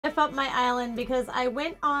lift up my island because I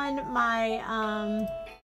went on my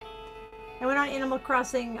I went on Animal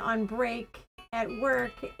Crossing on break at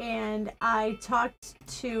work, and I talked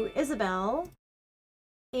to Isabel,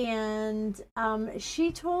 and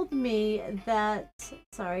she told me that,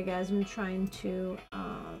 sorry guys, I'm trying to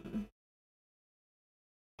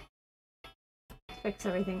fix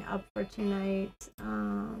everything up for tonight.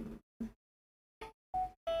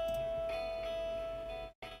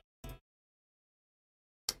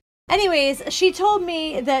 Anyways, she told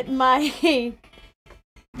me that my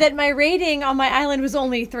rating on my island was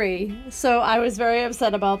only 3, so I was very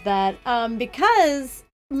upset about that, because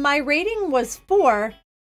my rating was 4,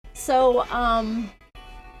 so,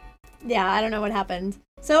 yeah, I don't know what happened.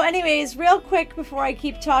 So anyways, real quick before I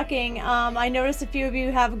keep talking, I noticed a few of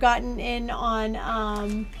you have gotten in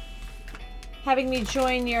on, having me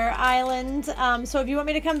join your island. So if you want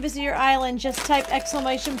me to come visit your island, just type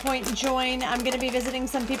 !join. I'm going to be visiting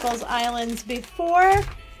some people's islands before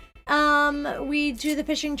we do the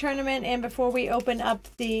fishing tournament and before we open up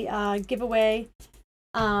the giveaway,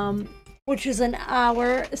 which is an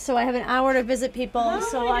hour. So I have an hour to visit people. Oh,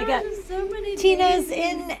 so I got so Tina's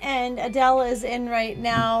in and Adele is in right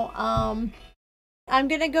now. I'm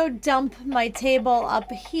going to go dump my table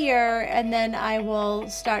up here and then I will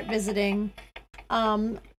start visiting.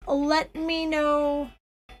 Let me know,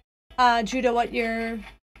 Judah, what your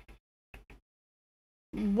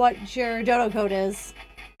dodo code is.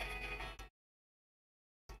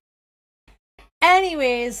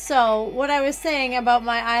 Anyways, so what I was saying about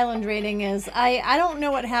my island rating is I don't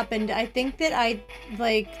know what happened. I think that I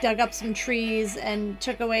like dug up some trees and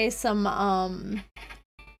took away some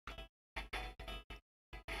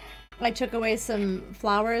I took away some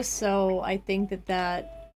flowers, so I think that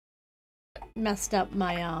that messed up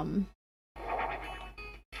my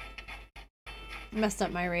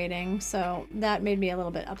rating, so that made me a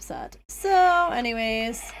little bit upset. So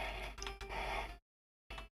anyways,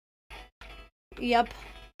 yep,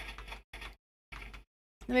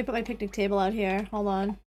 let me put my picnic table out here, hold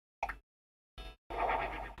on.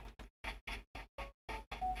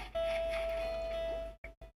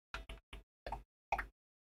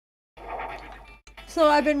 So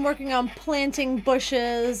I've been working on planting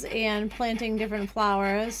bushes and planting different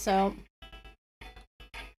flowers, so.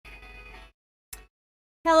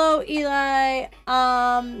 Hello, Eli.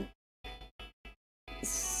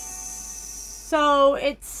 So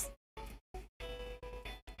it's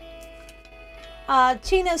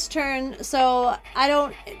Tina's turn, so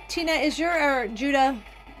Tina, is your, or Judah,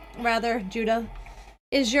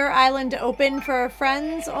 is your island open for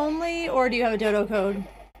friends only, or do you have a dodo code?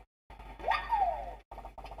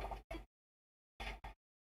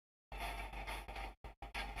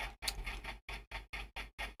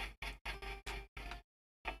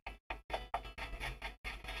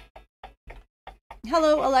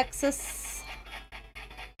 Hello, Alexis.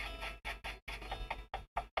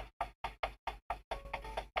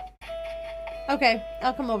 Okay,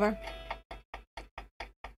 I'll come over.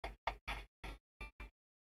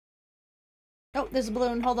 Oh, there's a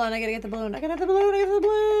balloon. Hold on, I gotta get the balloon. I gotta have the balloon. I gotta have the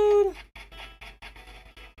balloon.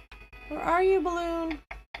 Where are you, balloon?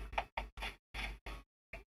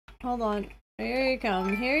 Hold on. Here you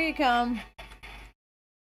come. Here you come.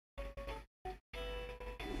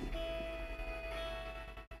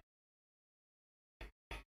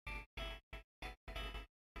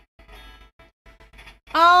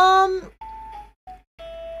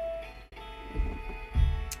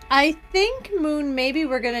 I think, Moon, maybe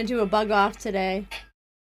we're gonna do a bug off today.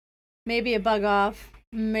 Maybe a bug off.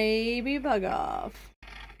 Maybe bug off.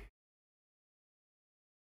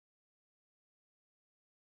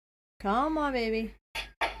 Come on, baby.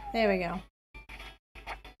 There we go.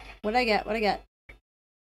 What'd I get? What'd I get?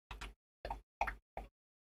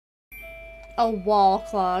 A wall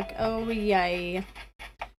clock. Oh, yay.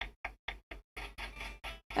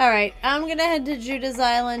 Alright, I'm gonna head to Judah's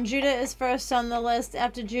Island. Judah is first on the list.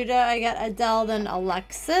 After Judah, I got Adele, then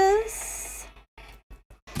Alexis.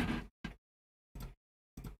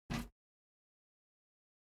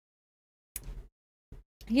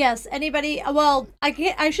 Yes, anybody, well,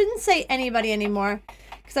 I shouldn't say anybody anymore,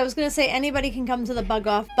 because I was gonna say anybody can come to the bug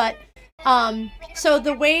off, but, so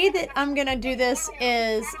the way that I'm gonna do this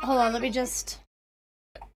is, hold on, let me just...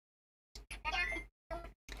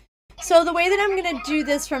 So the way that I'm going to do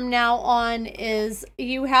this from now on is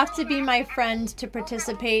you have to be my friend to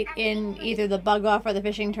participate in either the bug off or the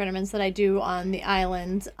fishing tournaments that I do on the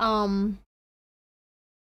island. That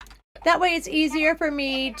way it's easier for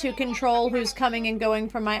me to control who's coming and going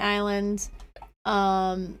from my island.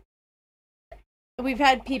 We've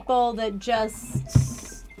had people that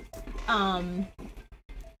just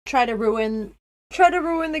try to ruin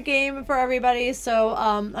the game for everybody. So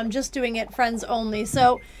I'm just doing it friends only.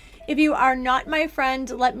 So if you are not my friend,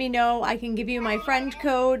 let me know. I can give you my friend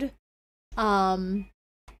code and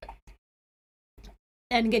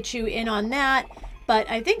get you in on that. But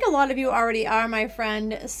I think a lot of you already are my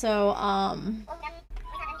friend, so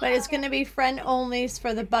but it's going to be friend only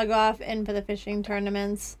for the bug off and for the fishing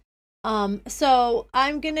tournaments. So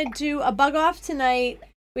I'm going to do a bug off tonight.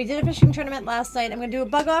 We did a fishing tournament last night. I'm going to do a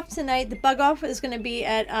bug off tonight. The bug off is going to be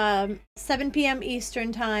at 7 p.m.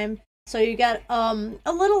 Eastern time. So you got a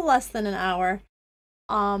little less than an hour.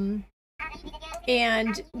 And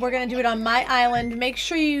we're going to do it on my island. Make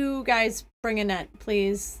sure you guys bring a net,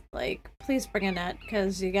 please. Like, please bring a net,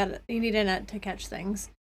 because you need a net to catch things.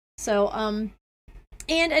 So,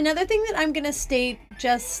 and another thing that I'm going to state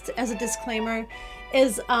just as a disclaimer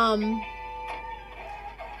is,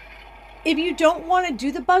 if you don't want to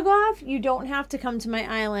do the bug off, you don't have to come to my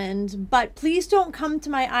island, but please don't come to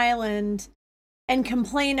my island and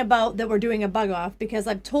complain about that we're doing a bug off, because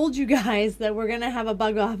I've told you guys that we're going to have a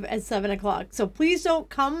bug off at 7 o'clock. So please don't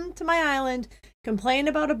come to my island, complain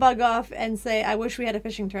about a bug off, and say, I wish we had a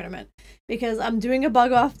fishing tournament, because I'm doing a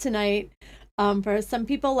bug off tonight. For some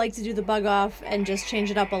people like to do the bug off and just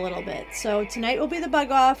change it up a little bit. So tonight will be the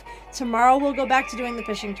bug off. Tomorrow we'll go back to doing the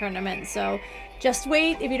fishing tournament. So just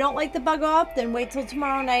wait. If you don't like the bug off, then wait till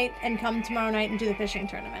tomorrow night and come tomorrow night and do the fishing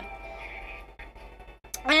tournament.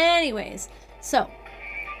 Anyways, so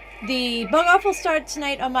the bug off will start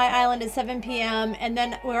tonight on my island at 7 p.m. And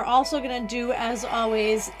then we're also going to do, as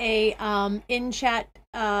always, a in-chat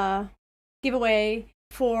giveaway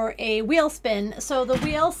for a wheel spin. So the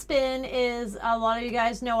wheel spin is, a lot of you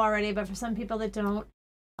guys know already, but for some people that don't,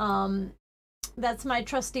 that's my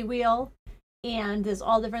trusty wheel, and there's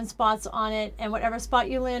all different spots on it, and whatever spot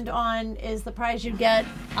you land on is the prize you get.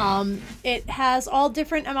 It has all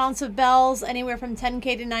different amounts of bells, anywhere from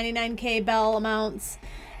 10k to 99k bell amounts.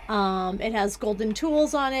 It has golden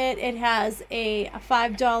tools on it. It has a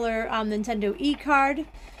 $5 Nintendo e-card.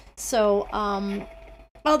 So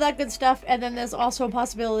all that good stuff. And then there's also a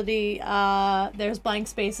possibility, there's blank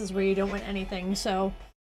spaces where you don't win anything. So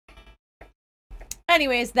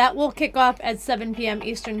anyways, that will kick off at 7 p.m.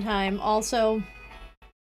 Eastern time. Also,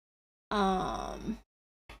 I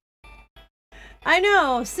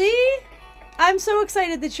know, see? I'm so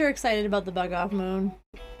excited that you're excited about the bug off, Moon.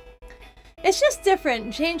 It's just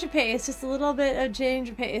different. Change of pace. Just a little bit of change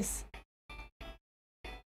of pace.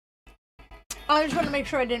 I just want to make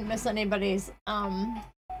sure I didn't miss anybody's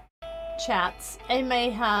chats. I may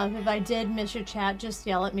have. If I did miss your chat, just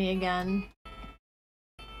yell at me again.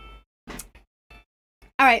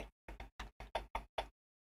 Alright.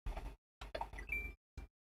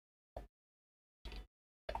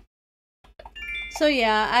 So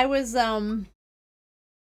yeah, I was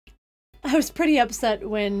pretty upset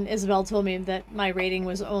when Isabel told me that my rating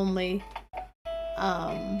was only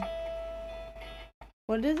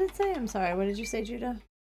what did it say? I'm sorry, what did you say, Judah?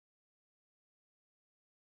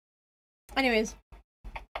 Anyways,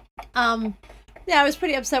 yeah, I was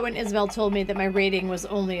pretty upset when Isabel told me that my rating was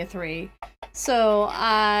only a 3. So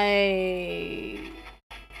I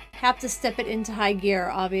have to step it into high gear,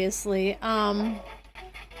 obviously.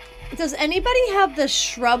 Does anybody have the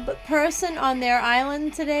shrub person on their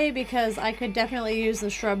island today? Because I could definitely use the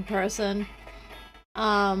shrub person.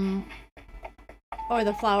 Or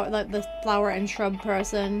the flower and shrub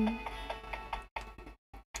person.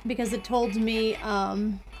 Because it told me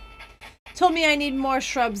I need more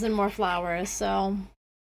shrubs and more flowers, so.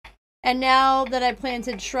 And now that I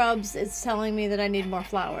planted shrubs, it's telling me that I need more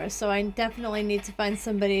flowers. So I definitely need to find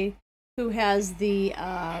somebody who has the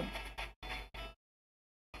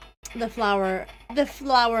flower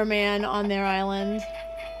man on their island.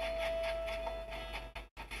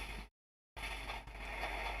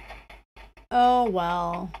 Oh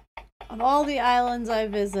well. Of all the islands I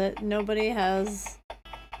visit, nobody has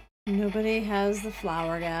the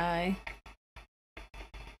flower guy.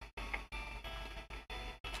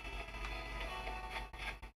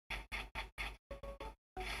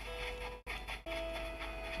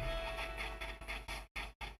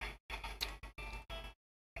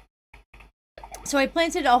 So I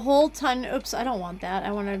planted a whole ton, oops, I don't want that.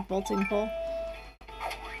 I want a bolting pole.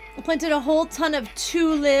 I planted a whole ton of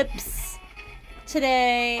tulips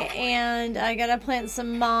today, and I gotta plant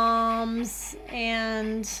some moms,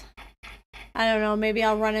 and I don't know, maybe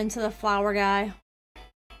I'll run into the flower guy.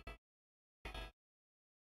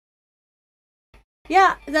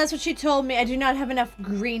 Yeah, that's what she told me. I do not have enough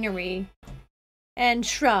greenery and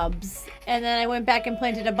shrubs. And then I went back and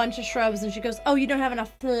planted a bunch of shrubs, and she goes, oh, you don't have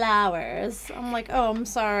enough flowers. I'm like, oh, I'm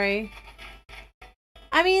sorry.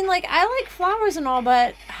 I mean, like, I like flowers and all,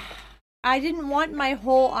 but I didn't want my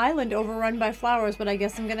whole island overrun by flowers, but I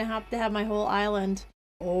guess I'm gonna have to have my whole island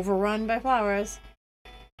overrun by flowers.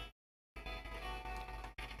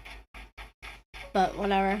 But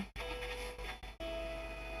whatever.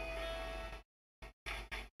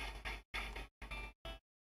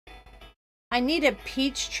 I need a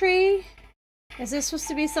peach tree? Is this supposed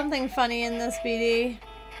to be something funny in this, BD?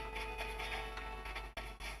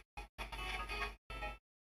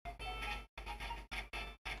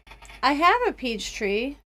 I have a peach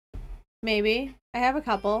tree. Maybe. I have a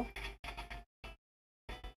couple.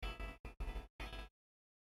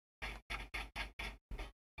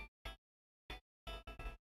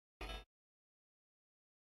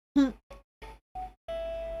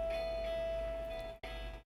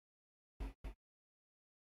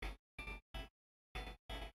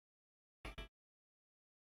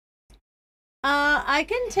 I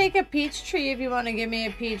can take a peach tree if you want to give me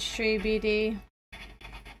a peach tree, BD.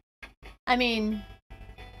 I mean...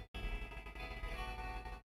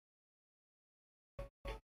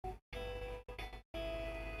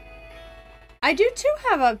 I do too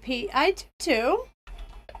have a peach. I do too.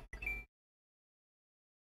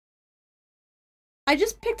 I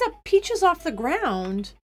just picked up peaches off the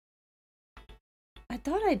ground. I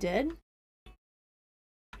thought I did.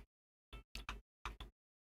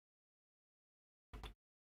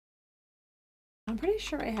 I'm pretty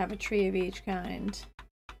sure I have a tree of each kind.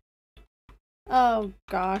 Oh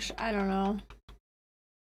gosh, I don't know.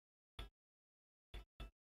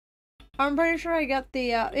 I'm pretty sure I got the,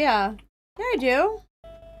 yeah. Yeah, I do.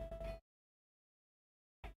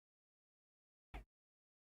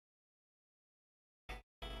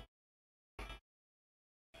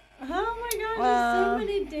 Oh my gosh, there's so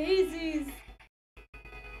many daisies.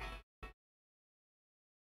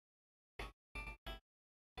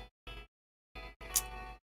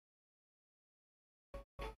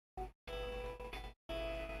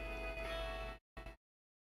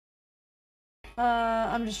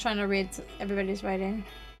 I'm just trying to read everybody's writing.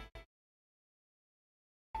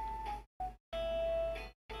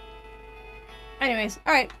 Anyways,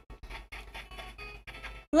 alright.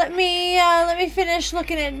 Let me finish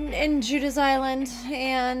looking in Judah's Island,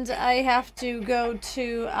 and I have to go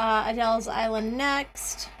to Adele's Island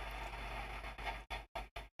next.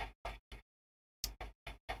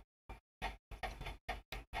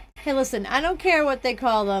 Hey, listen, I don't care what they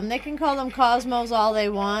call them. They can call them Cosmos all they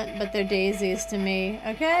want, but they're daisies to me,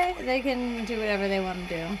 okay? They can do whatever they want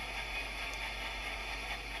to do.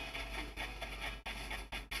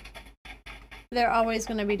 They're always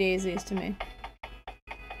going to be daisies to me.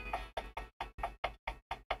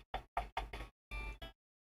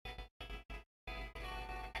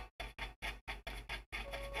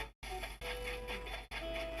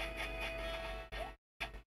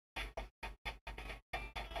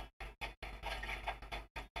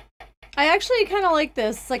 I actually kind of like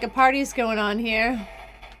this. It's like a party's going on here.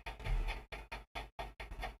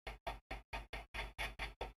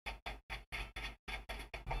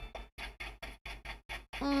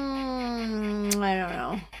 I don't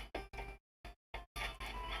know.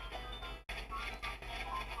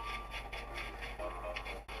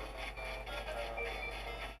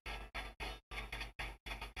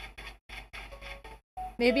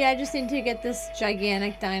 Maybe I just need to get this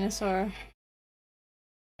gigantic dinosaur.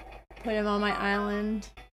 Put him on my island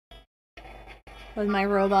with my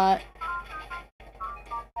robot.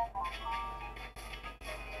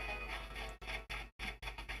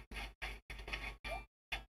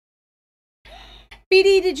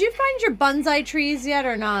 BD, did you find your bonsai trees yet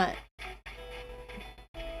or not?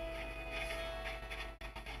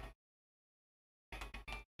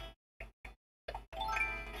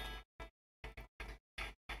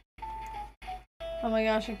 Oh my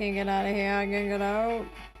gosh, I can't get out of here. I can't get out.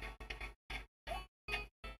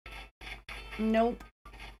 Nope.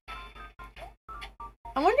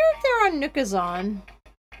 I wonder if they're on Nukazon.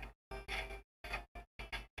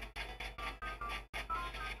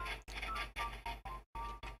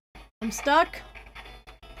 I'm stuck.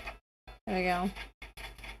 There we go.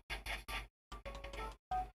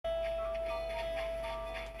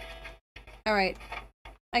 Alright.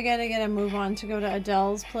 I gotta get a move on to go to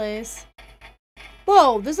Adele's place.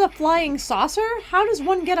 Whoa, there's a flying saucer? How does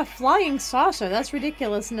one get a flying saucer? That's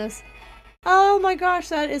ridiculousness. Oh my gosh,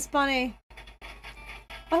 that is funny.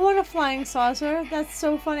 I want a flying saucer. That's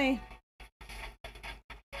so funny.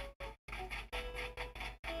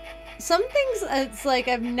 Some things, it's like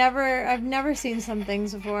I've never seen some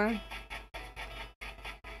things before.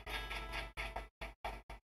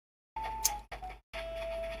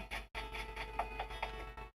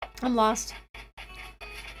 I'm lost.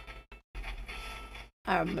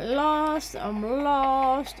 I'm lost. I'm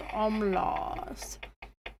lost. I'm lost.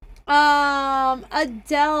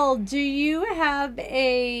 Adele, do you have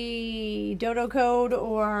a dodo code,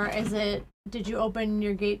 or is it, did you open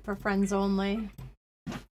your gate for friends only?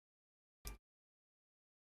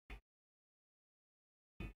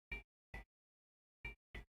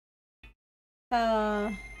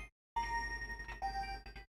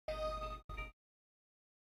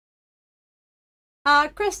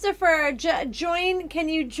 Christopher, join, can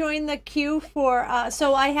you join the queue for,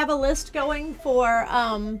 so I have a list going for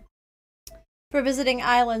visiting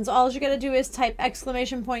islands. All you gotta do is type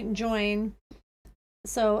 !join.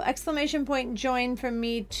 So !join for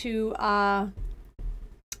me to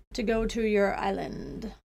go to your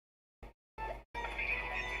island.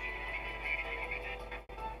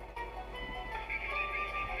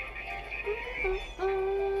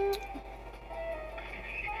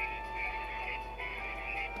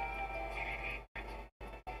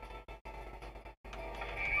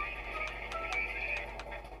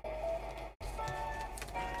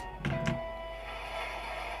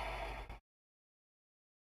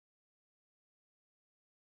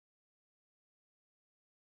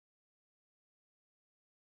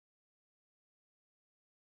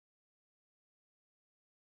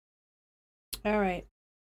 All right.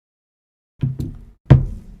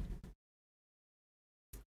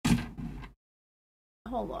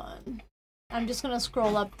 Hold on. I'm just gonna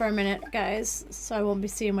scroll up for a minute, guys, so I won't be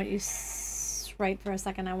seeing what you write for a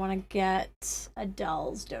second. I want to get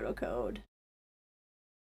Adele's dodo code.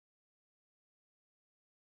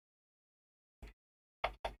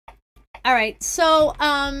 All right, so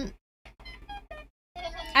I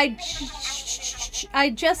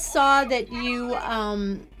just saw that you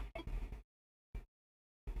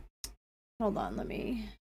hold on, let me.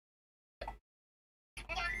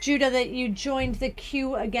 Judah, that you joined the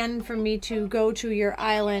queue again for me to go to your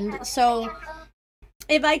island. So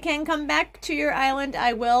if I can come back to your island,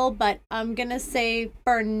 I will, but I'm gonna say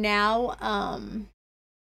for now, I'm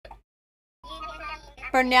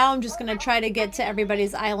just gonna try to get to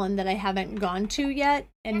everybody's island that I haven't gone to yet,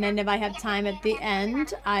 and then if I have time at the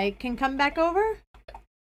end, I can come back over.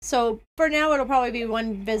 So for now, it'll probably be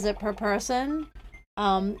one visit per person.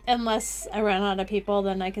 Unless I run out of people,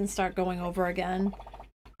 then I can start going over again.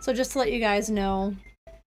 So just to let you guys know.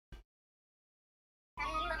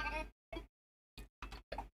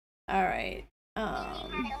 Alright.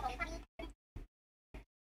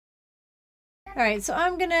 Alright, so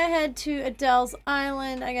I'm gonna head to Adele's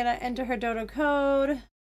island. I gotta enter her dodo code.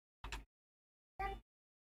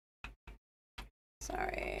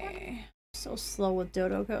 Sorry. So slow with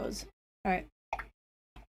dodo codes. Alright.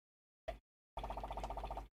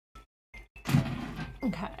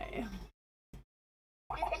 Okay.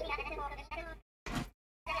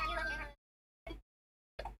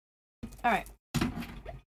 Alright.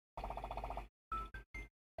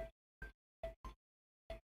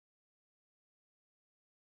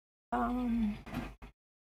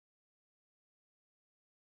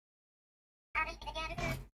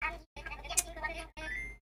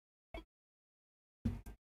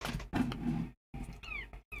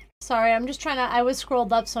 Sorry, I'm just trying to, I was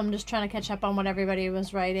scrolled up, so I'm just trying to catch up on what everybody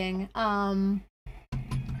was writing.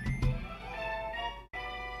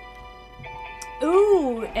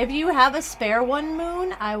 Ooh, if you have a spare one,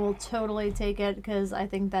 Moon, I will totally take it, because I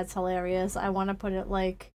think that's hilarious. I want to put it,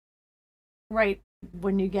 like, right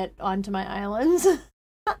when you get onto my islands.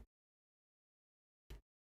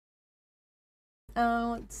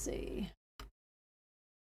 Let's see.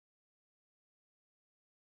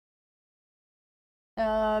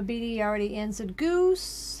 BD already answered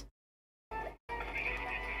Goose.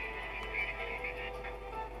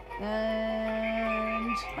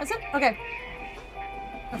 And that's it? Okay.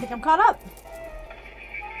 I think I'm caught up.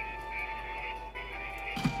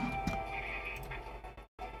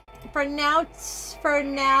 For now,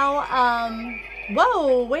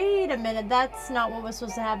 whoa, wait a minute. That's not what was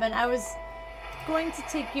supposed to happen. I was going to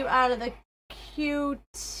take you out of the queue,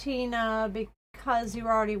 Tina, because you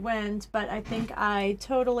already went, but I think I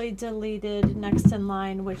totally deleted next in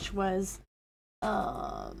line, which was,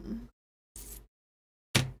 what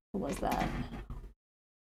was that?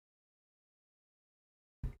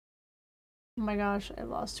 Oh my gosh, I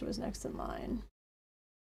lost who was next in line.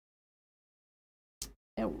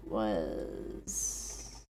 It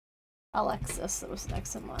was Alexis that was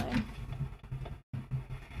next in line.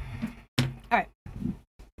 All right.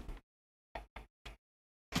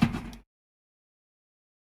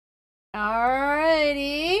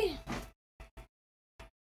 Alrighty.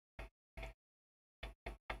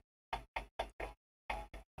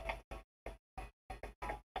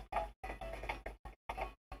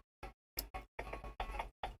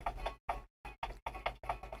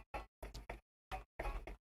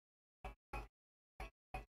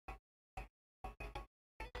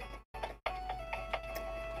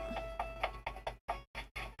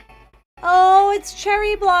 Oh, it's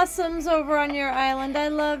cherry blossoms over on your island. I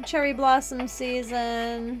love cherry blossom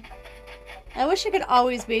season. I wish it could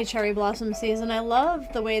always be cherry blossom season. I love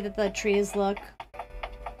the way that the trees look.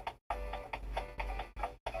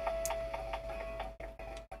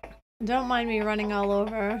 Don't mind me running all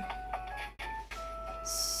over.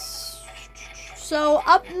 So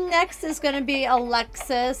up next is going to be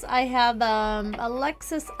Alexis. I have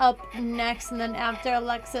Alexis up next, and then after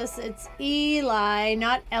Alexis, it's Eli,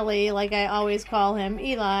 not Ellie, like I always call him,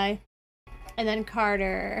 Eli, and then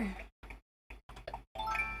Carter.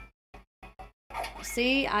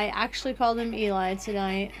 See, I actually called him Eli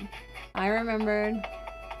tonight. I remembered.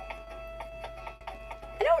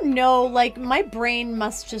 I don't know, like, my brain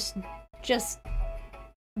must just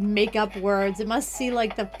make up words. It must see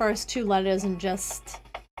like the first two letters and just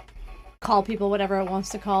call people whatever it wants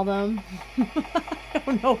to call them. I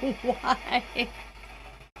don't know why.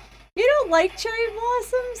 You don't like cherry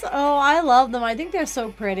blossoms? Oh, I love them. I think they're so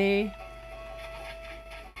pretty.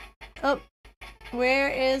 Oh, where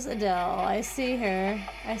is Adele? I see her.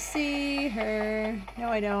 I see her. No,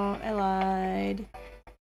 I don't. I lied.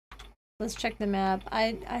 Let's check the map.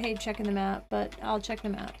 I hate checking the map, but I'll check the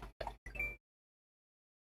map.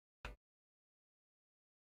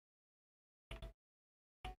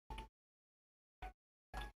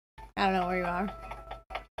 I don't know where you are.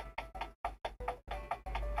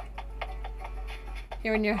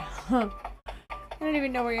 You're in your... I don't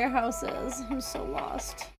even know where your house is. I'm so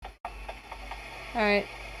lost. Alright.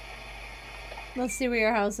 Let's see where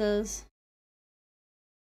your house is.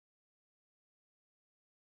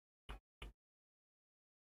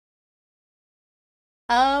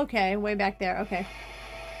 Okay, way back there. Okay.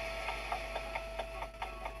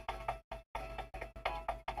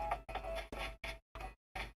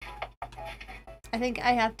 I think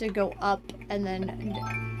I have to go up and then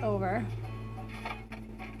over.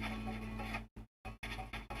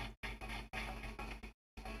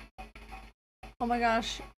 Oh my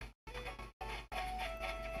gosh.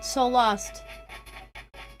 So lost.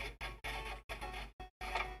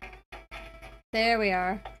 There we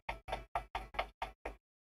are.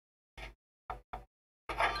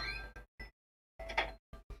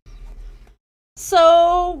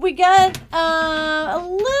 So we got a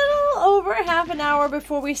little over half an hour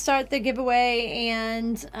before we start the giveaway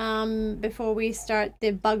and before we start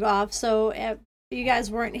the bug off. So if you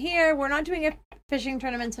guys weren't here, we're not doing a fishing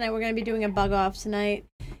tournament tonight. We're going to be doing a bug off tonight.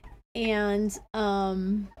 And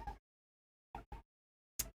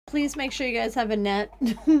please make sure you guys have a net.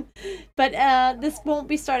 But this won't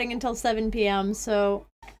be starting until 7 p.m. So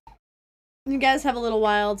you guys have a little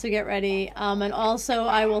while to get ready. And also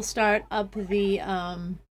I will start up the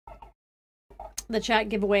chat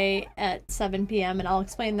giveaway at 7 p.m. and I'll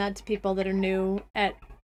explain that to people that are new at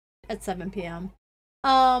 7 p.m.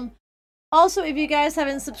 Also, if you guys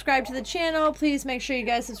haven't subscribed to the channel, please make sure you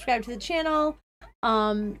guys subscribe to the channel.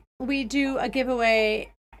 We do a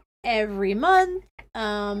giveaway every month,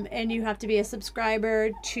 and you have to be a subscriber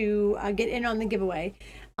to get in on the giveaway.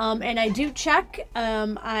 And I do check.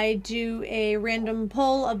 I do a random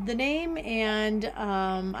pull of the name, and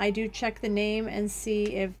I do check the name and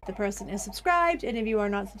see if the person is subscribed. And if you are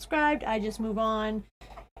not subscribed, I just move on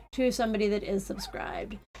to somebody that is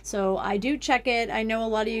subscribed. So I do check it. I know a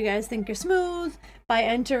lot of you guys think you're smooth by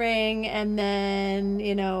entering and then,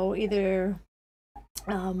 you know, either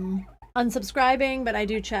unsubscribing, but I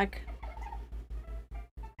do check.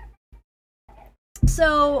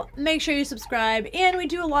 So make sure you subscribe, and we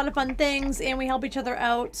do a lot of fun things and we help each other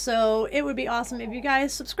out, so it would be awesome if you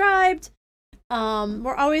guys subscribed.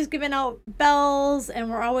 We're always giving out bells and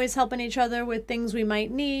we're always helping each other with things we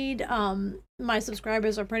might need. My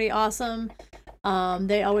subscribers are pretty awesome.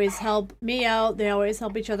 They always help me out. They always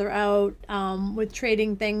help each other out with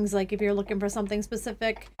trading things, like if you're looking for something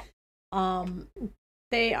specific.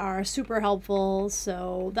 They are super helpful,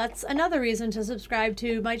 so that's another reason to subscribe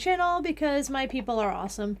to my channel, because my people are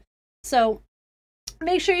awesome. So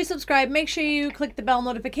make sure you subscribe, make sure you click the bell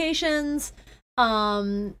notifications,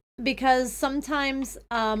 because sometimes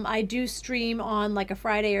I do stream on like a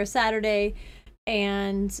Friday or Saturday,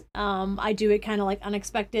 and I do it kind of like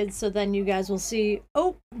unexpected, so then you guys will see,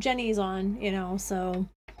 oh, Jenny's on, you know, so...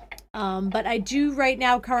 but I do right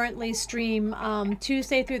now currently stream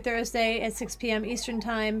Tuesday through Thursday at 6 p.m. Eastern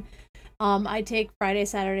Time. I take Friday,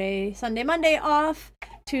 Saturday, Sunday, Monday off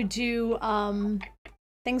to do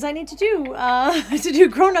things I need to do, to do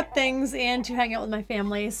grown-up things and to hang out with my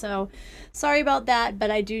family. So sorry about that, but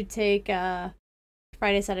I do take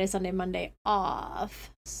Friday, Saturday, Sunday, Monday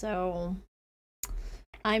off. So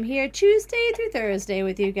I'm here Tuesday through Thursday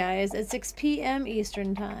with you guys at 6 p.m.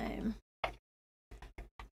 Eastern Time.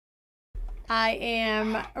 I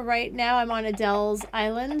am, right now, I'm on Adele's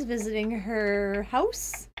island visiting her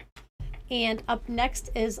house. And up next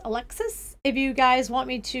is Alexis. If you guys want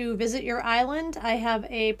me to visit your island, I have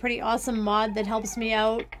a pretty awesome mod that helps me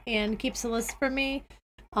out and keeps a list for me.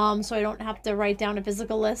 So I don't have to write down a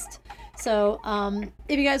physical list. So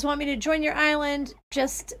if you guys want me to join your island,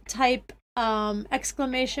 just type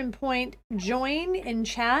exclamation point join in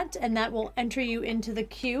chat, and that will enter you into the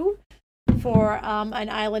queue for an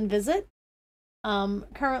island visit.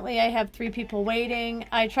 Currently I have 3 people waiting.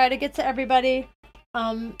 I try to get to everybody.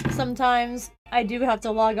 Sometimes I do have to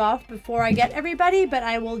log off before I get everybody, but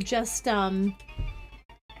I will just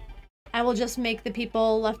make the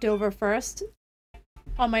people left over first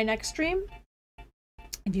on my next stream.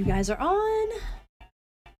 If you guys are on.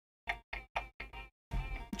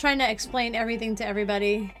 I'm trying to explain everything to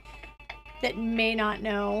everybody that may not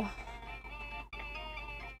know.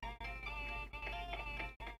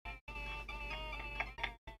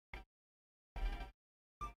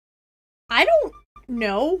 I don't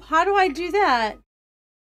know. How do I do that?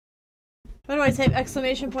 What do I type?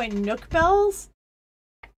 Exclamation point Nook Bells?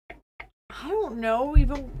 I don't know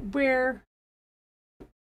even where.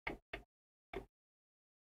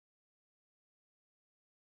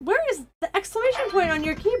 Where is the exclamation point on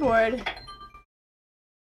your keyboard?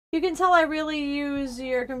 You can tell I really use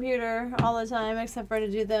your computer all the time, except for to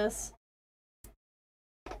do this.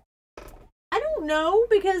 I don't know,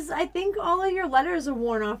 because I think all of your letters are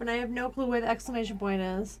worn off and I have no clue where the exclamation point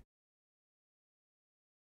is.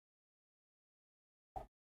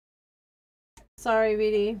 Sorry,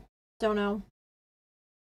 BD. Don't know.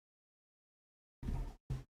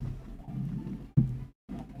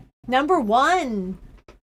 Number 1.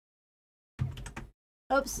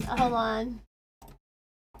 Oops, hold on.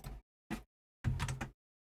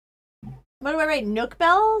 What do I write? Nook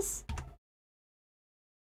Bells?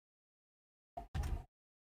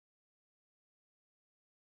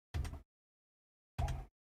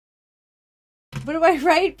 What do I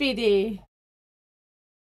write, BD?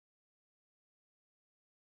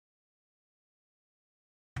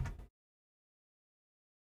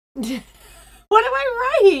 What do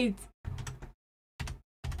I write?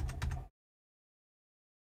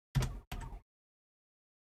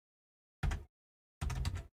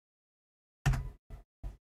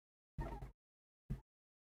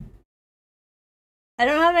 I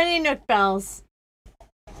don't have any Nook Bells.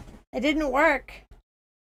 It didn't work.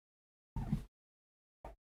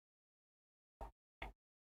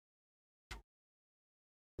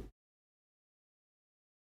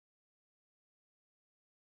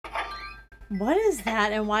 What is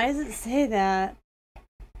that, and why does it say that?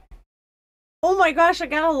 Oh my gosh, I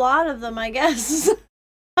got a lot of them, I guess.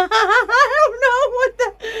 I don't know what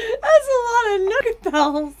the... That's a lot of Nook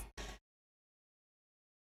Bells.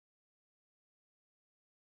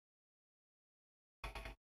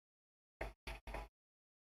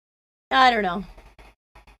 I don't know.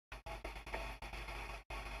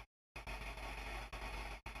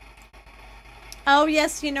 Oh,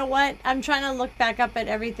 yes, you know what? I'm trying to look back up at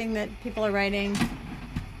everything that people are writing.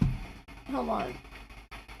 Hold on.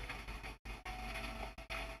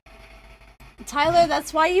 Tyler,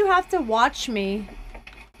 that's why you have to watch me.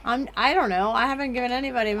 I don't know. I haven't given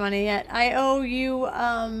anybody money yet. I owe you,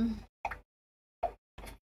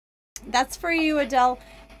 That's for you, Adele.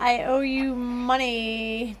 I owe you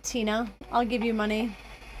money, Tina. I'll give you money.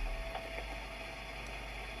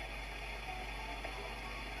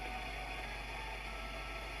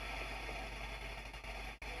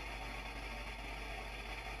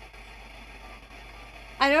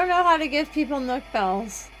 I don't know how to give people Nook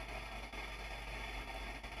Bells.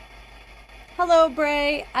 Hello,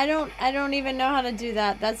 Bray. I don't even know how to do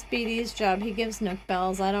that. That's BD's job. He gives Nook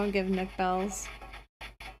Bells. I don't give Nook Bells.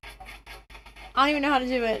 I don't even know how to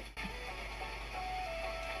do it.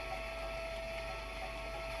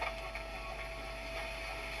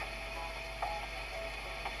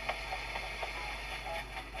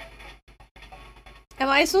 Am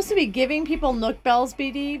I supposed to be giving people Nook Bells,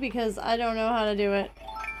 BD? Because I don't know how to do it.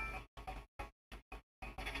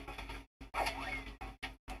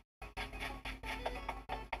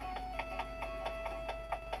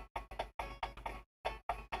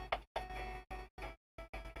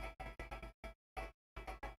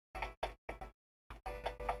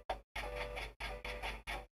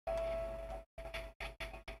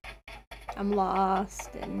 I'm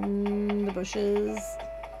lost in the bushes.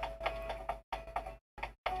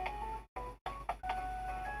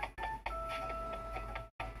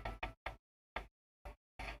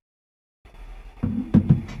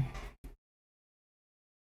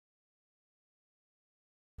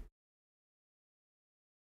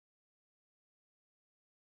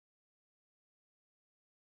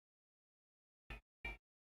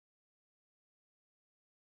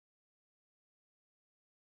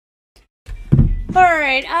 All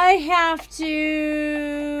right, I have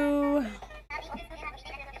to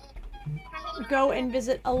go and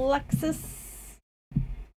visit Alexis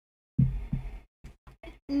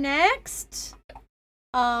next.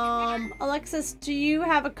 Alexis, do you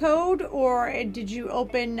have a code, or did you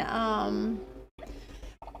open, bye,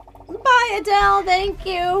 Adele, thank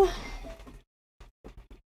you.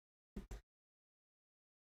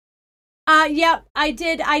 Yep, I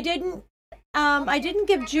did. I didn't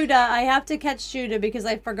give Judah. I have to catch Judah because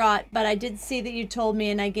I forgot, but I did see that you told me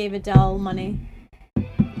and I gave Adele money.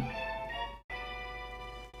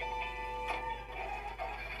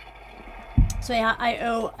 So yeah, I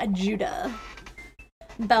owe a Judah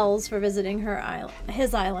bells for visiting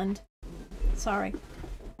his island. Sorry.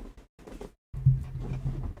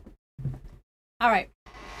 All right.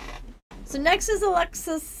 So next is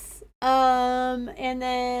Alexis. And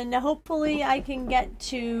then hopefully I can get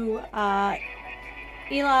to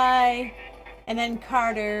Eli and then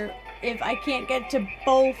Carter. If I can't get to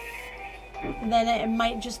both, then it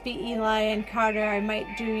might just be Eli and Carter. I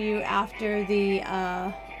might do you after the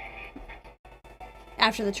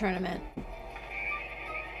tournament.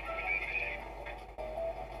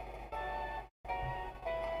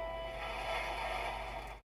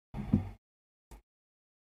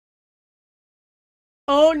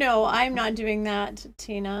 Oh no, I'm not doing that,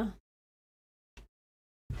 Tina.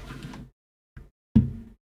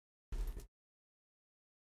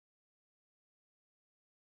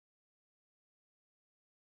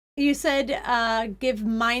 You said give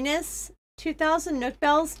minus 2,000 Nook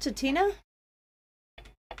Bells to Tina?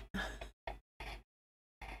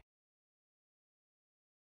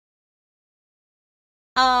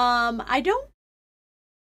 I don't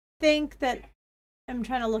think that... I'm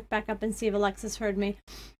trying to look back up and see if Alexis heard me.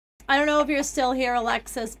 I don't know if you're still here,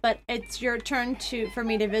 Alexis, but it's your turn for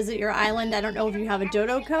me to visit your island. I don't know if you have a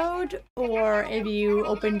dodo code or if you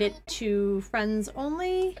opened it to friends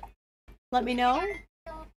only. Let me know.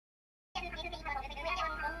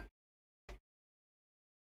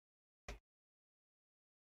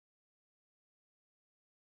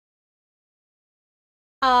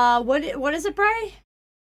 What is it, Bray?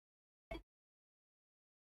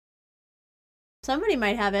 Somebody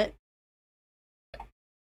might have it.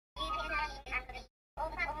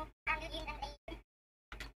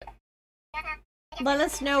 Let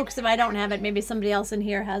us know, because if I don't have it, maybe somebody else in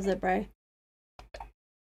here has it, Bray.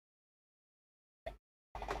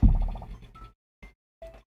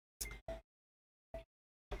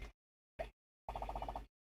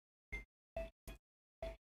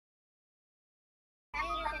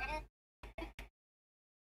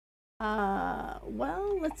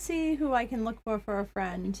 Well, let's see who I can look for a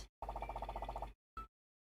friend.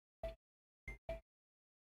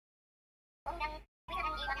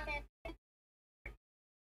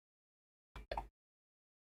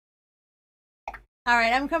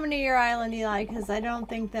 Alright, I'm coming to your island, Eli, because I don't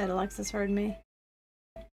think that Alexis heard me.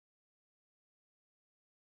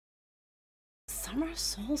 Summer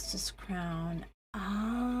Solstice Crown.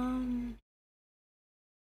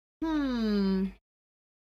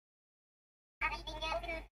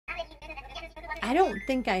 I don't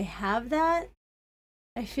think I have that.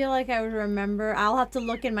 I feel like I would remember. I'll have to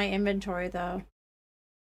look in my inventory, though.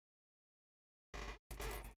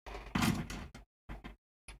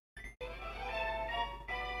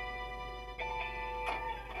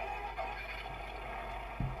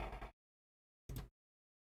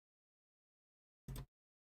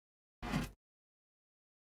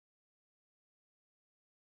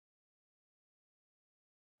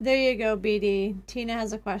 There you go, BD. Tina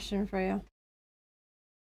has a question for you.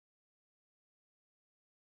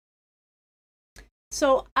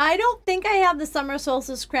 So I don't think I have the Summer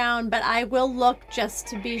Solstice Crown, but I will look just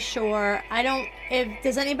to be sure.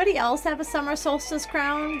 Does anybody else have a Summer Solstice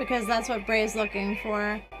Crown? Because that's what Bray's looking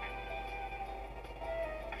for.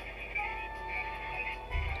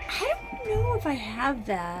 I don't know if I have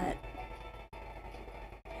that.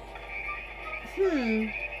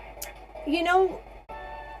 You know,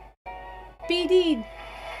 BD,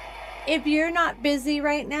 if you're not busy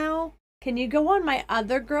right now, can you go on my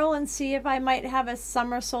other girl and see if I might have a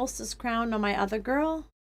Summer Solstice Crown on my other girl?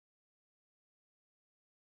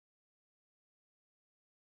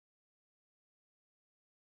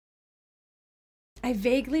 I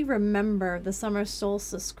vaguely remember the Summer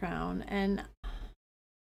Solstice Crown, and I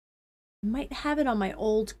might have it on my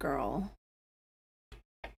old girl.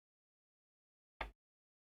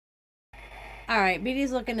 Alright,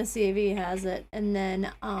 BD's looking to see if he has it, and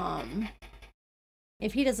then,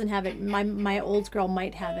 if he doesn't have it, my old girl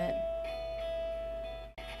might have it.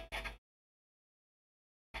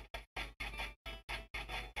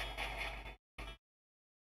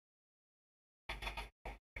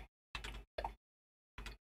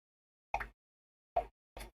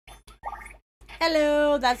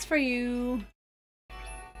 Hello, that's for you.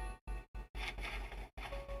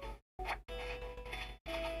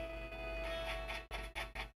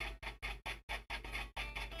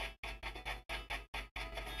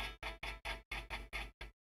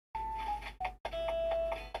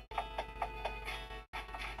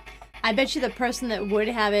 I bet you the person that would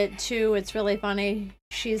have it too, it's really funny,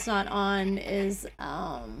 she's not on, is,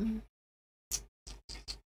 oh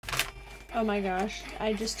my gosh,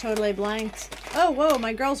 I just totally blanked. Oh, whoa,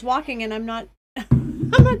 my girl's walking and I'm not, I'm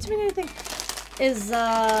not doing anything. Is,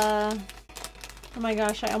 oh my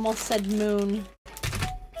gosh, I almost said Moon.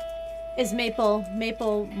 Is Maple.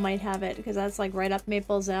 Maple might have it, because that's like right up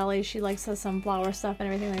Maple's alley. She likes the sunflower stuff and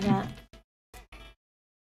everything like that.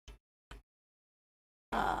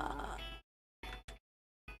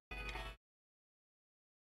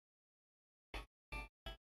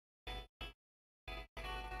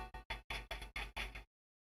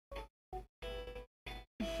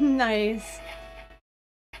 Nice.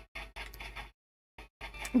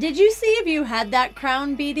 Did you see if you had that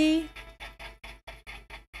crown, BD?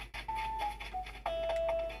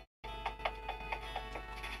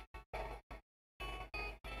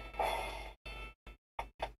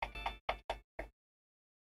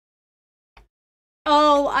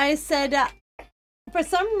 Oh, I said, for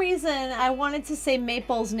some reason, I wanted to say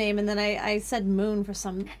Maple's name, and then I said Moon for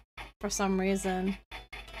some reason.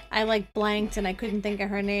 I like blanked and I couldn't think of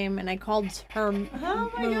her name, and I called her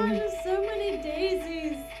Oh my Moon. gosh, there's so many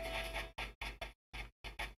daisies.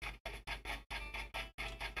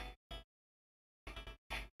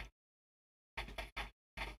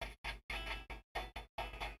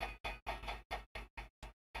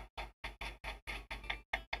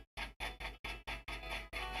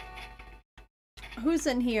 Who's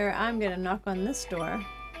in here? I'm gonna knock on this door.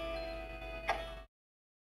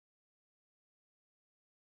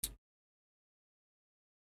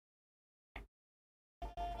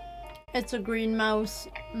 It's a green mouse.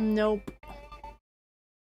 Nope.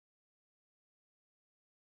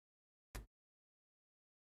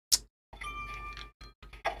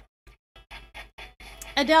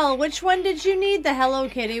 Adele, which one did you need? The Hello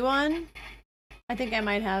Kitty one? I think I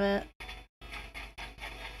might have it.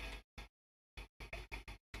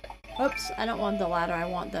 Oops, I don't want the ladder. I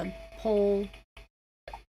want the pole.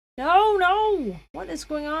 No, no! What is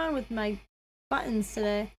going on with my buttons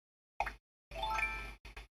today?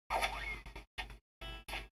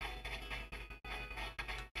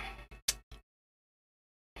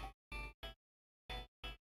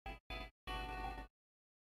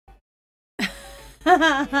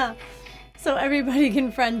 So everybody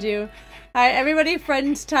can friend you. Alright, everybody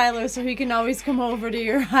friend Tyler so he can always come over to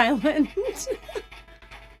your island.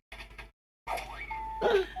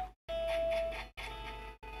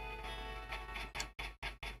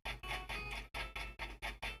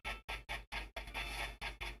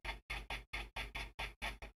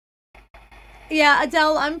 Yeah,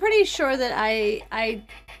 Adele, I'm pretty sure that I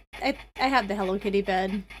have the Hello Kitty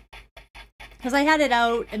bed. Because I had it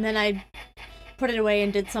out and then I put it away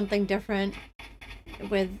and did something different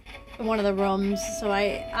with one of the rooms. So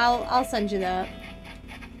I'll send you that.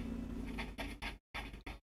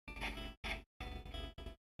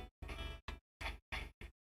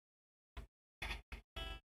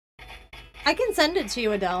 I can send it to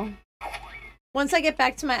you, Adele. Once I get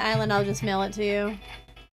back to my island, I'll just mail it to you.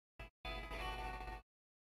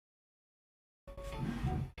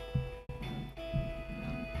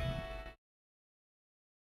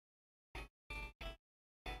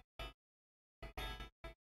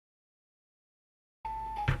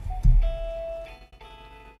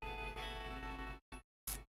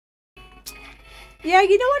 Yeah,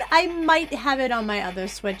 you know what? I might have it on my other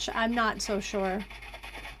Switch. I'm not so sure.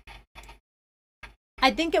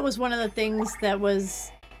 I think it was one of the things that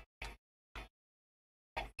was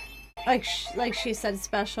like she said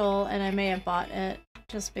special, and I may have bought it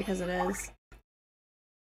just because it is.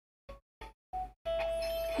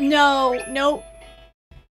 No, nope.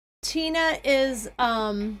 Tina is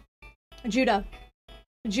Judah.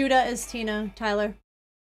 Judah is Tina, Tyler.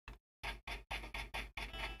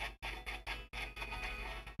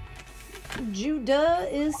 Judah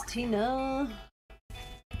is Tina.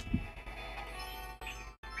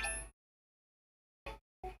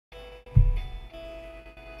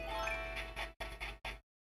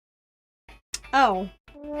 Oh.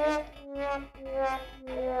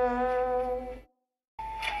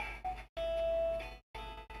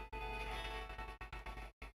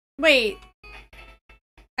 Wait.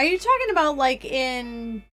 Are you talking about like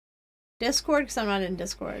in Discord? Because I'm not in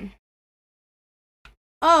Discord.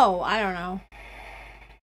 Oh, I don't know.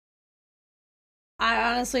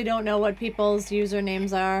 I honestly don't know what people's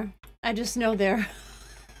usernames are. I just know their...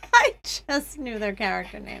 I just knew their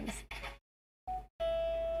character names.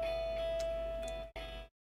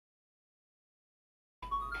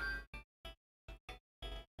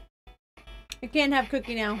 You can't have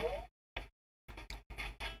cookie now.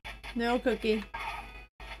 No cookie.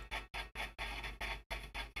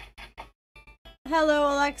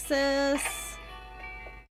 Hello, Alexis.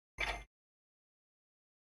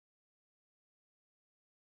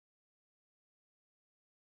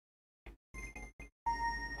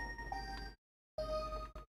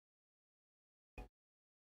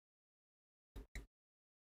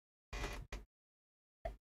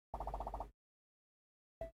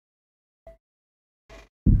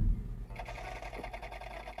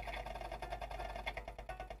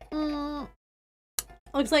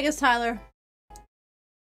 Looks like it's Tyler.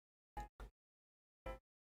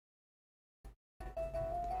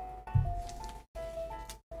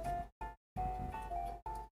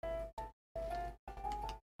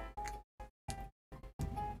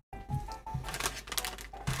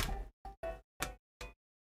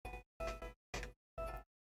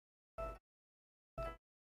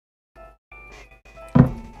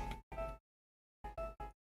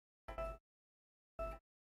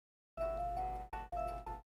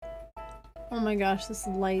 Oh my gosh, this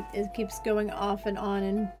light, it keeps going off and on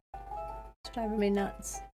and it's driving me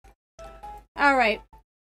nuts. Alright,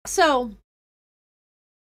 so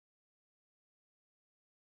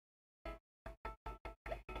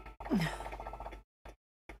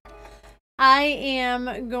I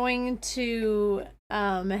am going to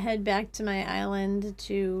head back to my island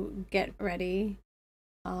to get ready.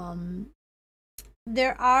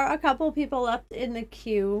 There are a couple people left in the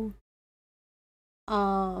queue.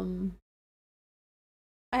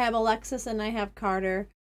 I have Alexis and I have Carter.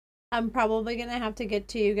 I'm probably gonna have to get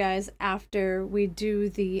to you guys after we do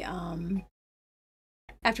the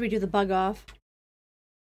bug off.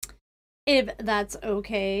 If that's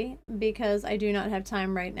okay, because I do not have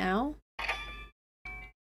time right now.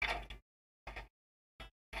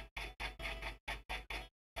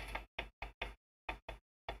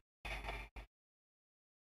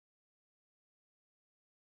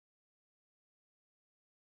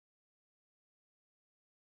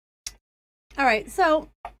 Alright, so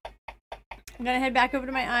I'm gonna head back over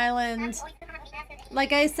to my island.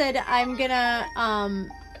 Like I said, I'm gonna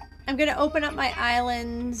open up my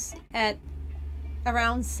islands at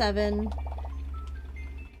around 7.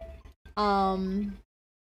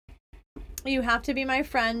 You have to be my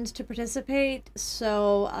friend to participate,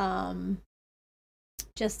 so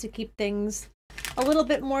just to keep things a little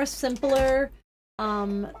bit more simpler,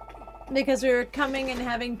 because we're coming and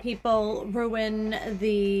having people ruin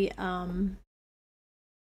the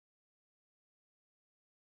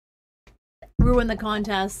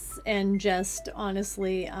contests and just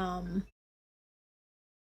honestly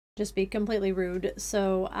just be completely rude.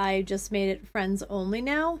 So I just made it friends only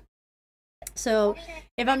now. So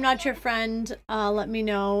if I'm not your friend, let me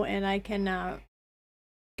know and I can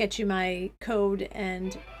get you my code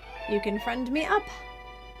and you can friend me up.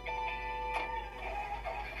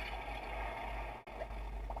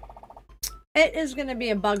 It is going to be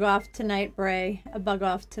a bug off tonight, Bray. A bug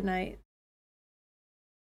off tonight.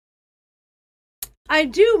 I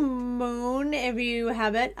do Moon, if you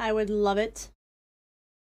have it. I would love it.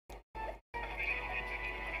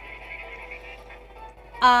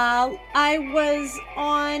 I was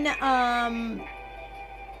on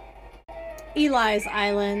Eli's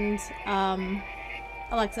island,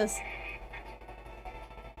 Alexis.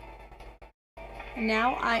 And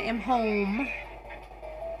now I am home.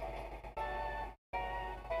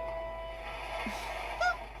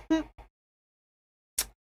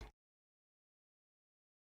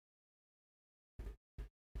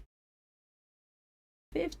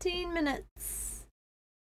 $15 minutes.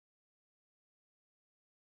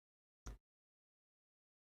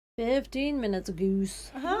 15 minutes,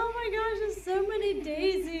 goose. Oh my gosh, there's so many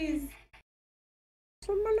daisies.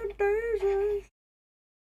 So many daisies.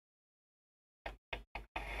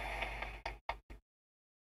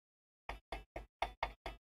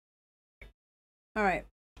 All right.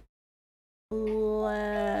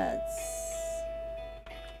 Let's...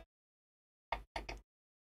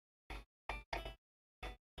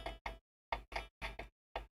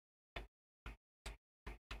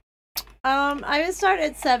 I would start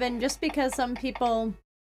at 7 just because some people,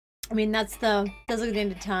 I mean, that's the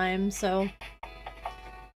designated time, so.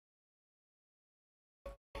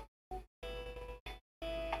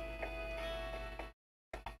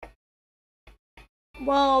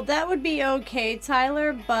 Well, that would be okay,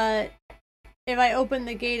 Tyler, but if I open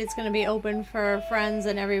the gate, it's going to be open for friends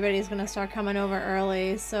and everybody's going to start coming over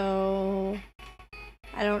early. So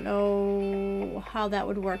I don't know how that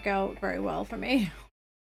would work out very well for me.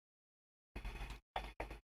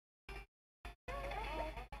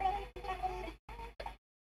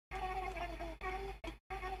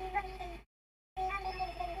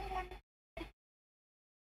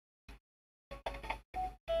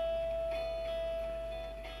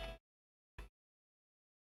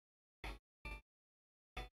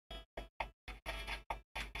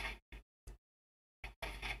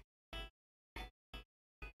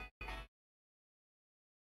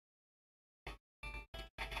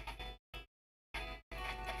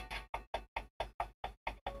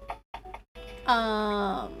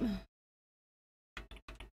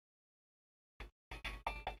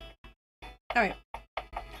 All right.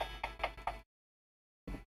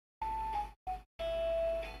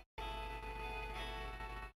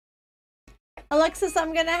 Alexis,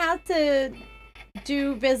 I'm gonna have to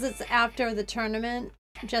do visits after the tournament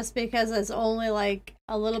just because it's only like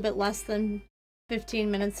a little bit less than 15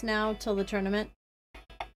 minutes now till the tournament.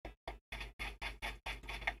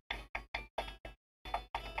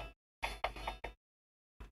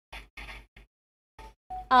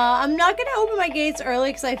 I'm not going to open my gates early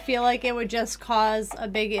because I feel like it would just cause a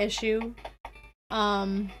big issue.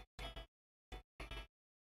 Tyler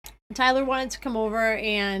wanted to come over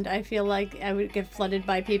and I feel like I would get flooded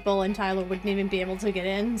by people and Tyler wouldn't even be able to get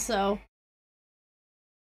in, so...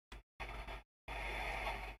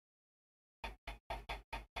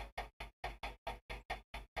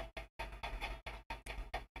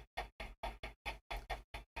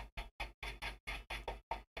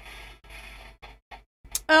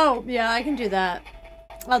 Oh, yeah, I can do that.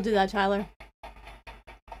 I'll do that, Tyler.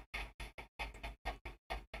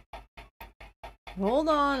 Hold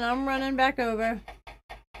on, I'm running back over.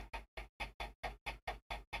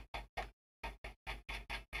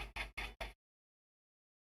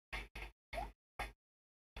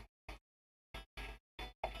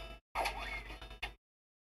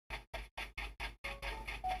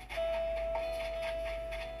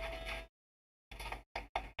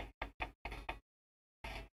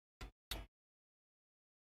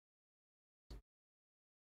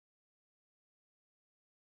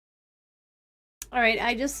 Alright,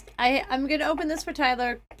 I'm gonna open this for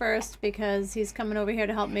Tyler first because he's coming over here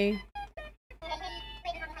to help me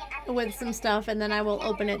with some stuff, and then I will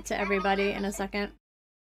open it to everybody in a second.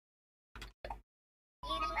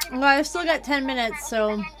 Well, I've still got 10 minutes,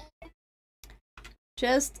 so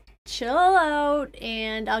just chill out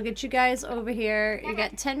and I'll get you guys over here. You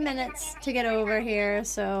got 10 minutes to get over here,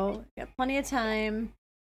 so you got plenty of time.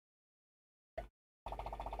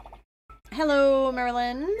 Hello,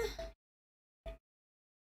 Marilyn.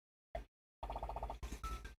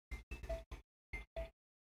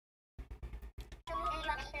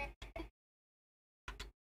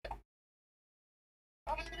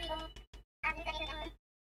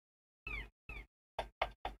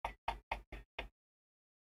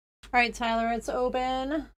 Alright, Tyler, it's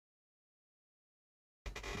open.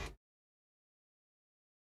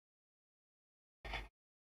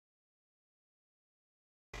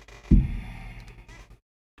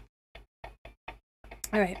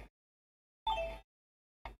 Alright.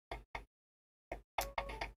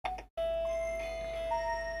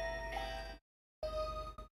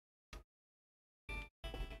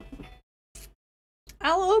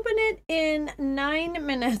 I'll open it in 9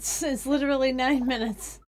 minutes. It's literally 9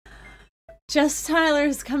 minutes. Just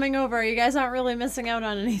Tyler's coming over. You guys aren't really missing out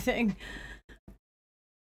on anything.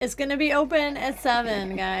 It's gonna be open at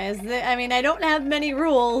 7, guys. I mean, I don't have many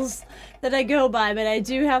rules that I go by, but I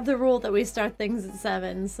do have the rule that we start things at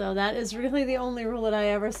 7. So that is really the only rule that I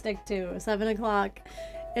ever stick to, 7 o'clock.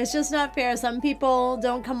 It's just not fair. Some people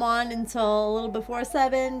don't come on until a little before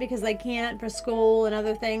 7 because they can't for school and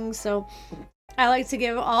other things. So I like to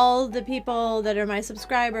give all the people that are my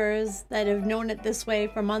subscribers that have known it this way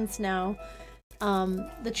for months now,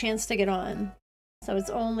 the chance to get on. So it's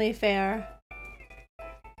only fair.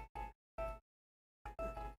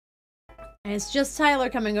 And it's just Tyler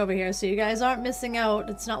coming over here, so you guys aren't missing out.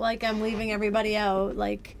 It's not like I'm leaving everybody out.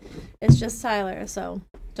 Like, it's just Tyler, so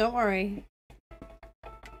don't worry.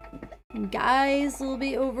 Guys will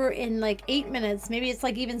be over in like 8 minutes. Maybe it's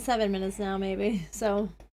like even 7 minutes now, maybe. So...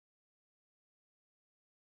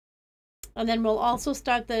 And then we'll also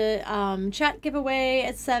start the chat giveaway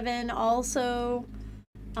at 7 also.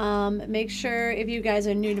 Make sure if you guys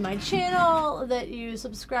are new to my channel that you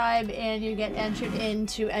subscribe and you get entered in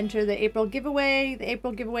to enter the April giveaway. The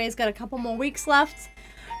April giveaway's got a couple more weeks left.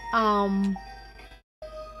 And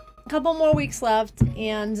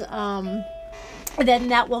then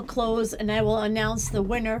that will close, and I will announce the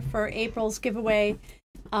winner for April's giveaway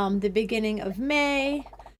the beginning of May.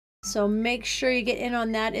 So make sure you get in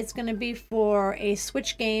on that. It's going to be for a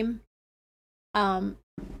Switch game. Oh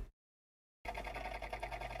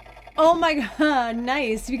my god,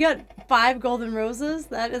 nice. You got 5 golden roses?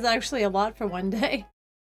 That is actually a lot for one day.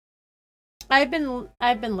 I've been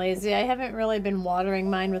lazy. I haven't really been watering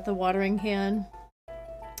mine with the watering can.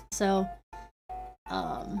 So,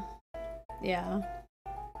 yeah.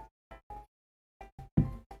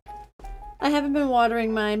 I haven't been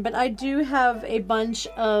watering mine, but I do have a bunch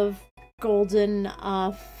of golden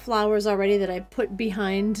flowers already that I put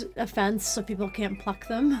behind a fence so people can't pluck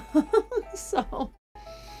them. So,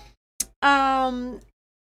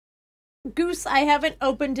 Goose, I haven't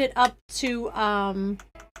opened it up to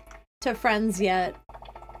friends yet.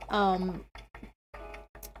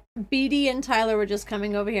 BD and Tyler were just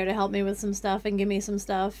coming over here to help me with some stuff and give me some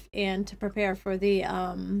stuff and to prepare for the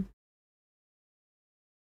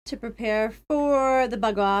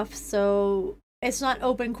bug off, so it's not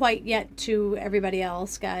open quite yet to everybody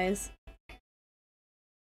else, guys.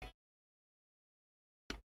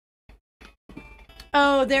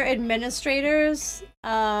 Oh, they're administrators?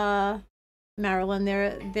 Marilyn,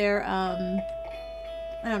 they're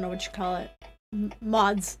I don't know what you call it.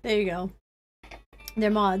 Mods. There you go.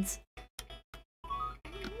 They're mods.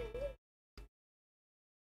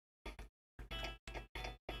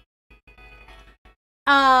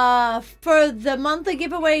 For the monthly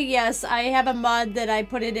giveaway, yes, I have a mod that I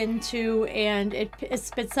put it into, and it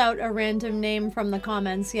spits out a random name from the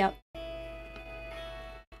comments. Yep.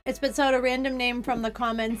 It spits out a random name from the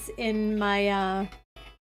comments in my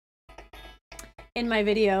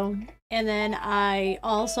video, and then I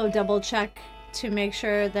also double check to make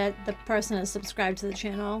sure that the person is subscribed to the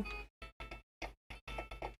channel.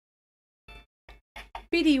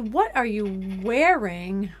 BD, what are you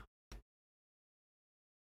wearing?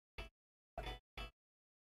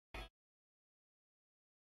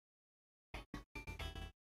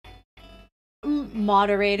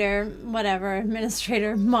 Moderator, whatever,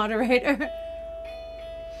 administrator, moderator.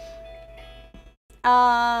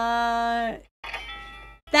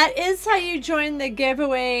 That is how you join the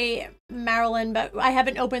giveaway, Marilyn, but I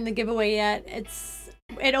haven't opened the giveaway yet.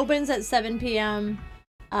 It opens at 7 p.m.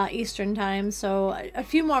 Eastern time, so a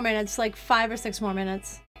few more minutes, like 5 or 6 more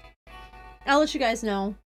minutes. I'll let you guys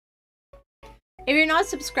know. If you're not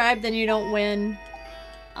subscribed, then you don't win.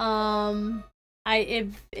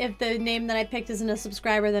 If the name that I picked isn't a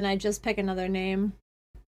subscriber, then I just pick another name.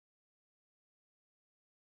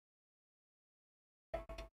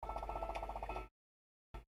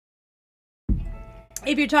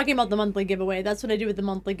 If you're talking about the monthly giveaway, that's what I do with the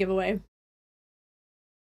monthly giveaway.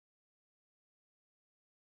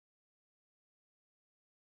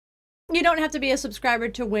 You don't have to be a subscriber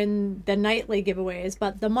to win the nightly giveaways,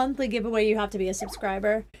 but the monthly giveaway, you have to be a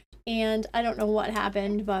subscriber. And I don't know what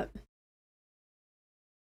happened, but...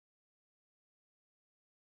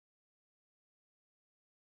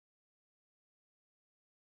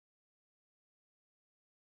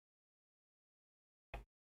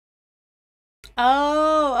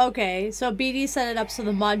 Oh, okay. So BD set it up so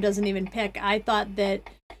the mod doesn't even pick. I thought that...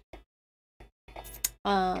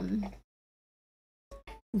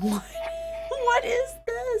 What is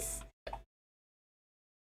this?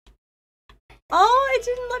 Oh, it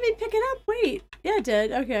didn't let me pick it up. Wait. Yeah, it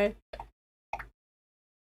did. Okay.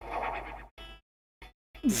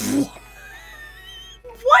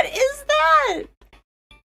 What is that?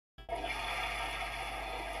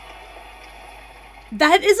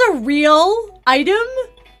 That is a real item?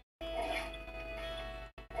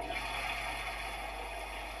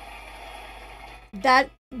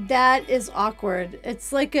 That is awkward.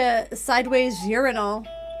 It's like a sideways urinal.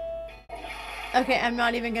 Okay, I'm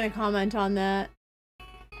not even gonna comment on that.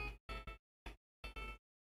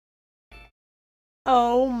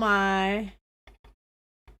 Oh my.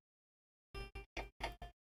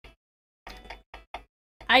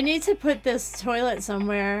 I need to put this toilet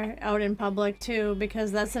somewhere out in public too,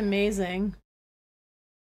 because that's amazing.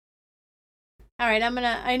 Alright,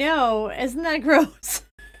 I know, isn't that gross?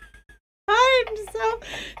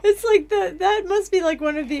 It's like that must be like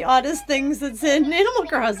one of the oddest things that's in Animal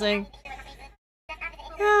Crossing.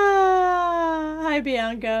 Ah, hi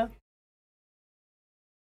Bianca.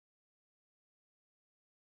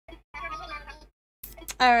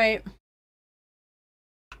 Alright.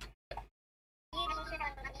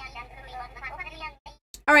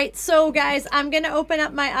 Alright, so guys, I'm gonna open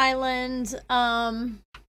up my island.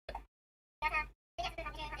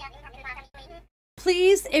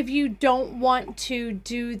 Please, if you don't want to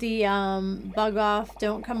do the bug off,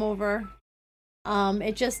 don't come over.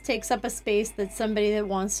 It just takes up a space that somebody that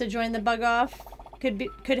wants to join the bug off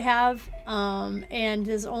could have, and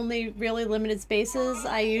there's only really limited spaces.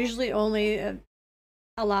 I usually only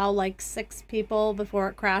allow like 6 people before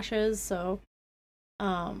it crashes, so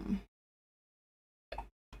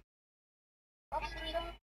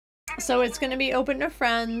so it's going to be open to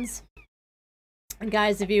friends.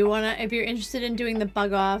 Guys, if you're interested in doing the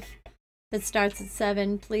bug off that starts at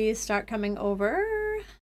 7, please start coming over.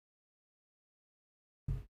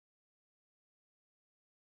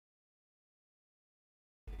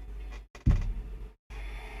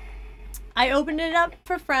 I opened it up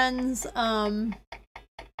for friends.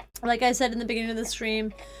 Like I said in the beginning of the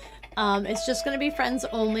stream, it's just going to be friends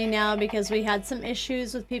only now because we had some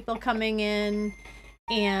issues with people coming in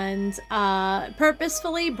and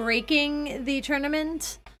purposefully breaking the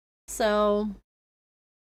tournament. So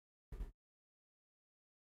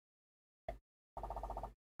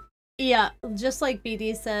yeah, just like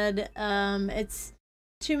BD said, it's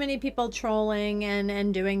too many people trolling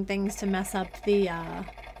and doing things to mess up the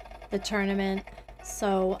tournament.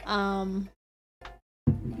 So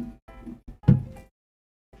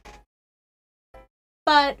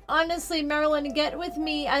but honestly, Marilyn, get with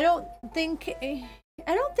me. I don't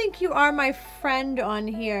think you are my friend on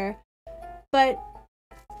here, but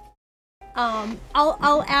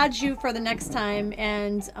I'll add you for the next time.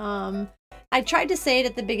 And I tried to say it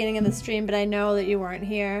at the beginning of the stream, but I know that you weren't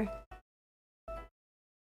here.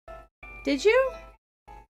 Did you?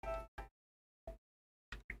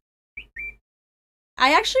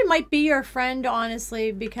 I actually might be your friend,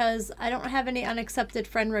 honestly, because I don't have any unaccepted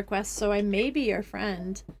friend requests, so I may be your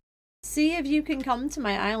friend. See if you can come to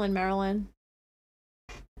my island, Marilyn.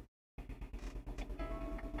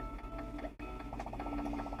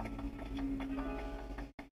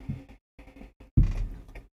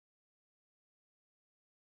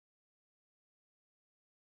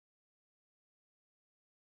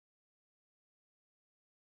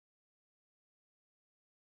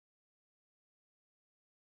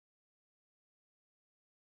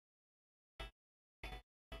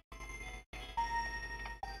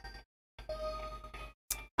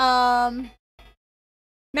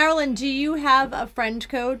 Marilyn, do you have a friend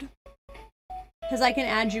code? Because I can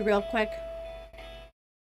add you real quick.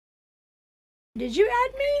 Did you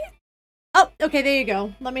add me? Oh, okay, there you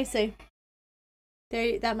go. Let me see.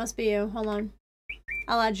 There, that must be you. Hold on.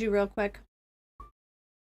 I'll add you real quick.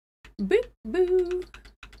 Boop, boo.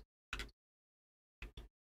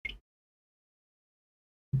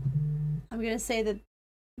 I'm gonna say that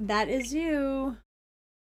that is you.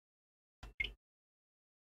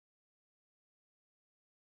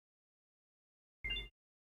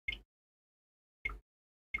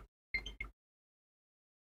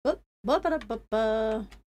 Now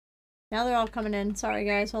they're all coming in. Sorry,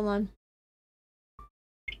 guys. Hold on.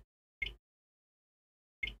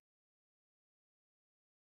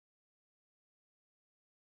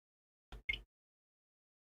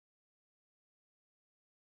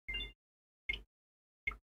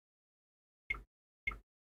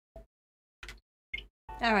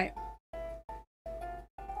 All right.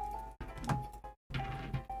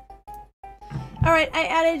 All right, I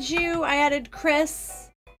added you. I added Chris.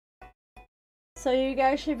 So you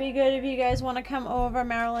guys should be good if you guys want to come over,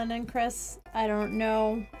 Marilyn and Chris. I don't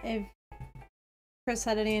know if Chris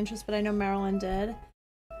had any interest, but I know Marilyn did.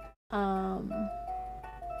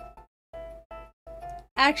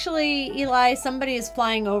 Actually, Eli, somebody is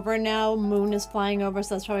flying over now. Moon is flying over,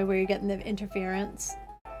 so that's probably where you're getting the interference.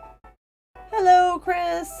 Hello,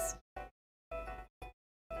 Chris.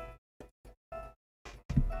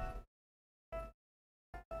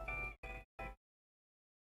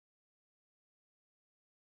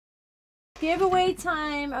 Giveaway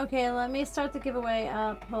time. Okay, let me start the giveaway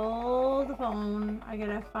up. Hold the phone. I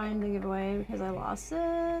gotta find the giveaway because I lost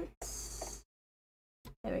it.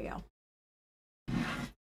 There we go.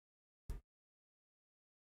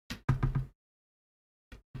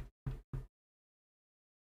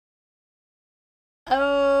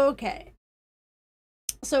 Okay.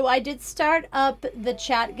 So I did start up the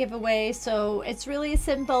chat giveaway, so it's really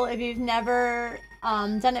simple. If you've never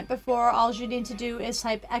done it before, all you need to do is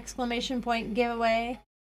type !giveaway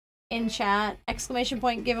in chat,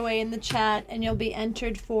 !giveaway in the chat, and you'll be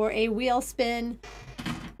entered for a wheel spin.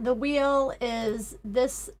 The wheel is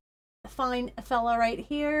this fine fella right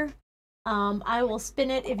here. I will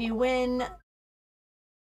spin it if you win,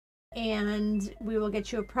 and we will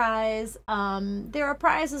get you a prize. There are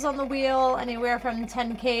prizes on the wheel anywhere from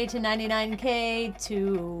 10K to 99K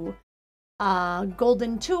to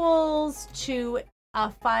golden tools to a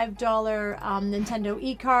 $5 Nintendo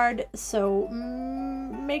e-card. So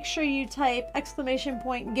make sure you type exclamation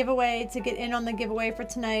point giveaway to get in on the giveaway for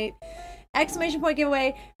tonight. Exclamation point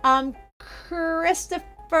giveaway.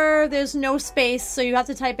 Christopher, there's no space, so you have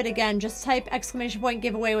to type it again. Just type exclamation point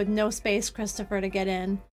giveaway with no space, Christopher, to get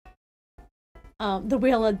in. The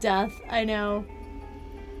Wheel of Death, I know.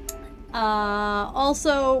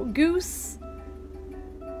 Also, Goose,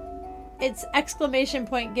 it's exclamation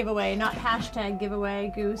point giveaway, not hashtag giveaway.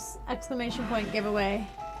 Goose, exclamation point giveaway.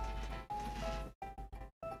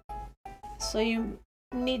 So you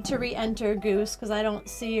need to re-enter, Goose, because I don't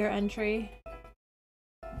see your entry.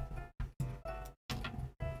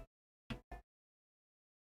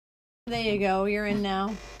 There you go, you're in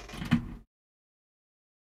now.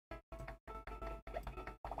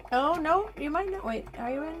 Oh, no, you might not. Wait,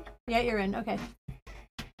 are you in? Yeah, you're in. Okay.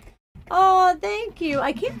 Oh, thank you.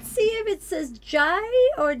 I can't see if it says Jai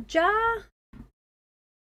or Ja.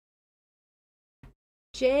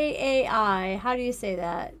 J-A-I. How do you say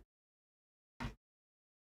that?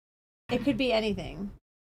 It could be anything.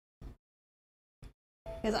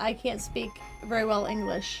 Because I can't speak very well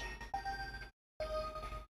English.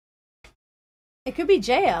 It could be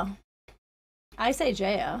Jaya. I say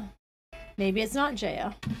Jaya. Maybe it's not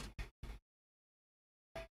Jaya.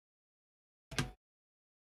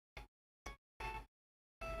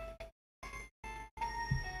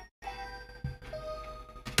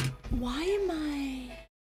 Why am I...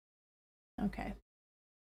 Okay.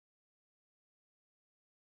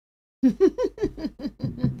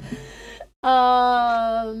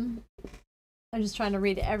 I'm just trying to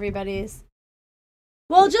read everybody's.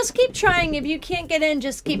 Well, just keep trying. If you can't get in,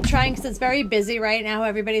 just keep trying because it's very busy right now.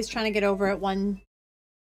 Everybody's trying to get over at one.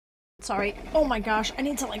 Sorry. Oh my gosh. I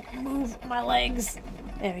need to like move my legs.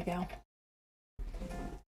 There we go.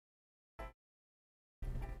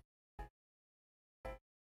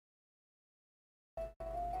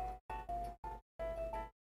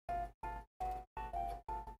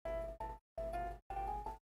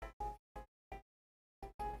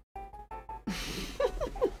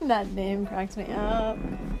 That name cracks me up.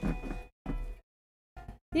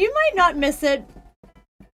 You might not miss it.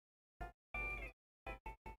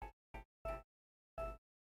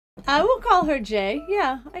 I will call her Jay.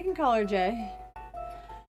 Yeah, I can call her Jay.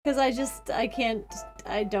 Because I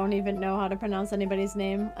don't even know how to pronounce anybody's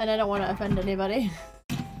name. And I don't want to offend anybody.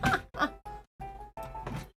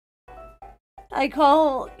 I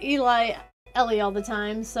call Eli Ellie all the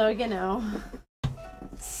time, so you know.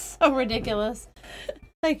 It's so ridiculous.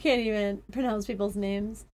 I can't even pronounce people's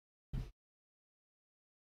names.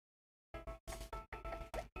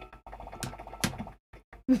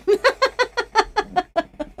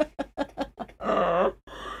 Oh,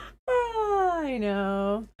 I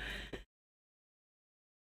know.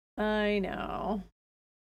 I know.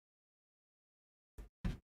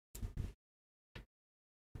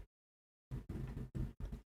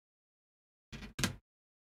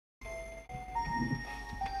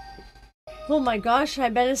 Oh my gosh, I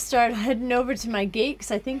better start heading over to my gate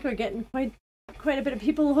because I think we're getting quite a bit of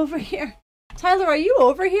people over here. Tyler, are you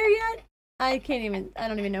over here yet? I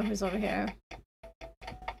don't even know who's over here.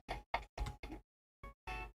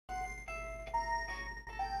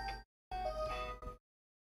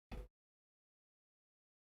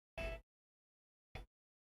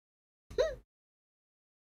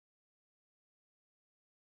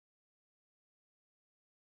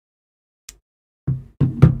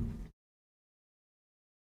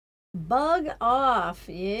 Bug off,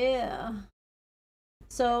 yeah.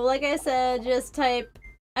 So, like I said, just type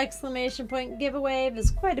exclamation point giveaway.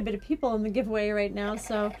 There's quite a bit of people in the giveaway right now,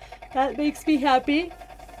 so that makes me happy.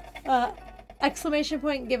 Exclamation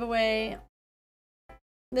point giveaway.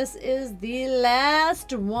 This is the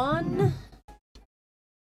last one.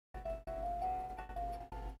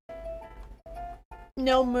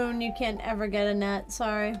 No, Moon, you can't ever get a net,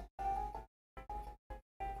 sorry.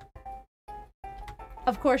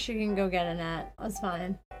 Of course you can go get a net. That's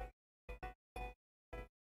fine.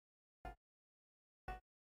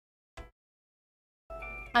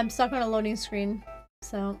 I'm stuck on a loading screen,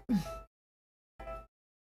 so...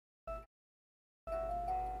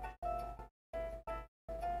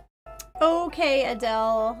 Okay,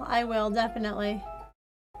 Adele. I will, definitely.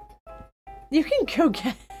 You can go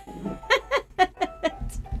get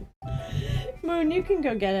it. Moon, you can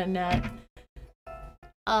go get a net.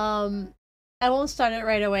 I won't start it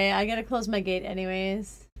right away. I gotta close my gate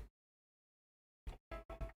anyways.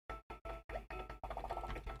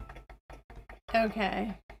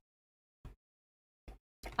 Okay.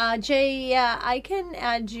 Jay, yeah, I can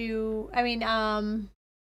add you. I mean,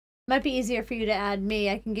 might be easier for you to add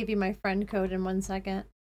me. I can give you my friend code in 1 second.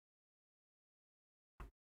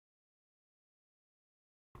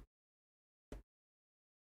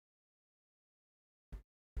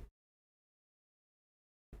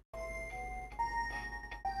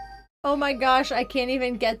 Oh my gosh, I can't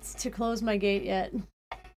even get to close my gate yet.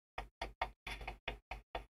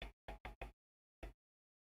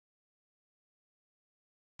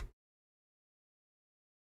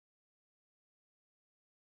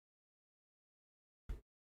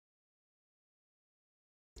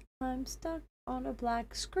 I'm stuck on a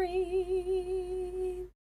black screen.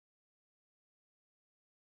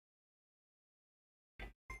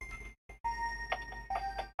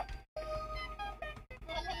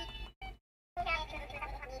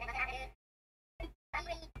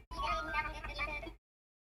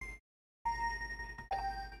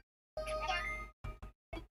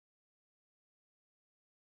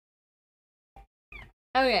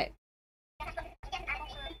 Okay.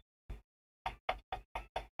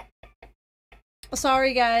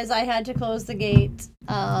 Sorry guys, I had to close the gate.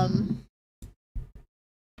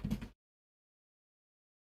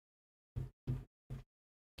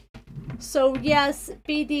 So yes,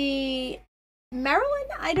 BD Marilyn,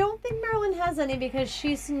 I don't think Marilyn has any because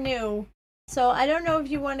she's new. So I don't know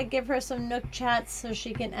if you want to give her some Nook chats so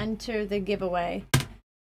she can enter the giveaway.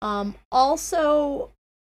 Also,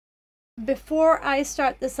 before I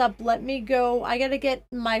start this up, let me go. I gotta get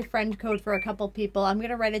my friend code for a couple people. I'm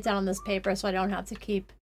gonna write it down on this paper so I don't have to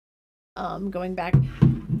keep going back.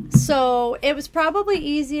 So it was probably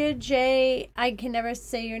easier, Jay. I can never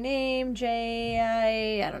say your name,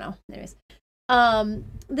 Jay. I don't know. Anyways,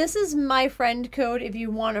 this is my friend code if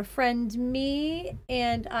you want to friend me,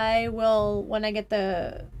 and I will, when I get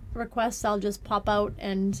the request, I'll just pop out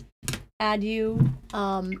and add you.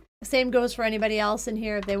 Same goes for anybody else in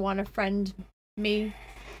here if they want to friend me.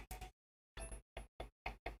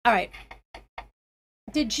 All right.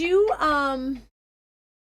 Did you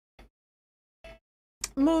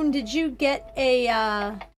Moon, did you get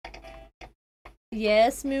a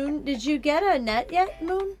yes, Moon, did you get a net yet,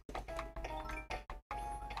 Moon?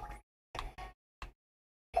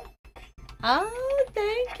 Oh,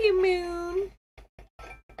 thank you, Moon.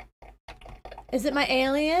 Is it my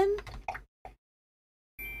alien?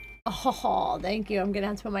 Oh, thank you. I'm gonna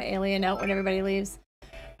have to put my alien out when everybody leaves.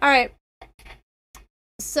 All right.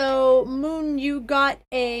 So, Moon, you got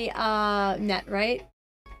a net, right?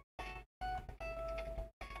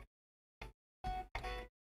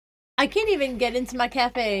 I can't even get into my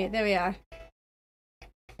cafe. There we are.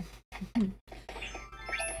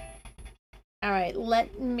 All right,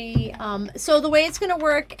 let me, so the way it's going to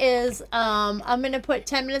work is, I'm going to put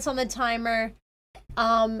 10 minutes on the timer.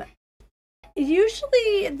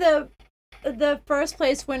 Usually the first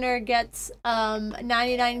place winner gets,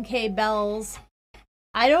 99K bells.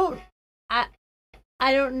 I don't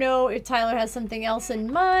know if Tyler has something else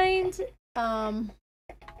in mind.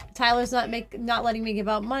 Tyler's not letting me give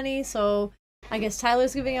out money, so I guess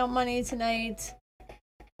Tyler's giving out money tonight.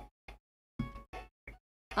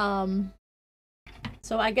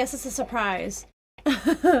 So I guess it's a surprise.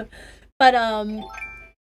 But I'm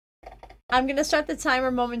gonna start the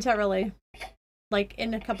timer momentarily, like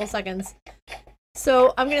in a couple seconds.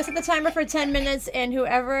 So I'm gonna set the timer for 10 minutes, and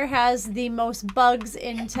whoever has the most bugs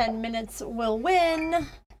in 10 minutes will win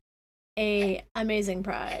a amazing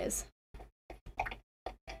prize.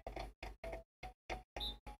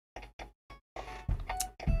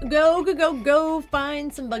 Go, go, go, go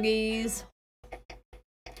find some buggies.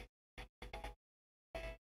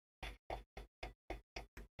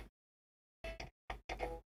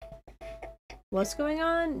 What's going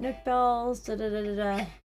on? Nook bells, da da da da da.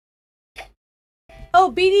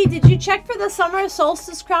 Oh, BD, did you check for the summer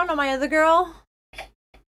solstice crown on my other girl?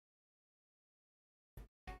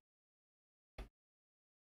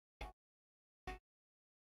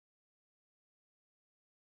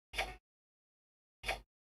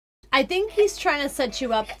 I think he's trying to set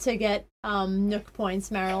you up to get Nook points,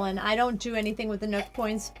 Marilyn. I don't do anything with the Nook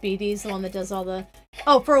points. BD's the one that does all the...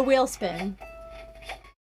 Oh, for a wheel spin.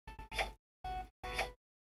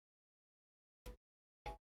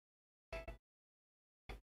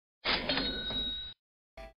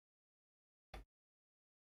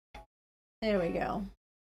 There we go.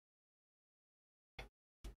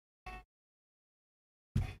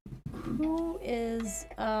 Who is,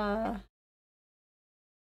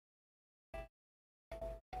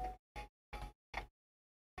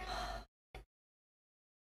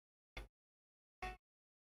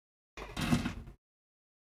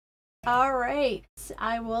 All right,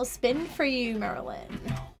 I will spin for you, Marilyn.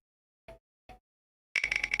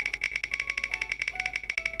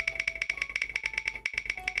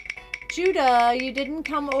 Judah, you didn't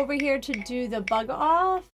come over here to do the bug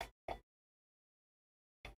off?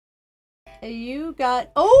 You got,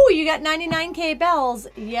 oh, you got 99K bells.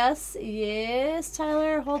 Yes, yes,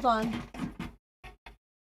 Tyler, hold on.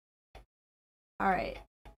 Alright.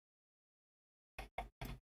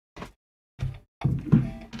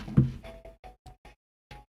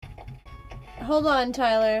 Hold on,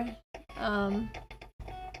 Tyler.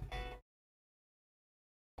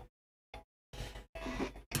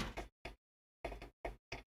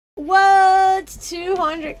 What?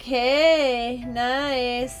 200K.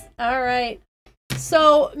 Nice. Alright.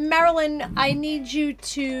 So, Marilyn, I need you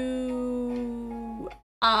to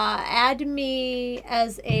add me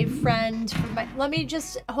as a friend for my... Let me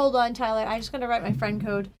just... Hold on, Tyler. I'm just going to write my friend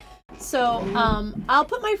code. So, I'll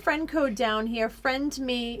put my friend code down here. Friend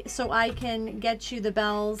me so I can get you the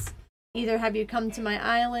bells. Either have you come to my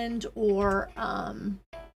island or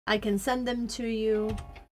I can send them to you.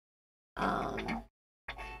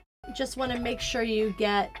 Just want to make sure you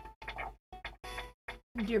get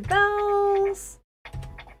your bells.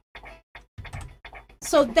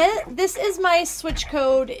 So this is my switch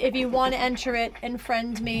code. If you want to enter it and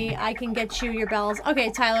friend me, I can get you your bells.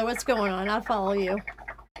 Okay, Tyler, what's going on? I'll follow you.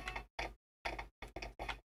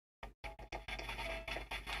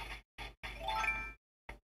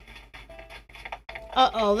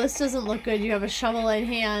 Uh-oh, this doesn't look good. You have a shovel in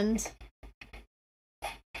hand.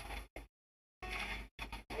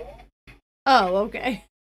 Oh, okay.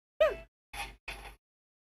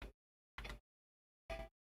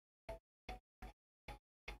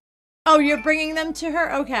 Oh, you're bringing them to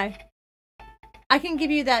her? Okay. I can give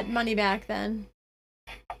you that money back then.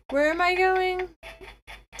 Where am I going?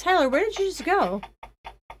 Tyler, where did you just go?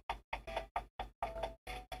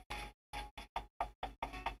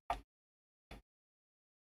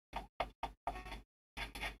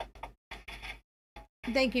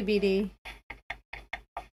 Thank you, BD.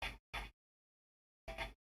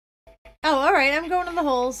 Oh, alright, I'm going to the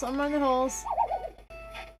holes. I'm on the holes.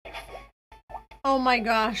 Oh my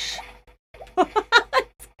gosh. What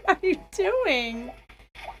are you doing?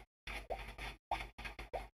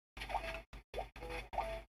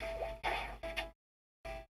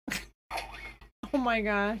 Oh my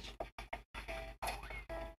gosh.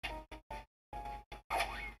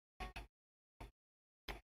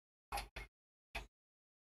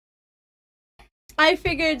 I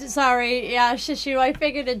figured, sorry, yeah, Shishu, I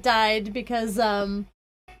figured it died because,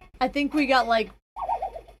 I think we got, like,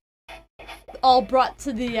 all brought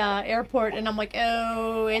to the, airport, and I'm like,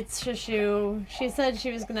 oh, it's Shishu. She said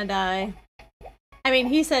she was gonna die. I mean,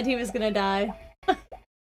 he said he was gonna die.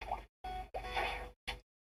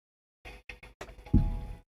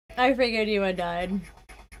 I figured you had died.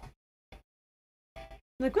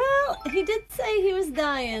 Like, well, he did say he was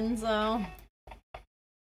dying, so...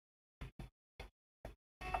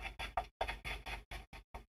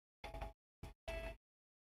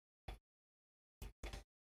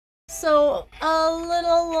 So,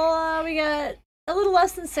 we got a little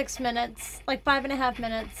less than 6 minutes, like 5.5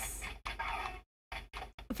 minutes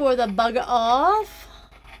for the bug off.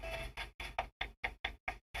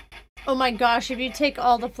 Oh my gosh, if you take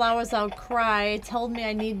all the flowers, I'll cry. It told me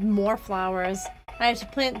I need more flowers. I have to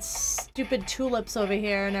plant stupid tulips over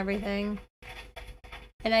here and everything.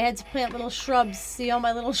 And I had to plant little shrubs. See all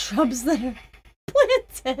my little shrubs that are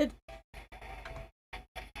planted?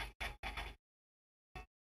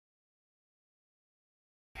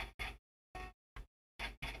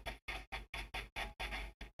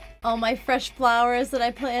 All my fresh flowers that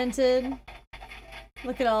I planted.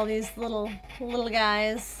 Look at all these little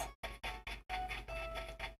guys.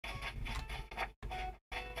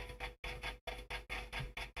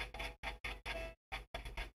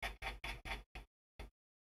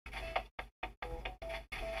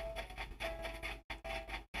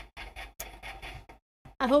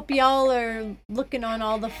 I hope y'all are looking on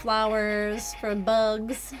all the flowers for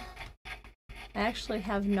bugs. I actually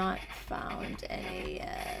have not found any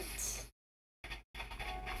yet.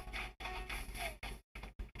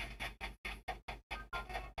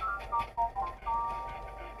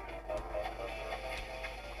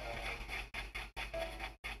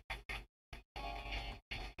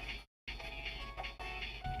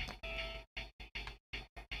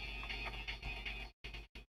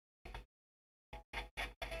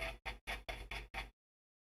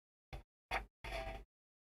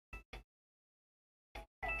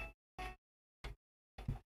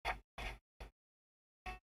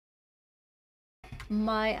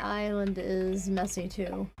 My island is messy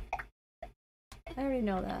too. I already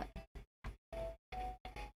know that.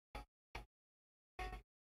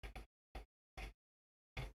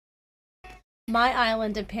 My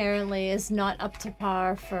island apparently is not up to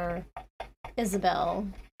par for Isabel,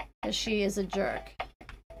 because she is a jerk.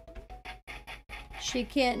 She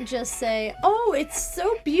can't just say, oh, it's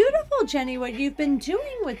so beautiful, Jenny, what you've been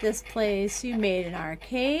doing with this place. You made an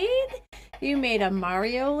arcade, You made a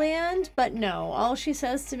Mario land, but no. All she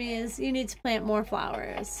says to me is, you need to plant more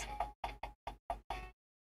flowers.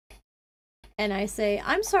 And I say,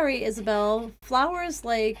 I'm sorry, Isabel. Flowers,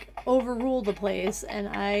 like, overrule the place, and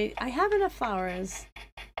I have enough flowers.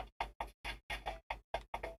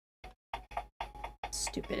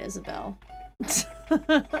 Stupid Isabel.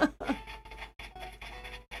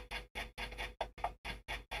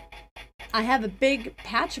 I have a big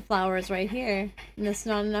patch of flowers right here, and that's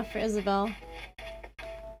not enough for Isabel.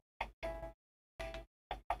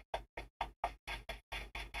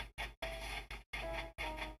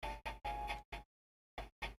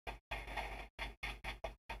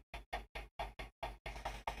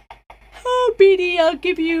 Oh, Beanie,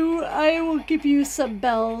 I will give you some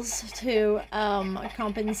bells to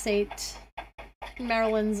compensate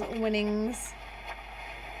Marilyn's winnings.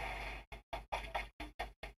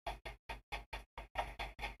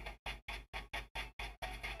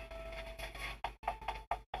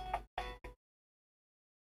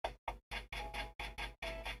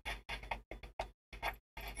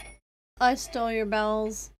 I stole your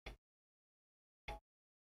bells.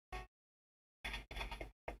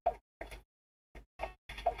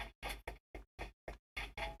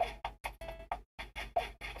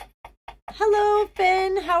 Hello,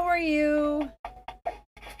 Finn. How are you?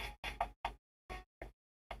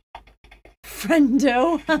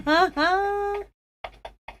 Friendo.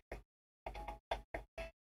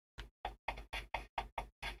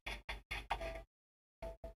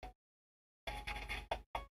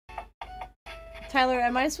 Tyler,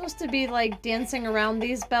 am I supposed to be, like, dancing around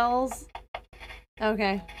these bells?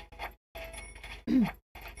 Okay.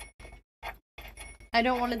 I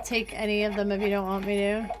don't want to take any of them if you don't want me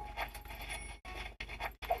to.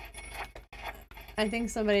 I think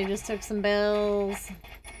somebody just took some bells.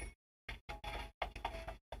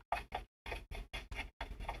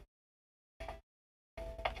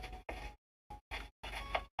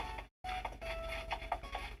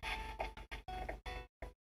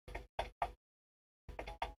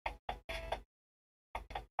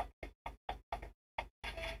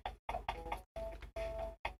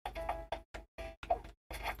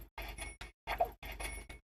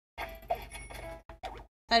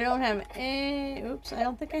 I don't have any, oops, I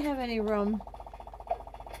don't think I have any room.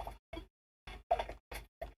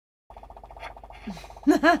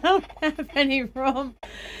 I don't have any room.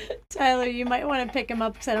 Tyler, you might want to pick him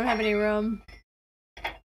up because I don't have any room.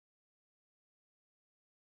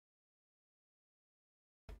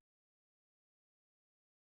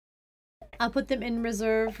 I'll put them in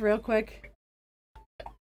reserve real quick.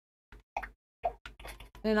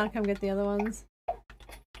 And I'll come get the other ones.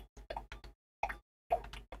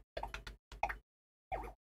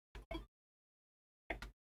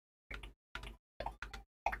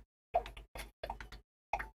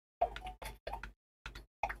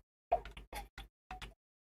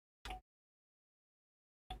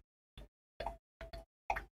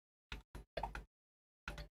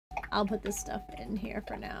 I'll put this stuff in here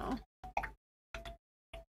for now.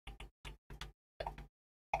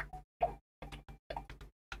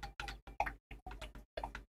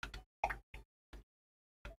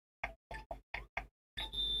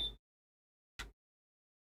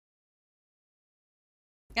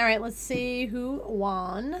 All right, let's see who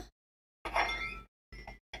won.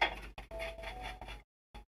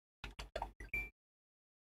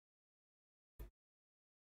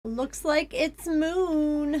 Looks like it's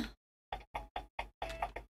Moon.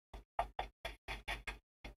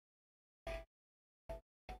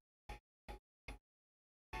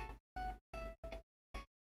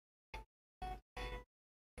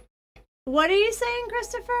 What are you saying,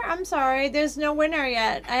 Christopher? I'm sorry, there's no winner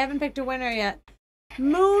yet. I haven't picked a winner yet.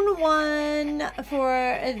 Moon won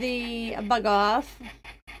for the bug off.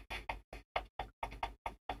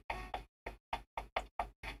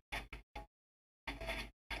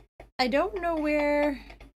 I don't know where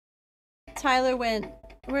Tyler went.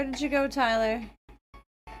 Where did you go, Tyler?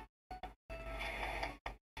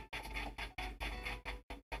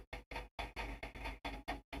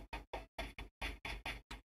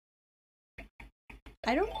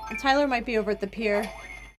 Tyler might be over at the pier.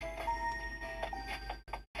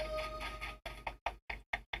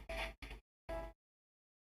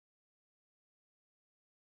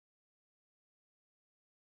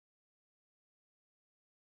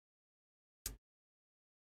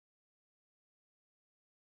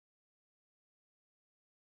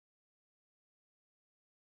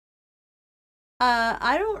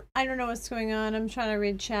 I don't know what's going on. I'm trying to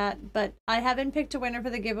read chat, but I haven't picked a winner for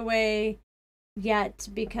the giveaway yet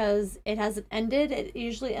because it hasn't ended. It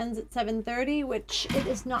usually ends at 7:30, which it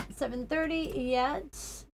is not 7:30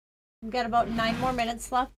 yet. We've got about 9 more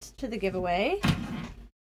minutes left to the giveaway.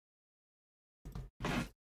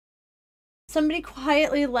 Somebody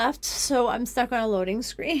quietly left, so I'm stuck on a loading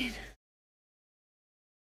screen.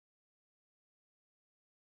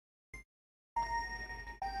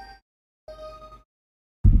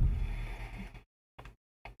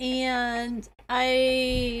 And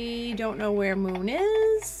I don't know where Moon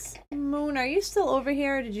is. Moon, are you still over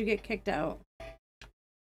here or did you get kicked out?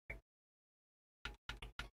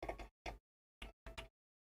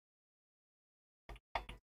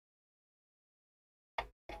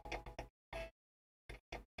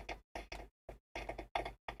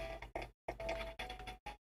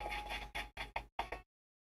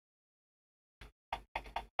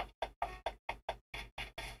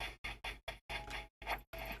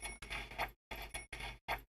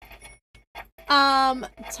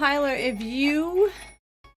 Tyler, if you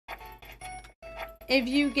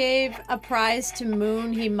gave a prize to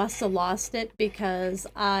Moon, he must have lost it because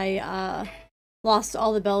I lost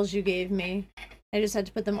all the bells you gave me. I just had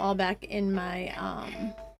to put them all back in my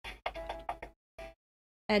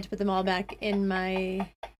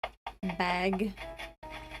bag.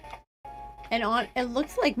 And it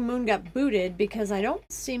looks like Moon got booted because I don't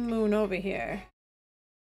see Moon over here.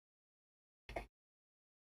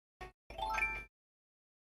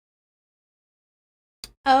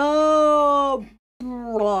 Oh,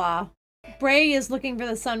 bruh. Bray is looking for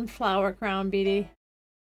the sunflower crown, BD.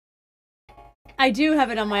 I do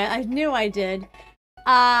have it on my... I knew I did.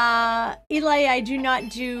 Eli, I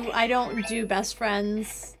don't do best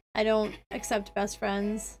friends. I don't accept best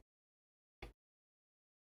friends.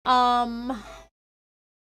 Moon,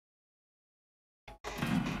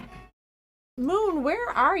 where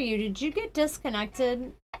are you? Did you get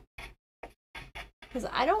disconnected? Because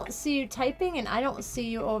I don't see you typing and I don't see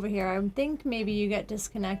you over here. I think maybe you got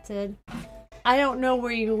disconnected. I don't know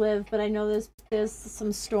where you live, but I know there's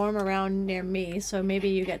some storm around near me, so maybe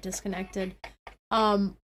you get disconnected.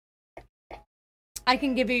 I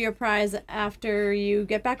can give you your prize after you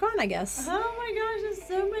get back on, I guess. Oh my gosh, there's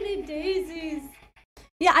so many daisies.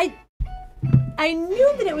 Yeah, I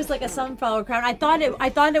knew that it was like a sunflower crown. I thought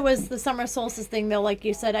it was the summer solstice thing though, like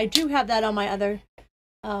you said. I do have that on my other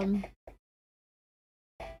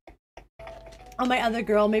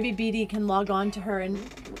girl. Maybe BD can log on to her and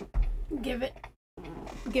give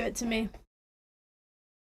it to me.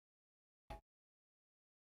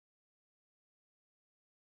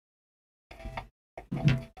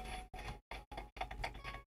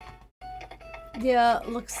 Yeah,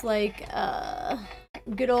 looks like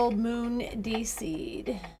good old Moon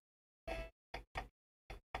DC'd.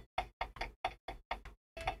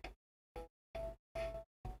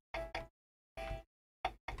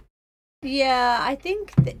 Yeah, I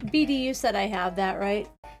think BD, you said I have that, right?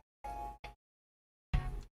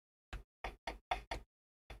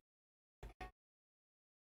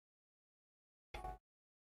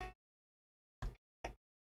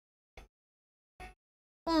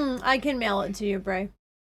 I can mail it to you, Bray.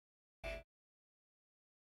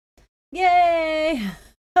 Yay!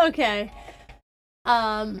 Okay.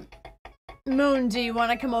 Moon, do you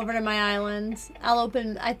want to come over to my island?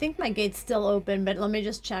 I think my gate's still open, but let me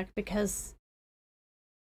just check because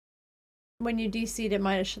when you DC'd, it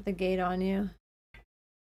might have shut the gate on you.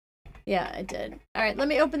 Yeah, it did. Alright, let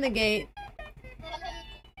me open the gate.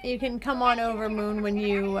 You can come on over, Moon, when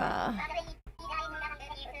you,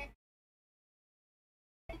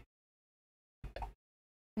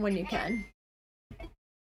 when you can.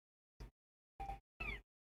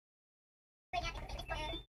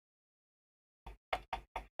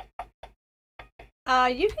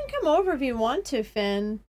 You can come over if you want to,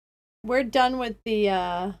 Finn. We're done with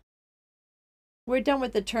the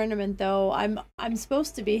tournament though. I'm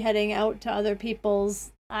supposed to be heading out to other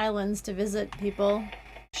people's islands to visit people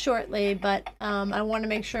shortly, but I want to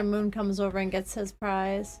make sure Moon comes over and gets his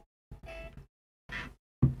prize.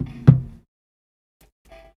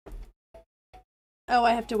 Oh,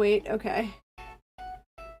 I have to wait. Okay.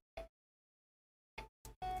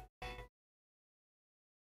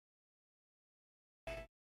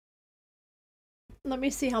 Let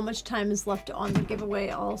me see how much time is left on the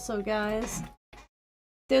giveaway also, guys.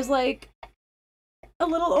 There's like a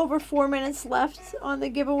little over 4 minutes left on the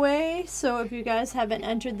giveaway, so if you guys haven't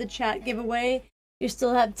entered the chat giveaway, you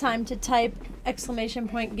still have time to type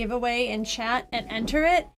 !giveaway in chat and enter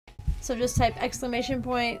it. So just type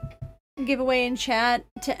 !giveaway in chat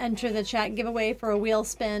to enter the chat giveaway for a wheel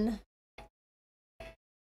spin.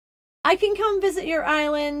 I can come visit your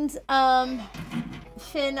island.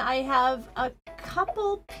 Finn, I have a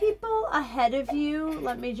couple people ahead of you.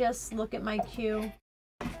 Let me just look at my queue.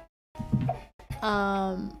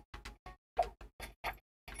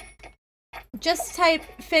 just type,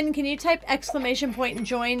 Finn, can you type exclamation point and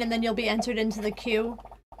join, and then you'll be entered into the queue.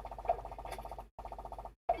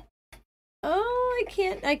 Oh,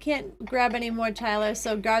 I can't grab any more, Tyler,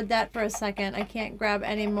 so guard that for a second. I can't grab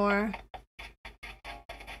any more.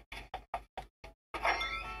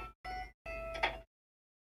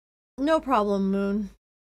 No problem, Moon.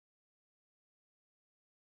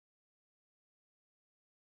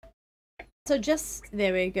 So just,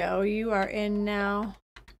 there we go, you are in now.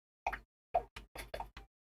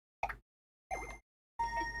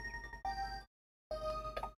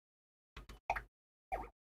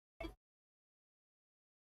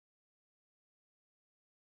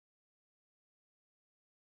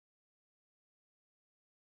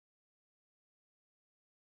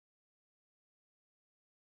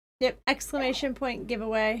 Yep, exclamation point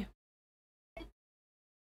giveaway.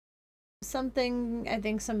 Something, I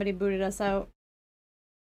think somebody booted us out.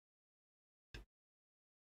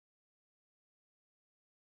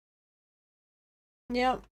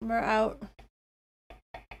 Yep, we're out.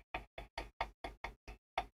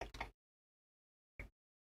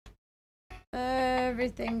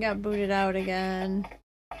 Everything got booted out again.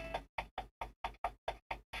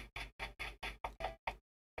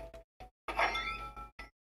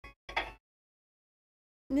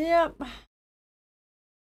 Yep.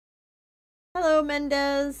 Hello,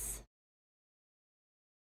 Mendez.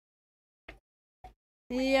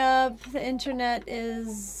 Yep, the internet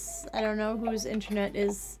is... I don't know whose internet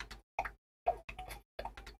is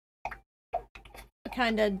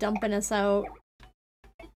kinda dumping us out.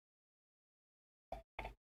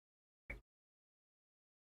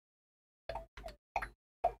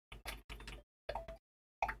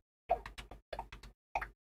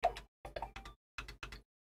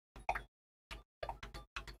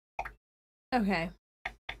 Okay.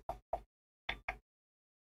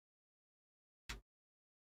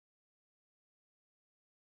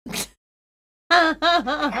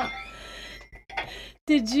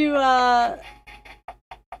 Did you, that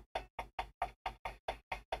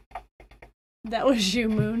was you,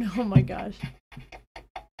 Moon. Oh my gosh.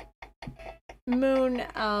 Moon,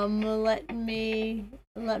 let me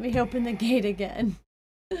open the gate again.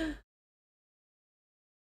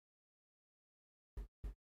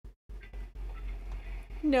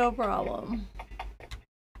 No problem.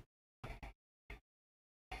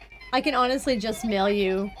 I can honestly just mail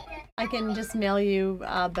you. I can just mail you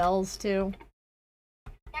bells too.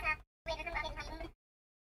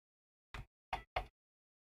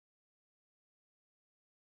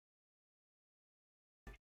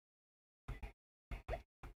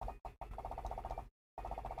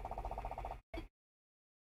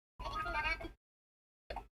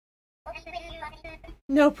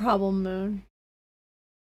 No problem, Moon.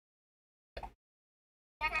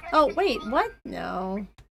 Oh, wait, what? No.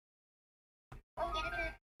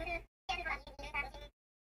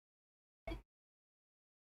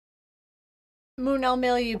 Moon, I'll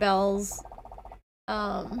mail you bells.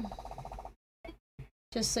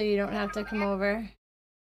 Just so you don't have to come over.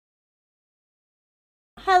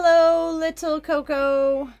 Hello, little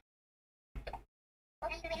Coco.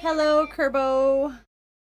 Hello, Kerbo.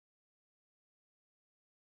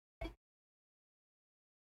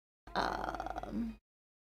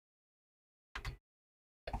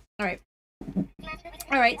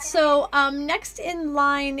 All right, so next in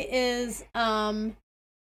line is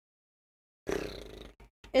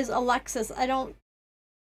Alexis. I don't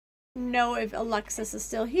know if Alexis is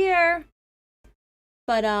still here,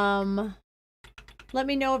 but let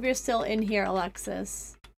me know if you're still in here,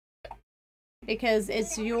 Alexis, because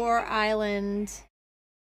it's your island.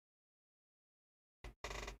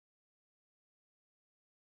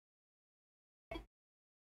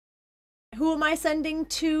 Who am I sending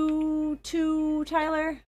to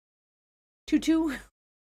Tyler? To? Who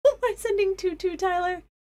am I sending to Tyler?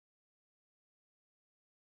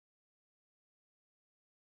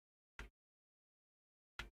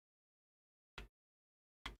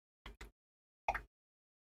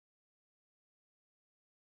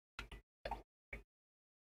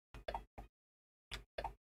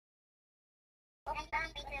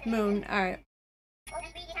 Moon, alright.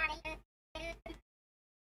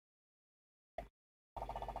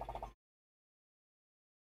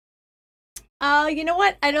 You know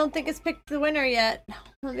what? I don't think it's picked the winner yet.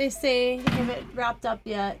 Let me see if it wrapped up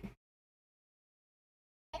yet.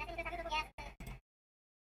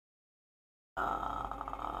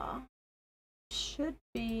 Should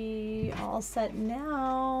be all set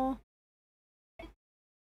now.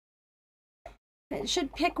 It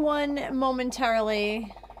should pick one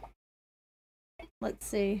momentarily. Let's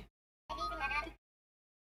see.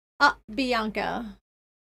 Bianca.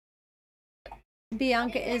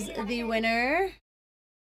 Bianca is the winner.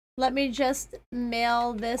 Let me just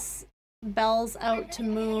mail this bells out to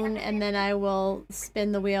Moon, and then I will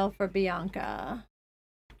spin the wheel for Bianca.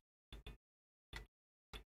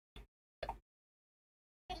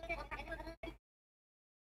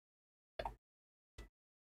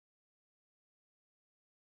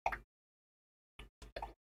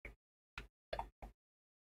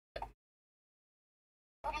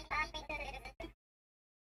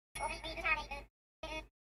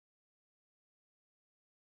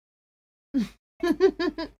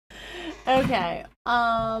 Okay,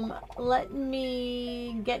 let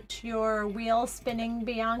me get your wheel spinning,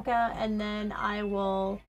 Bianca, and then I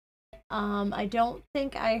will, I don't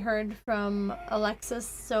think I heard from Alexis,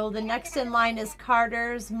 so the next in line is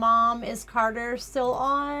Carter's mom. Is Carter still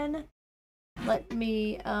on? Let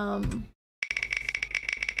me,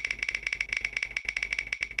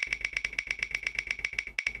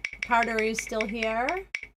 Carter, are you still here?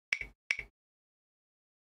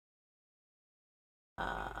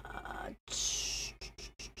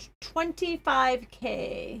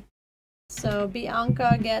 25K. So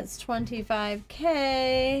Bianca gets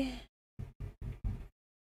 25K.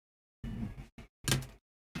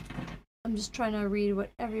 I'm just trying to read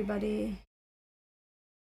what everybody...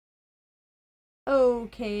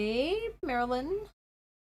 Okay, Marilyn.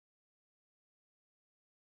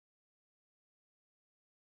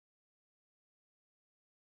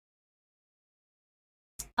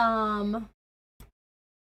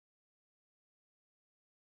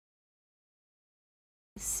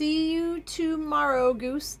 See you tomorrow,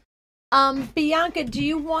 Goose. Bianca, do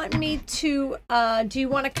you want me to, do you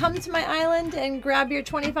want to come to my island and grab your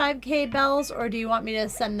 25K bells, or do you want me to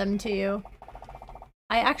send them to you?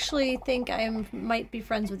 I actually think I might be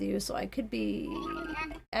friends with you, so I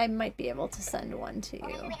might be able to send one to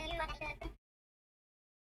you.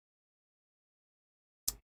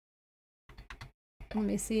 Let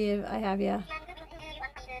me see if I have you.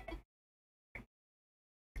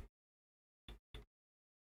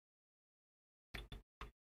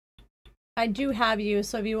 I do have you,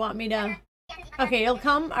 so if you want me to... Okay, you'll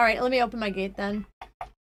come? Alright, let me open my gate then.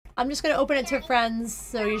 I'm just gonna open it to friends,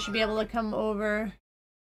 so you should be able to come over.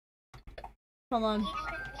 Hold on.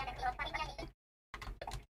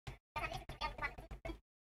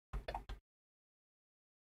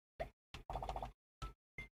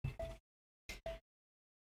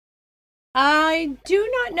 I do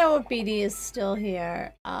not know if BD is still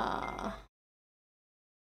here.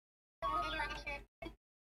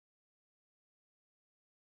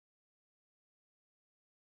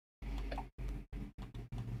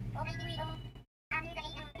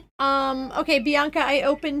 Okay, Bianca, I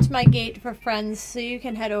opened my gate for friends, so you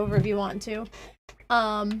can head over if you want to.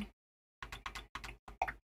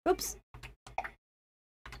 Oops.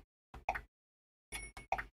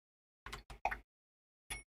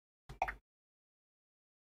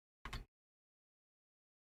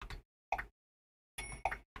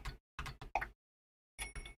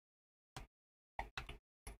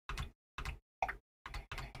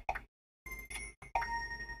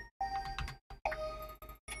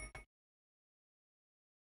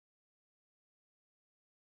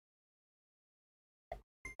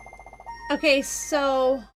 Okay,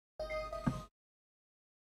 so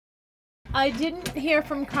I didn't hear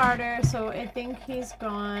from Carter, so I think he's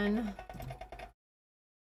gone.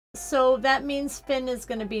 So that means Finn is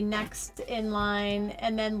going to be next in line,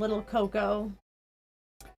 and then little Coco.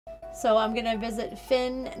 So I'm going to visit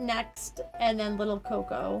Finn next, and then little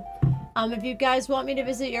Coco. If you guys want me to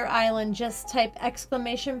visit your island, just type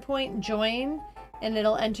 !join, and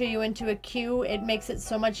it'll enter you into a queue. It makes it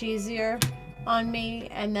so much easier on me,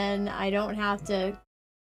 and then I don't have to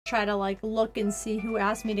try to like look and see who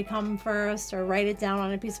asked me to come first or write it down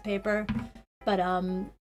on a piece of paper. But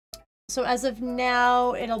so as of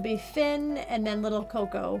now, it'll be Finn and then little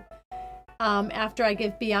Coco after I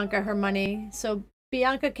give Bianca her money. So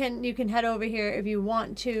Bianca, you can head over here if you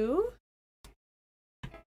want to.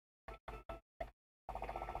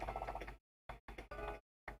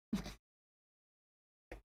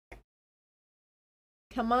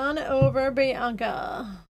 Come on over,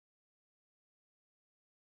 Bianca.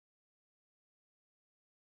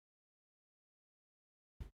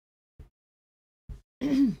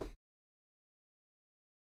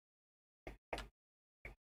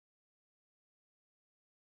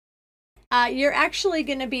 You're actually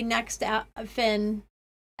going to be next, Finn.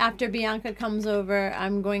 After Bianca comes over,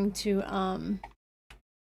 I'm going to, I'm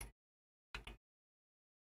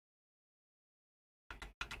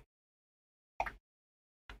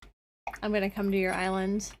going to come to your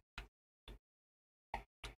island.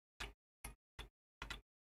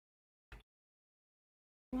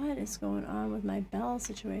 What is going on with my bell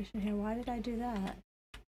situation here? Why did I do that?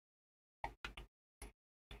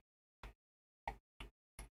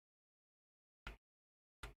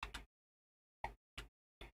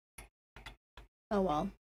 Oh well.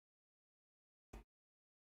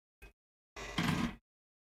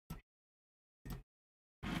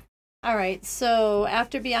 Alright, so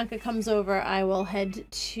after Bianca comes over, I will head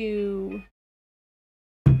to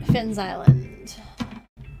Finn's Island.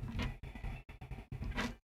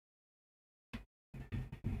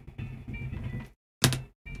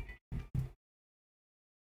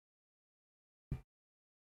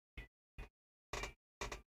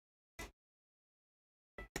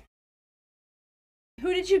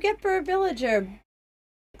 Who did you get for a villager,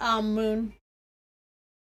 Moon?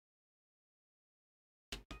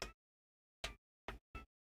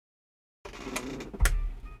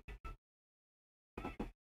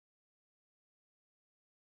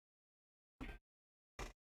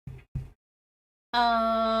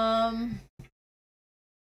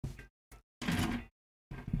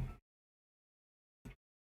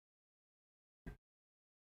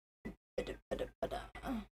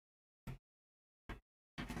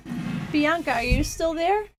 Bianca, are you still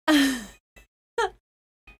there?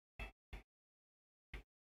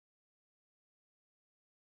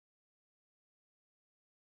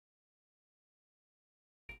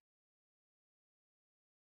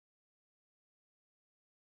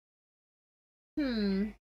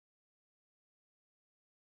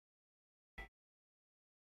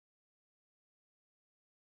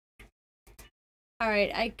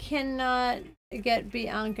 Alright, I cannot get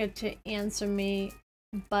Bianca to answer me,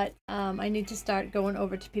 but I need to start going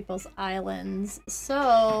over to people's islands.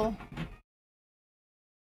 So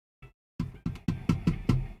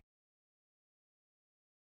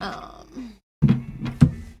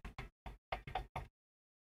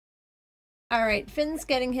alright, Finn's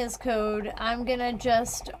getting his code. I'm gonna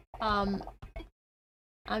just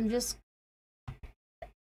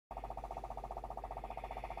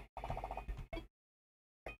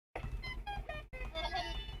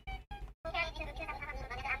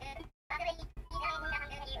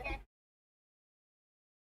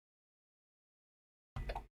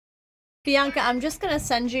Bianca, I'm just gonna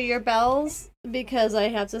send you your bells because I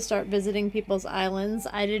have to start visiting people's islands.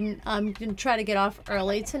 I'm gonna try to get off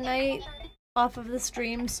early tonight off of the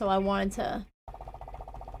stream, so I wanted to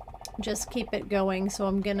just keep it going. So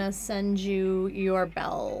I'm gonna send you your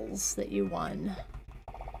bells that you won.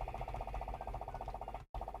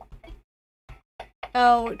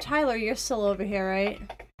 Oh, Tyler, you're still over here, right?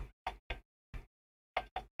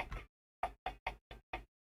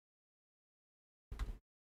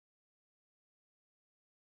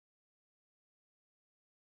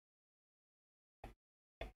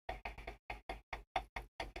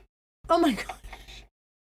 Oh my gosh.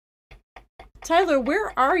 Tyler,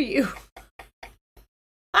 where are you?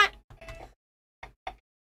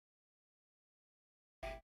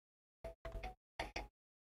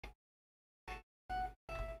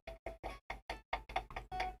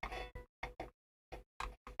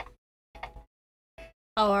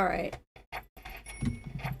 Oh, alright.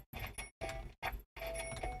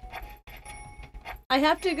 I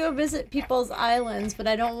have to go visit people's islands, but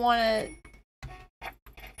I don't want to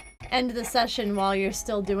end the session while you're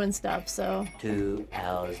still doing stuff, so... 2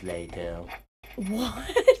 hours later.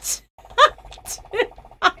 What? 2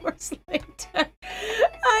 hours later.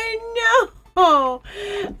 I know!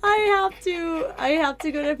 I have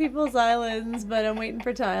to go to people's islands, but I'm waiting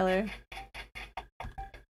for Tyler.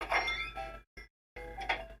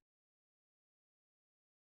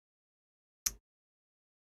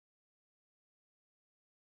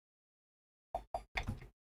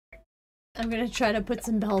 I'm gonna try to put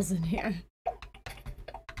some bells in here.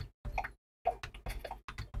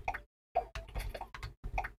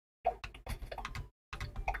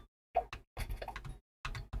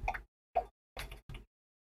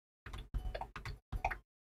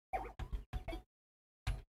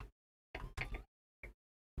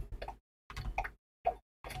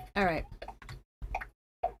 All right.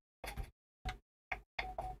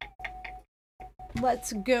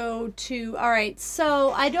 Let's go to, all right,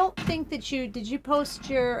 so I don't think that did you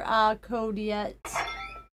post your code yet,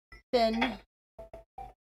 Finn?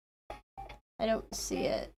 I don't see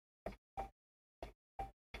it.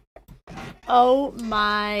 Oh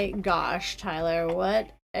my gosh, Tyler,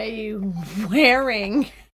 what are you wearing?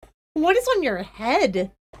 What is on your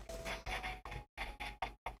head?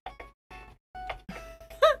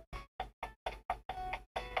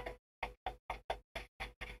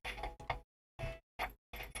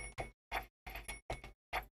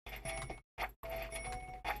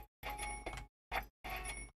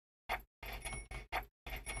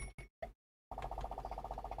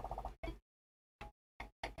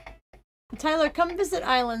 Tyler, come visit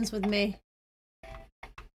islands with me.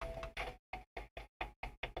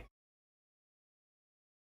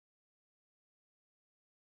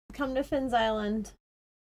 Come to Finn's Island.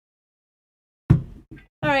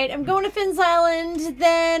 Alright, I'm going to Finn's Island.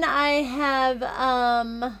 Then I have,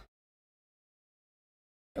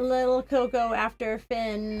 Little Coco after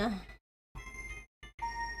Finn.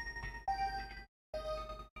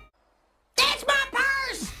 That's my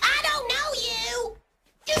purse! I don't know you!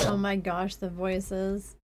 Oh my gosh, the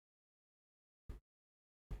voices.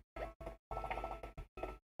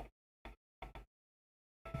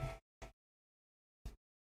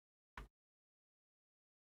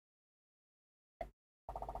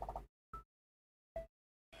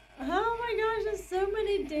 Oh my gosh, there's so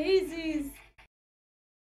many daisies.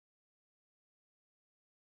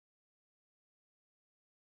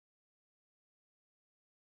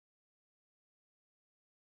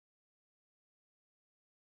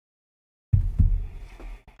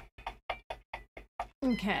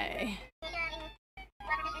 Okay.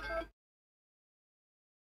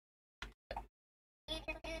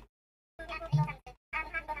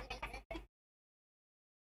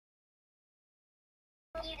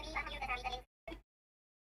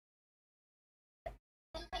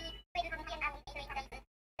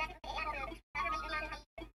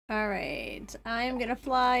 All right, I am gonna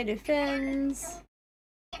fly to Finn's.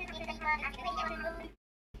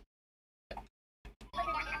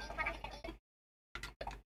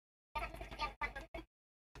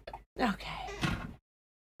 Okay.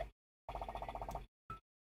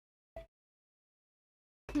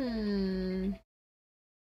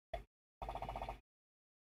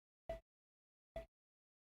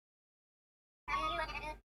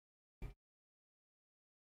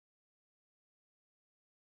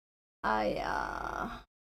 I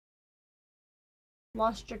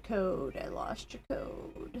lost your code. I lost your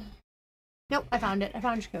code. Nope, I found it. I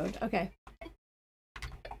found your code. Okay.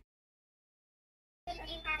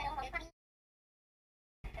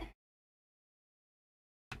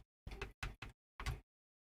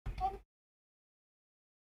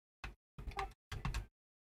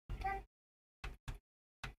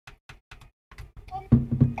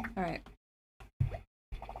 All right.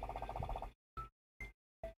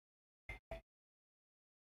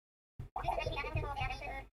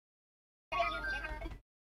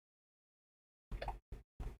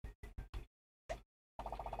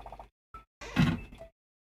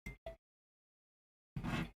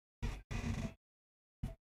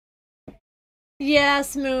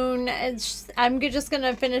 Yes, Moon. I'm just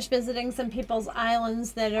gonna finish visiting some people's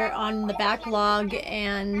islands that are on the backlog,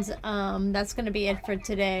 and that's gonna be it for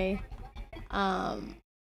today.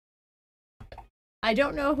 I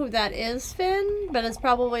don't know who that is, Finn, but it's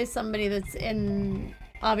probably somebody that's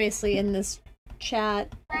obviously in this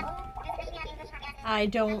chat. I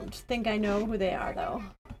don't think I know who they are, though.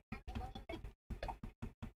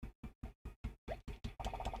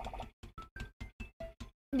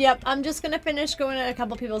 Yep, I'm just gonna finish going to a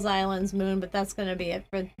couple people's islands, Moon, but that's gonna be it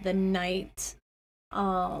for the night.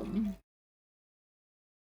 Probably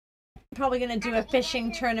gonna do a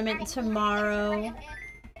fishing tournament tomorrow.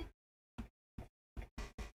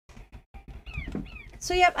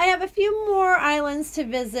 So yep, I have a few more islands to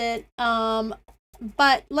visit.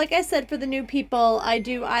 But like I said, for the new people, I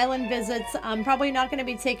do island visits. I'm probably not gonna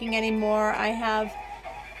be taking any more. I have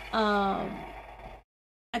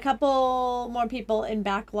a couple more people in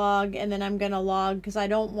backlog, and then I'm gonna log because I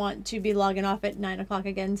don't want to be logging off at 9 o'clock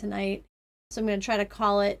again tonight. So I'm gonna try to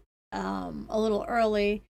call it a little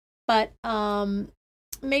early. But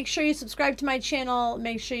make sure you subscribe to my channel.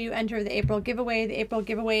 Make sure you enter the April giveaway. The April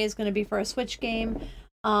giveaway is going to be for a Switch game.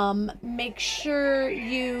 Make sure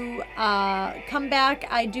you come back.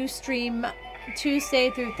 I do stream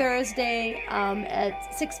Tuesday through Thursday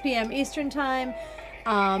at 6 p.m. Eastern Time.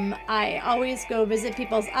 I always go visit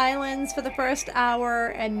people's islands for the first hour,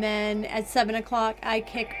 and then at 7 o'clock I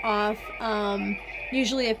kick off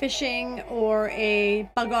usually a fishing or a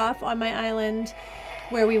bug off on my island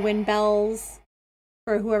where we win bells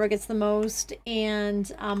for whoever gets the most.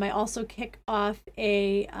 And I also kick off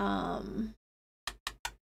a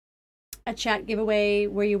chat giveaway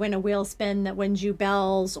where you win a wheel spin that wins you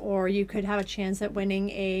bells, or you could have a chance at winning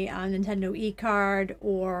a Nintendo e-card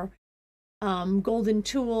or golden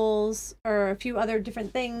tools or a few other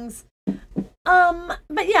different things.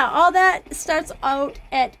 But yeah, all that starts out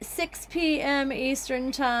at 6 p.m.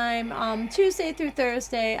 Eastern Time, Tuesday through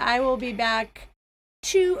Thursday. I will be back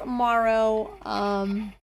tomorrow.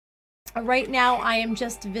 Right now I am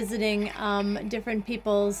just visiting different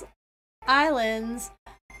people's islands.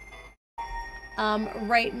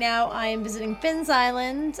 Right now I am visiting Finn's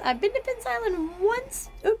Island. I've been to Finn's Island once.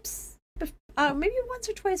 Oops. Maybe once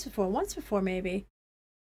or twice before. Once before, maybe.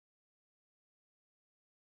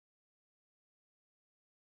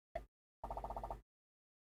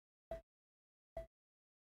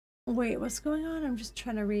 Wait, what's going on? I'm just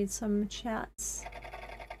trying to read some chats.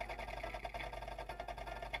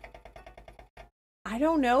 I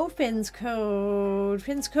don't know Finn's code.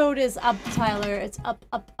 Finn's code is up, Tyler. It's up,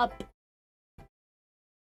 up, up.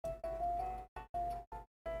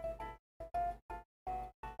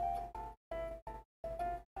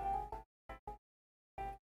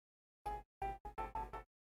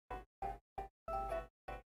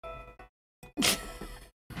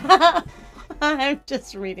 I'm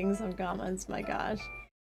just reading some comments, my gosh.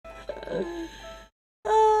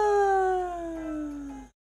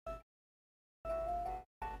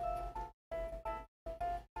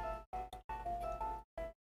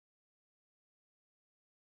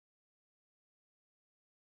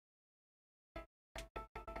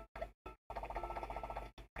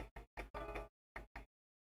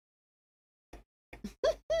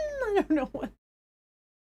 I don't know what.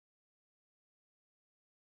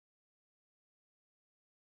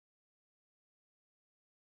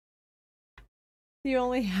 You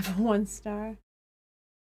only have a 1 star.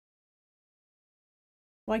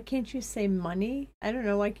 Why can't you say money? I don't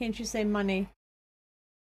know. Why can't you say money?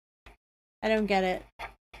 I don't get it.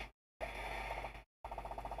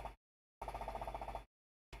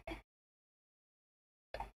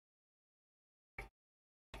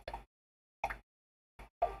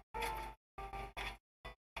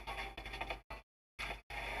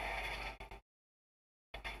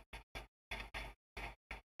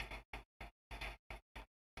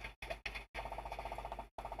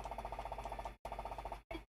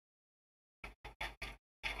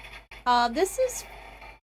 This is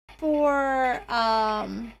for,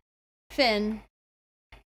 Finn.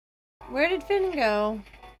 Where did Finn go?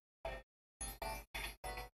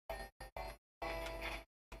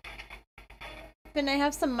 Finn, I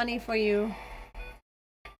have some money for you.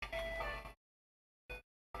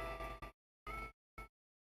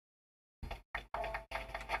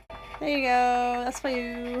 There you go. That's for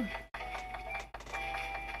you.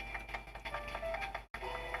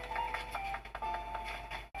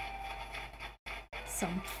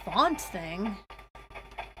 Some font thing.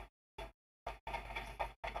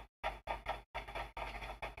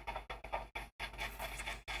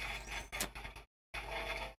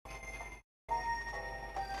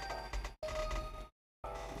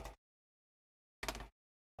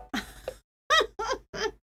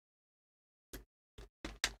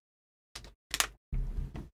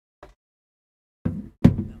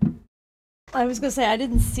 I was gonna say I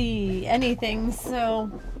didn't see anything,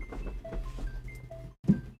 so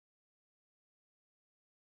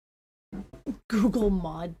Google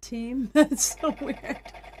mod team. That's so weird.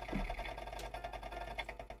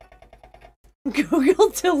 Google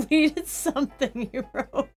deleted something you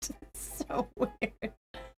wrote. It's so weird.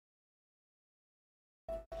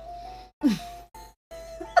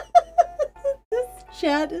 This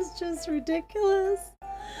chat is just ridiculous.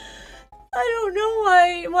 I don't know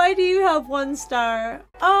why. Why do you have 1 star?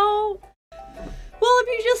 Oh, well, if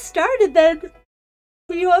you just started, then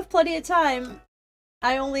you have plenty of time.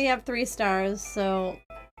 I only have 3 stars, so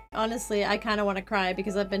honestly, I kind of want to cry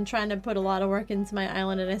because I've been trying to put a lot of work into my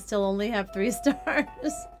island and I still only have 3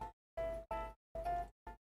 stars.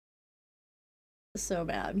 So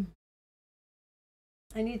bad.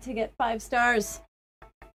 I need to get 5 stars.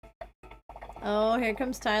 Oh, here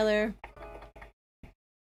comes Tyler.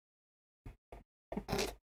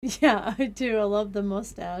 Yeah, I do. I love the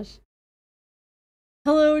mustache.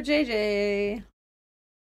 Hello, JJ.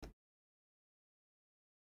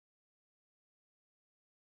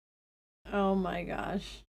 Oh my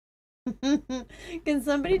gosh. Can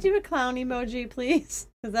somebody do a clown emoji, please?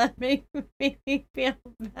 Because that makes me feel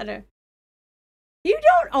better. You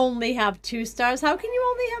don't only have 2 stars. How can you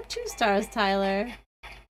only have 2 stars, Tyler?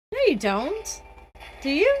 No, you don't. Do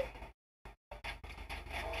you?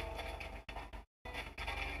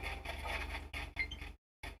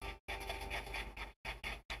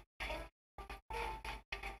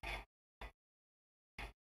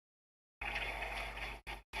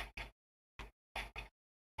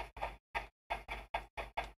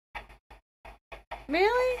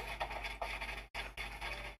 Really?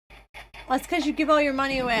 Well, that's because you give all your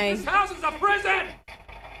money away. This house is a prison!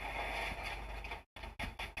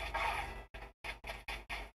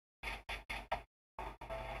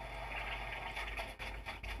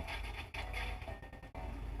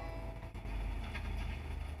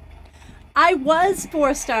 I was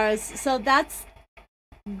 4 stars, so that's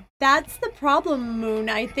That's the problem, Moon.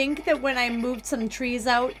 I think that when I moved some trees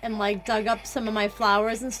out and like dug up some of my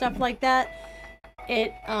flowers and stuff like that,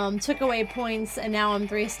 it took away points and now I'm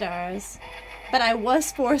 3 stars. But I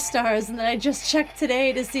was 4 stars and then I just checked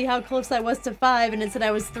today to see how close I was to 5 and it said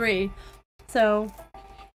I was 3. So,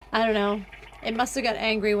 I don't know. It must have got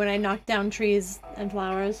angry when I knocked down trees and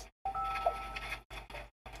flowers.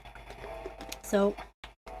 So,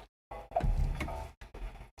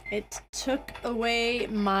 it took away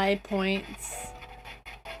my points.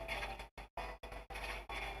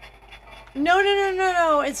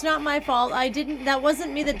 No, it's not my fault. That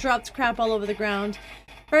wasn't me that dropped crap all over the ground.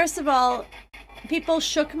 First of all, people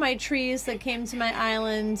shook my trees that came to my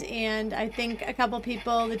island, and I think a couple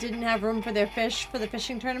people that didn't have room for their fish for the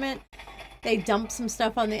fishing tournament, they dumped some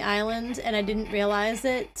stuff on the island, and I didn't realize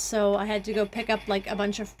it, so I had to go pick up, like, a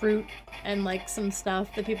bunch of fruit and, like, some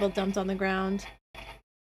stuff that people dumped on the ground.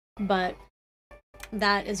 But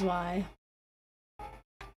that is why.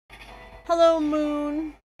 Hello,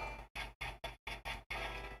 Moon.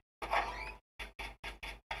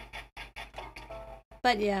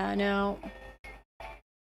 But yeah, no.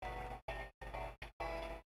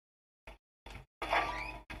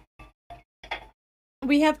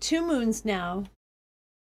 We have 2 moons now.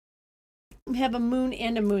 We have a moon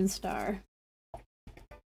and a moon star.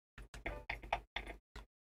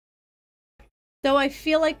 Though I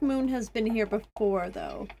feel like Moon has been here before,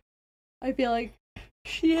 though. I feel like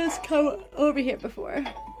she has come over here before.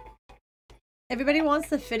 Everybody wants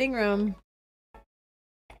the fitting room.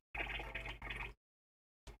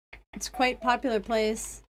 It's quite a popular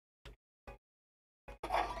place.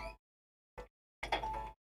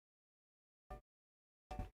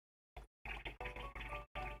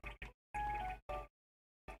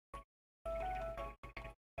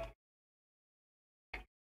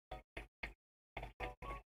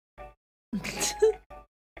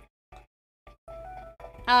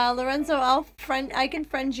 Lorenzo, I can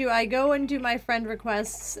friend you. I go and do my friend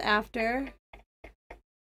requests after.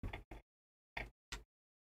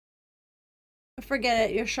 Forget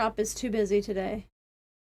it, your shop is too busy today.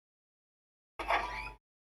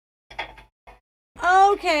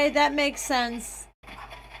 Okay, that makes sense.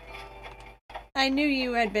 I knew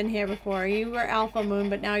you had been here before. You were Alpha Moon,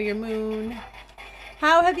 but now you're Moon.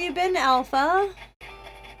 How have you been, Alpha?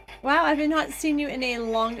 Wow, I've not seen you in a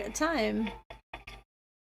long time.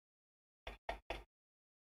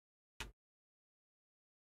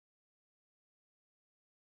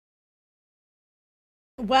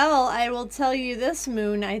 Well, I will tell you this,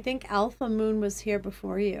 Moon. I think Alpha Moon was here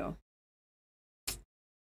before you.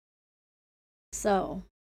 So,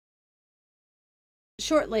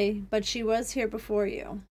 shortly, but she was here before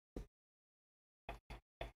you.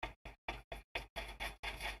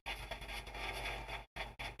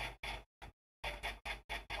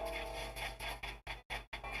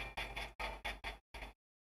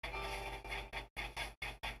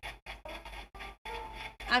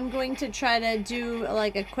 I'm going to try to do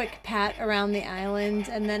like a quick pat around the island,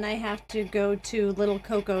 and then I have to go to Little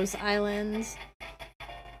Coco's Island.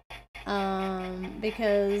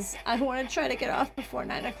 Because I want to try to get off before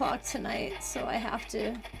 9 o'clock tonight, so I have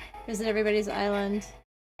to visit everybody's island.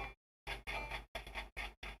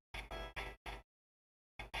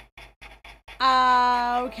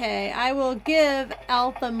 Okay, I will give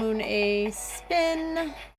Alpha Moon a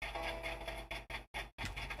spin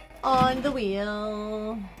on the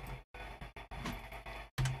wheel.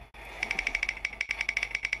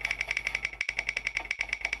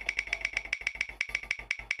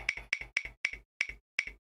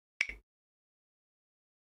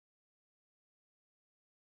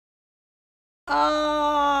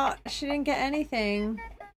 Oh, she didn't get anything.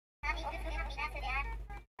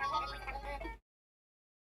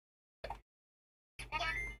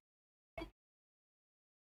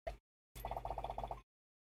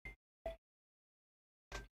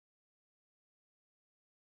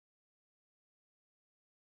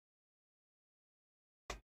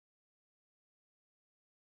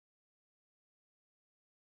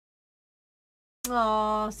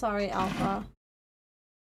 Oh, sorry, Alpha.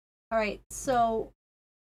 Alright, so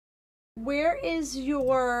where is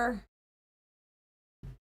your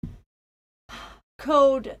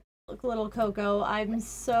code, Little Coco? I'm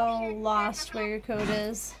so lost where your code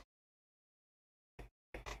is.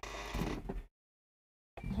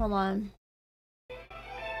 Hold on.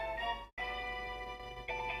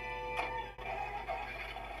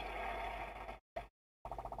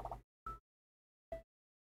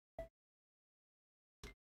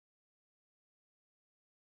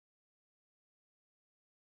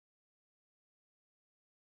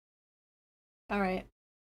 Alright.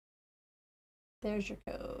 There's your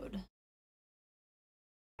code.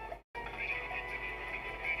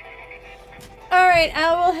 Alright,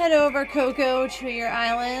 I will head over, Coco, to your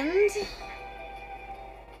island.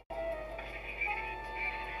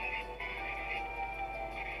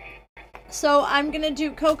 So I'm gonna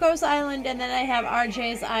do Coco's Island, and then I have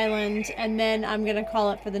RJ's Island, and then I'm gonna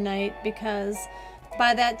call it for the night, because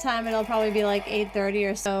by that time it'll probably be like 8:30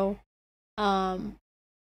 or so.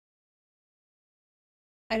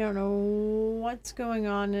 I don't know what's going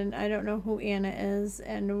on, and I don't know who Anna is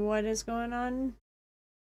and what is going on.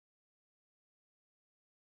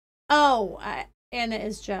 Oh, Anna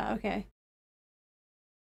is Ja. Okay.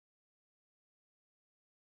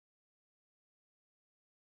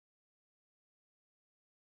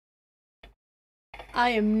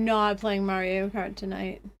 I am not playing Mario Kart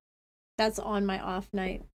tonight. That's on my off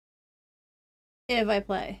night. If I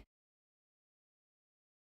play.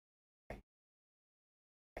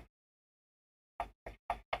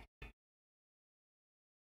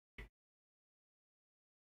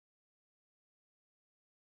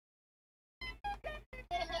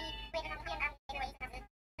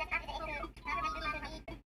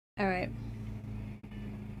 All right.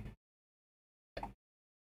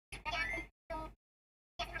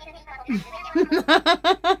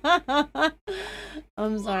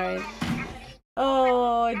 I'm sorry.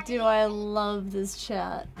 Oh, do I love this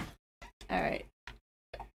chat. Alright.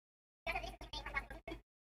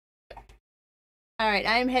 Alright,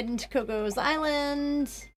 I'm heading to Coco's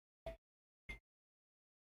Island.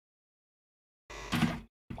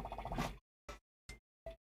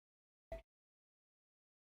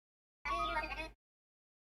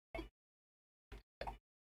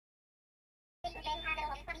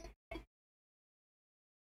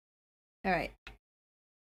 Alright.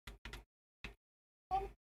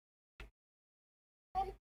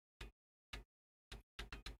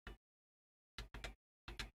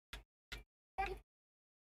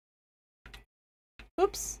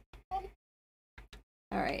 Oops.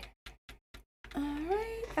 Alright.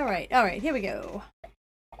 Alright, here we go.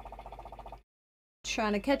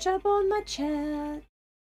 Trying to catch up on my chat.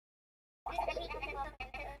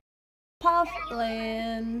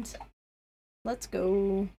 Puffland. Let's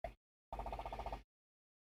go.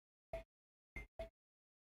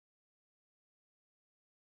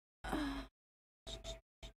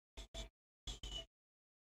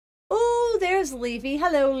 Oh, there's Leafy.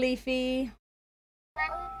 Hello, Leafy.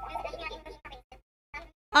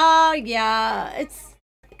 Yeah, it's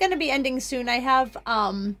gonna be ending soon. I have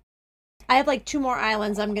like 2 more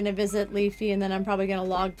islands I'm gonna visit, Leafy, and then I'm probably gonna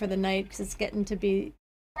log for the night because it's getting to be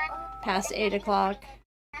past 8 o'clock.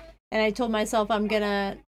 And I told myself I'm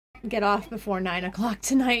gonna get off before 9 o'clock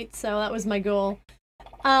tonight, so that was my goal.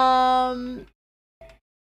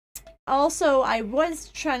 Also, I was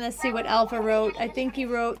trying to see what Alpha wrote. I think he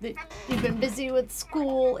wrote that you've been busy with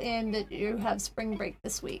school and that you have spring break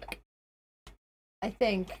this week. I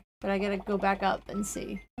think, but I gotta go back up and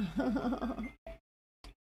see.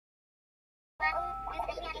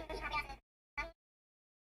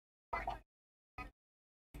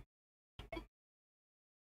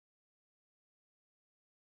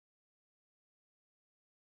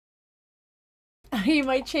 You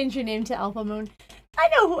might change your name to Alpha Moon. I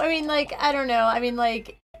know who, I mean, like, I don't know. I mean,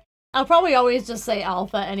 like, I'll probably always just say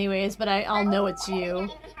Alpha anyways, but I'll know it's you.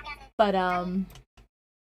 But, I'm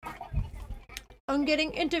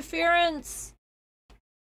getting interference.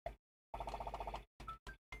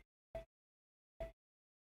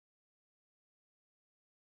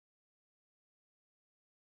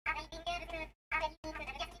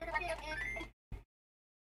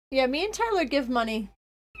 Yeah, me and Tyler give money.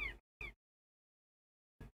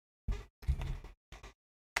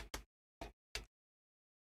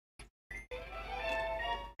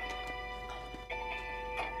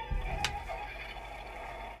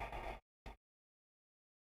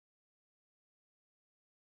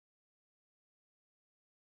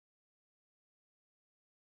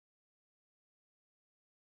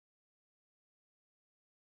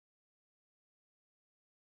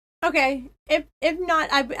 Okay, if not,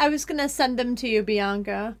 I was gonna send them to you,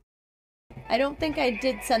 Bianca. I don't think I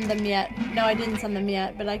did send them yet. No, I didn't send them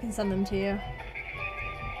yet, but I can send them to you.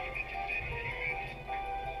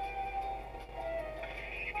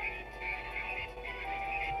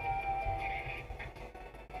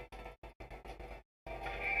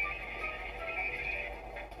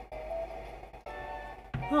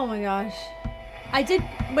 Oh my gosh. I did,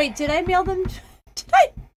 wait, did I mail them? Did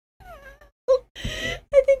I?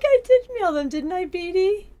 I think I did mail them, didn't I,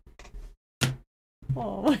 BD?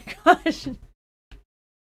 Oh my gosh.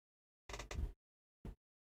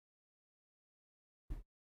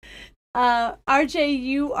 RJ,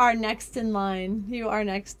 you are next in line. You are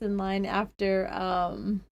next in line after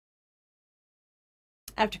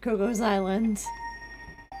Coco's Island.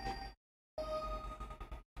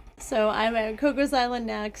 So I'm at Coco's Island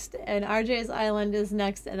next, and RJ's Island is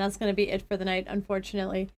next, and that's gonna be it for the night,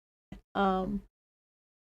 unfortunately.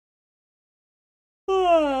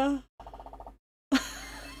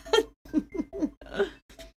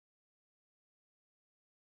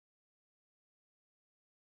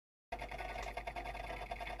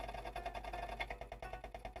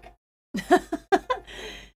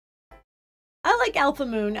 I like Alpha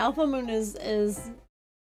Moon. Alpha Moon is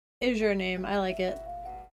your name. I like it.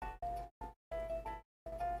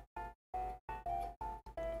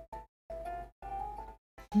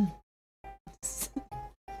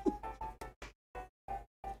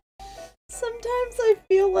 Sometimes I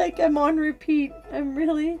feel like I'm on repeat.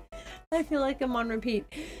 I feel like I'm on repeat.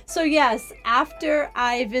 So yes, after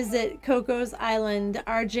I visit Coco's Island,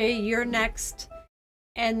 RJ, you're next.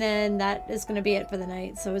 And then that is going to be it for the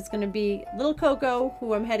night. So it's going to be little Coco,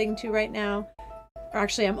 who I'm heading to right now. Or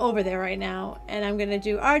actually, I'm over there right now. And I'm going to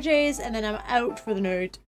do RJ's, and then I'm out for the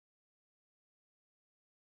night.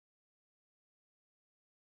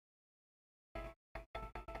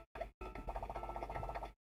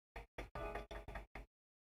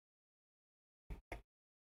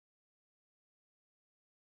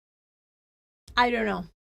 I don't know.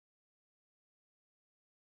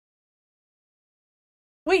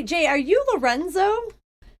 Wait, Jay, are you Lorenzo?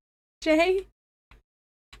 Jay?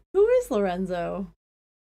 Who is Lorenzo?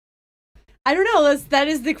 I don't know. That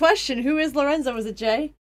is the question. Who is Lorenzo? Was it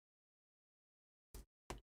Jay?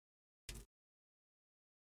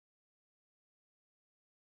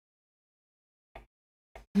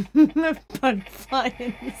 Butterfly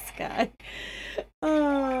in the sky.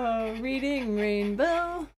 Oh, reading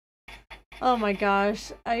Rainbow. Oh my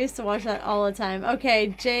gosh, I used to watch that all the time. Okay,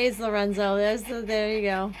 Jay's Lorenzo. There you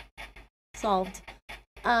go. Solved.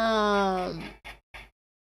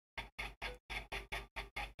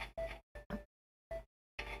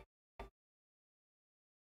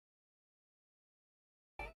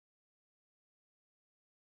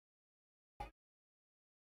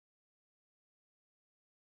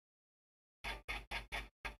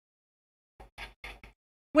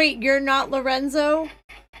 Wait, you're not Lorenzo?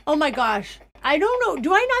 Oh my gosh. I don't know.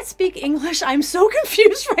 Do I not speak English? I'm so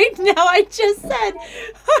confused right now. I just said,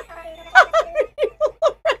 are you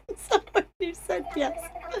Lorenzo? And you said yes.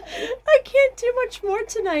 I can't do much more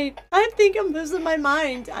tonight. I think I'm losing my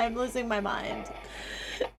mind. I'm losing my mind.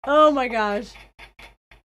 Oh my gosh.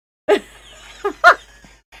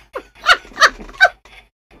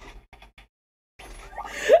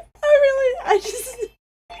 I just...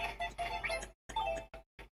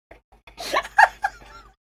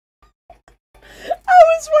 I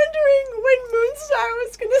was wondering when Moonstar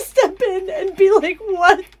was gonna step in and be like,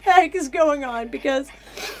 what the heck is going on? Because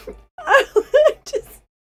I just...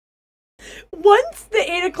 Once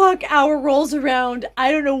the 8 o'clock hour rolls around,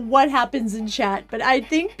 I don't know what happens in chat, but I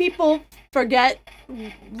think people forget,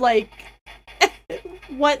 like,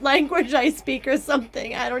 what language I speak or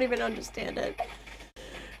something. I don't even understand it.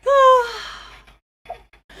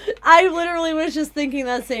 I literally was just thinking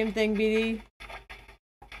that same thing, BD.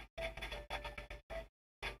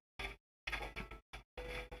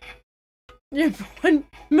 I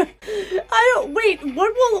don't... Wait,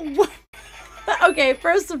 what will... Okay,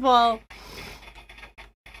 first of all,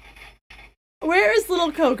 where is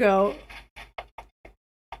little Coco?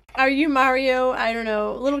 Are you Mario? I don't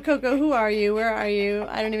know. Little Coco, who are you? Where are you?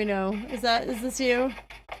 I don't even know. Is this you?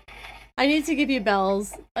 I need to give you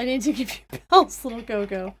bells. I need to give you bells, little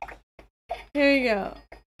Coco. Here you go.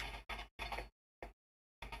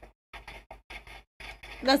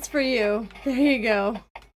 That's for you. There you go.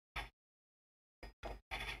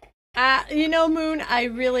 You know, Moon, I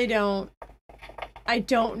really don't. I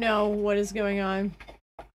don't know what is going on.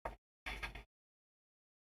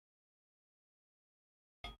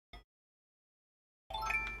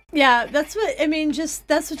 Yeah, that's what, I mean, just,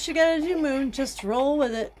 that's what you gotta do, Moon. Just roll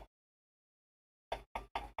with it.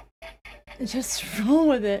 Just roll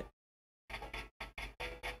with it.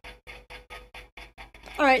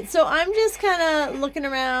 Alright, so I'm just kind of looking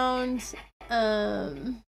around,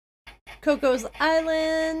 Coco's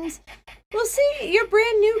Island. Well, see, you're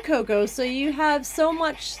brand new, Coco, so you have so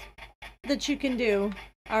much that you can do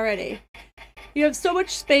already. You have so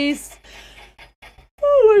much space.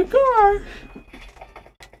 Oh my gosh.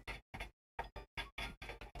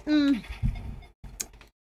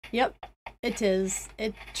 Yep, it is.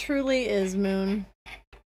 It truly is, Moon.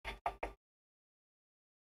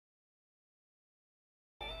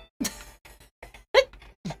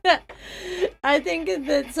 I think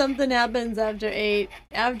that something happens after 8.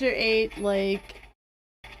 After 8, like,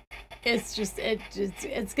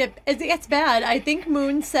 it gets bad. I think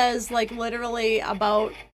Moon says, like, literally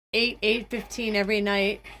about 8:15 every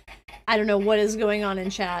night. I don't know what is going on in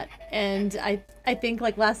chat. And I think,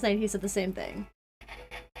 like, last night he said the same thing.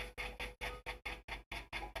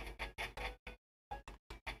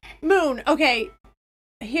 Moon, okay.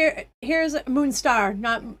 Here's Moonstar,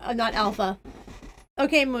 not Alpha.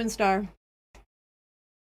 Okay, Moonstar.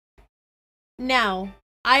 Now,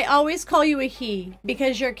 I always call you a he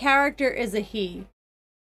because your character is a he.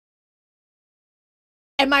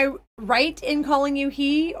 Am I right in calling you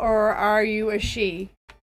he, or are you a she?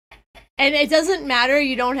 And it doesn't matter,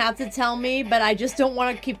 you don't have to tell me, but I just don't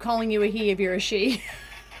want to keep calling you a he if you're a she.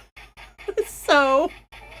 So,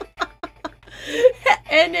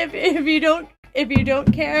 and if you don't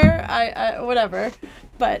care, I whatever.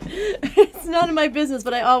 But it's none of my business.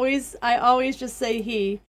 But I always just say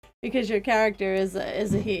he because your character is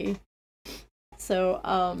a he. So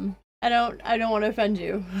I don't want to offend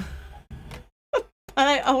you. But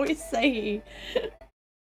I always say he.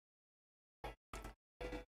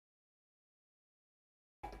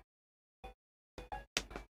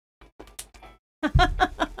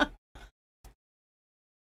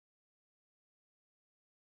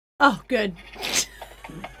 Oh, good.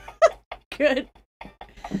 Good.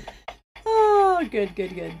 Oh, good.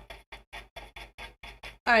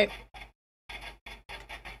 All right.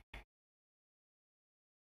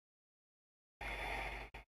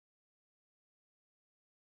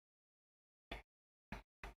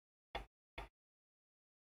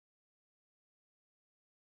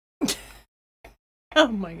 Oh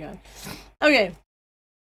my god. Okay.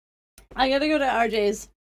 I gotta go to RJ's.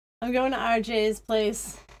 I'm going to RJ's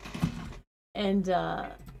place. And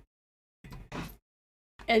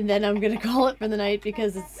then I'm gonna call it for the night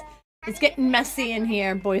because it's getting messy in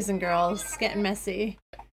here, boys and girls. It's getting messy.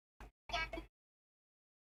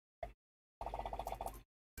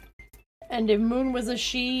 And if Moon was a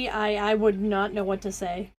she, I would not know what to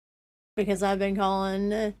say. Because I've been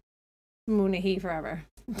calling Moon a he forever.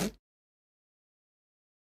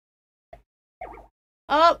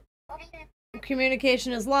 Oh!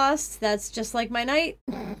 Communication is lost. That's just like my night.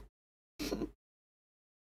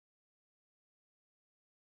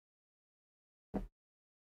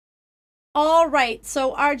 All right,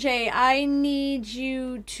 so RJ, I need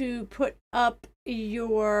you to put up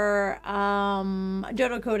your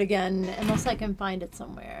dodo code again, unless I can find it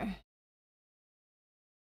somewhere.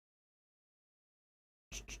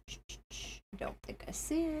 Don't think I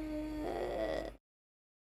see it.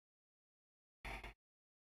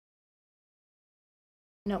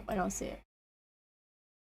 Nope, I don't see it.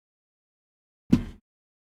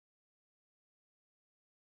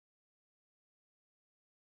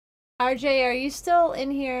 RJ, are you still in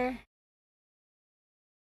here?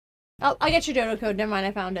 Oh, I got your dodo code. Never mind,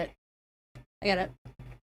 I found it. I got it.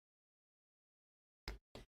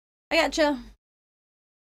 I gotcha.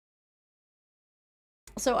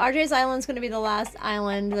 So RJ's Island's going to be the last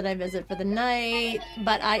island that I visit for the night,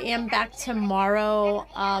 but I am back tomorrow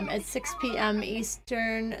at 6 p.m.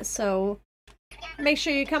 Eastern, so make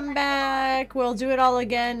sure you come back. We'll do it all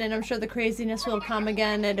again, and I'm sure the craziness will come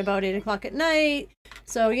again at about 8 o'clock at night.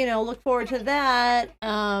 So, you know, look forward to that.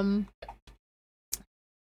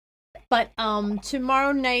 But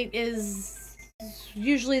tomorrow night is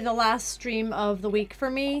usually the last stream of the week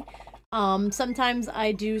for me. Sometimes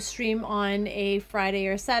I do stream on a Friday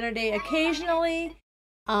or Saturday occasionally.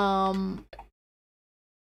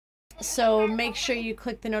 So make sure you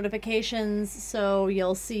click the notifications so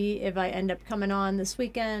you'll see if I end up coming on this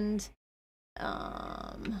weekend.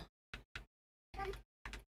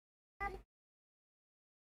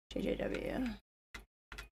 JJW.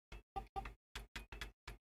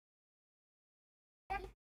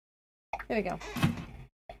 There we go.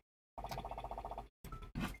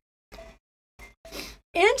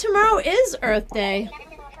 And tomorrow is Earth Day.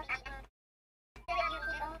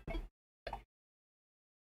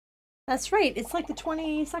 That's right. It's like the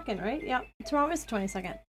 22nd, right? Yeah, tomorrow is the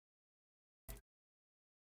 22nd.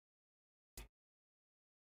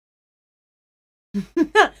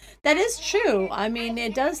 That is true. I mean,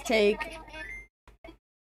 it does take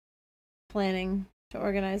planning to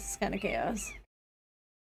organize this kind of chaos.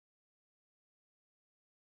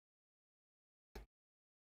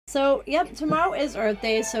 So, yep, tomorrow is Earth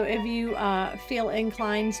Day, so if you feel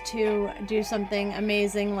inclined to do something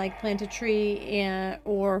amazing like plant a tree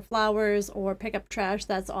or flowers or pick up trash,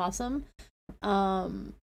 that's awesome.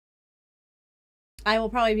 I will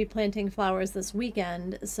probably be planting flowers this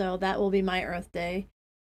weekend, so that will be my Earth Day.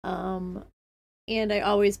 And And I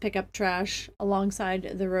always pick up trash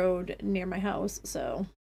alongside the road near my house, so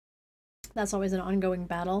that's always an ongoing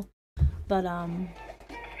battle. But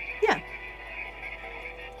yeah.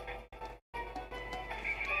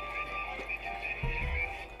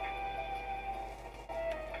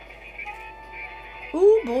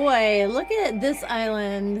 Ooh boy, look at this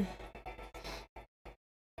island.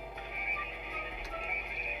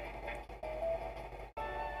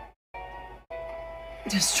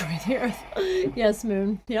 Destroy the earth. Yes,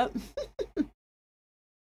 Moon. Yep.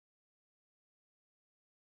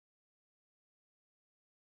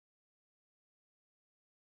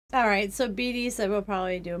 Alright, so BD said we'll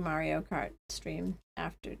probably do a Mario Kart stream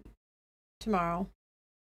after tomorrow.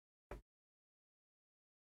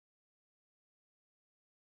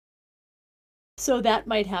 So that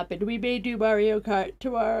might happen. We may do Mario Kart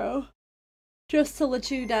tomorrow. Just to let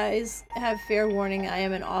you guys have fair warning, I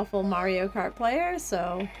am an awful Mario Kart player,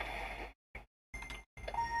 so...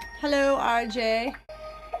 Hello, RJ.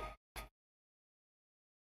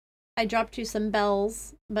 I dropped you some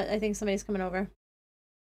bells, but I think somebody's coming over.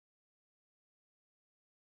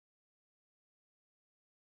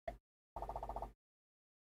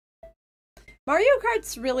 Mario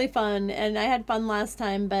Kart's really fun, and I had fun last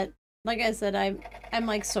time, but like I said, I'm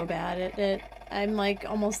like so bad at it. I'm like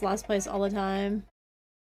almost last place all the time.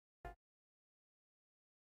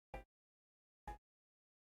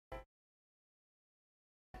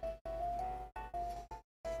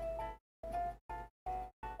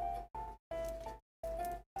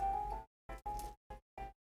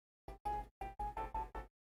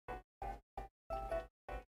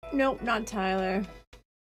 Nope, not Tyler.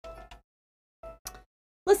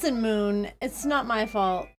 Listen, Moon, it's not my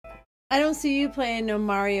fault. I don't see you playing no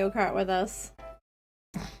Mario Kart with us.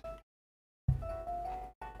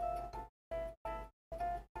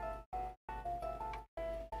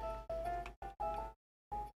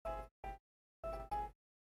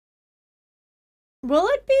 Will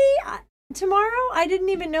it be tomorrow? I didn't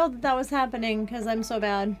even know that that was happening because I'm so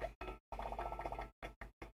bad.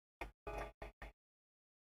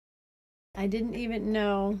 I didn't even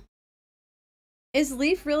know. Is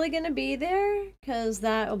Leaf really going to be there? Because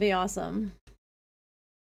that will be awesome.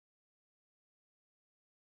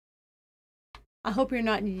 I hope you're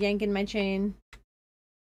not yanking my chain.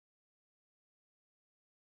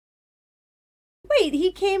 Wait,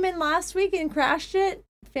 he came in last week and crashed it?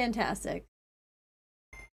 Fantastic.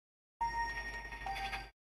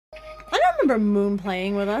 I don't remember Moon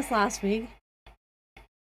playing with us last week.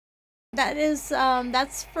 That is,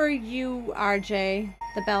 that's for you, RJ.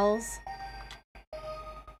 The bells.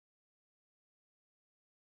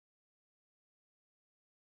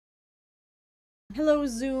 Hello,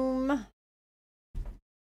 Zoom.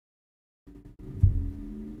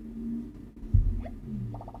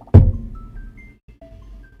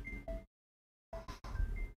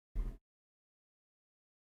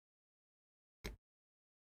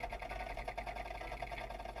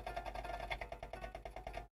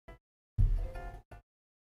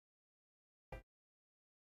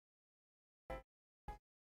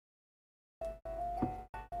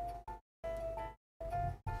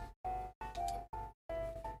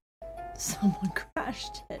 Someone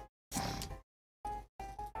crashed it.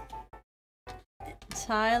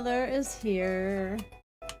 Tyler is here.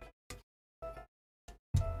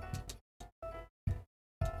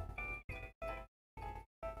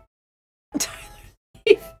 Tyler.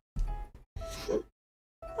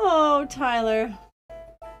 Oh, Tyler.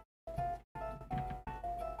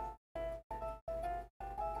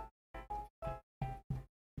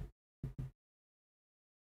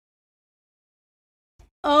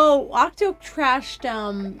 Oh, Octo trashed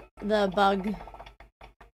the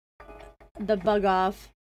bug off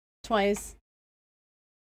twice.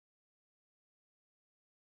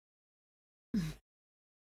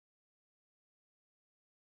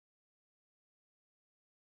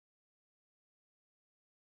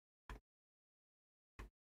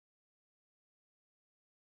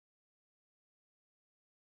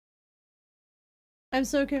 I'm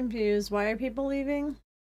so confused. Why are people leaving?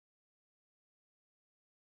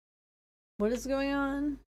 What is going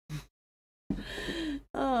on?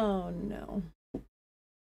 Oh no.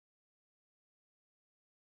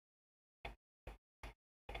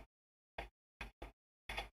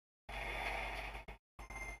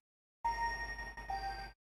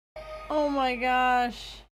 Oh my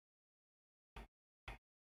gosh.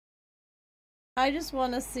 I just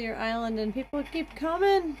want to see your island and people keep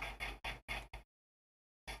coming.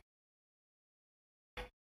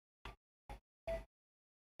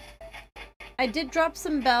 I did drop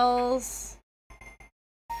some bells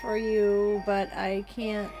for you, but I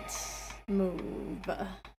can't Move.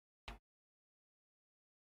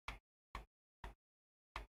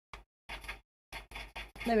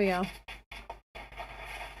 There we go.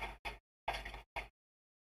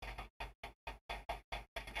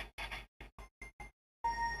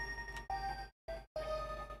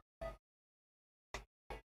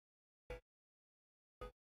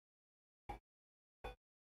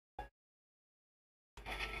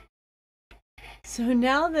 So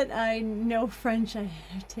now that I know French, I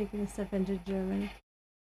have taken a step into German.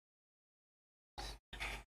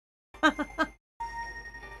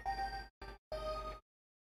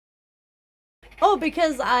 Oh,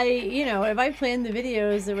 because you know, if I planned the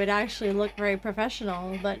videos, it would actually look very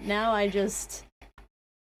professional, but now I just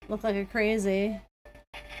look like a crazy.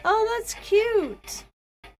 Oh, that's cute!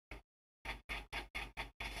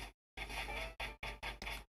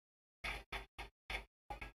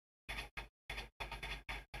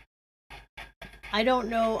 I don't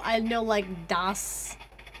know, I know like das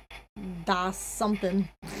something.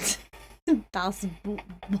 I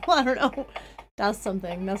don't know. Das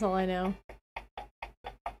something, that's all I know.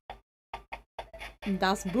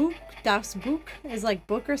 Das Buch is like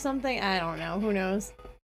book or something? I don't know, who knows?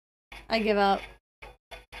 I give up.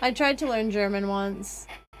 I tried to learn German once.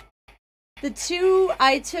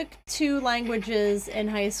 I took 2 languages in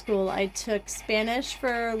high school. I took Spanish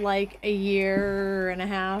for like a year and a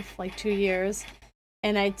half, like 2 years.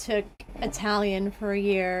 And I took Italian for a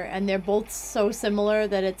year, and they're both so similar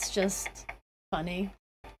that it's just funny.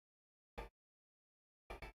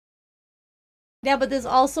 Yeah, but there's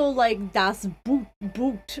also like das book.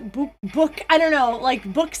 I don't know,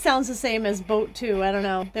 like book sounds the same as boat too. I don't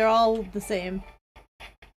know. They're all the same.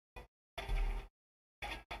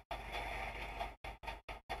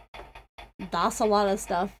 Das a lot of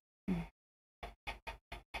stuff.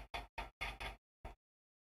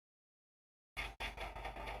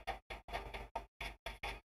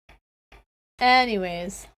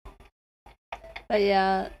 Anyways. But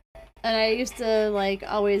yeah, and I used to like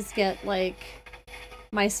always get like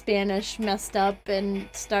my Spanish messed up and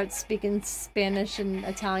start speaking Spanish in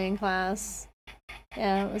Italian class.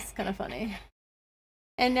 Yeah, it was kind of funny.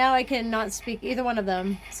 And now I cannot speak either one of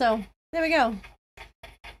them. So, there we go.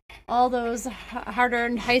 All those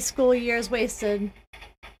hard-earned high school years wasted.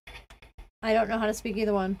 I don't know how to speak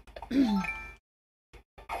either one.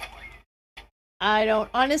 I don't.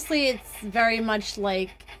 Honestly, it's very much like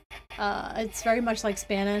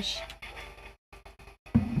Spanish.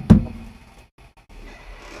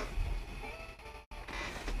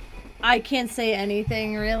 I can't say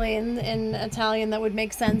anything really in Italian that would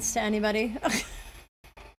make sense to anybody.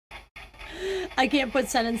 I can't put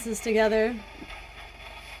sentences together.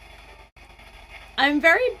 I'm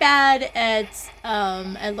very bad at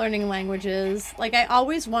learning languages. Like, I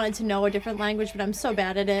always wanted to know a different language, but I'm so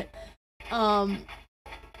bad at it.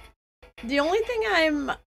 The only thing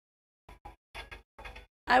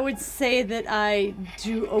I would say that I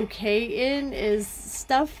do okay in is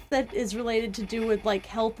stuff that is related to do with like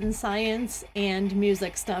health and science and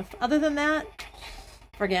music stuff. Other than that,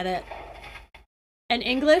 forget it. And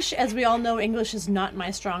English, as we all know, English is not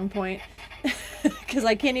my strong point. Because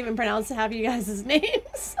I can't even pronounce half you guys' names,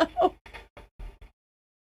 so...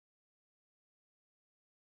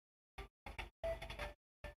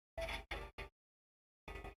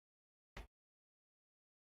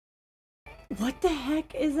 What the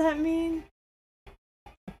heck does that mean?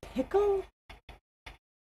 A pickle?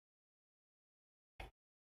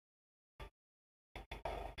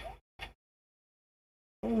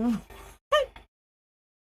 What?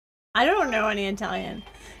 I don't know any Italian.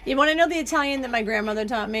 You want to know the Italian that my grandmother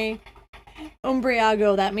taught me?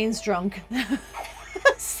 Umbriago, that means drunk.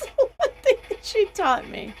 That's the one thing that she taught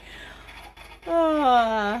me.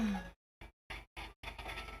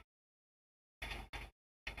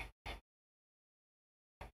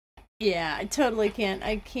 Yeah, I totally can't.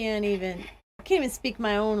 I can't even speak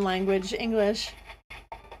my own language, English.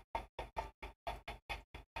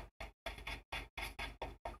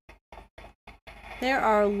 There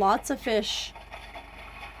are lots of fish.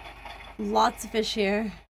 Lots of fish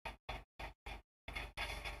here.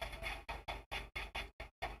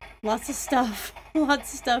 Lots of stuff.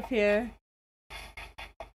 Lots of stuff here.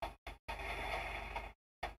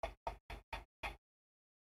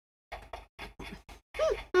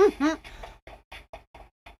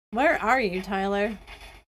 Where are you, Tyler?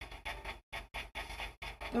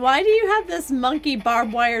 Why do you have this monkey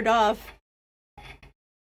barbed wired off?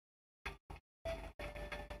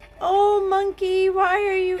 Oh, monkey, why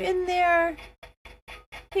are you in there?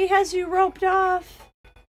 He has you roped off.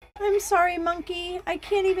 I'm sorry, monkey. I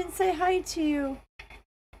can't even say hi to you.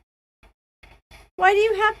 Why do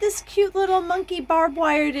you have this cute little monkey barbed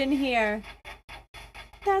wired in here?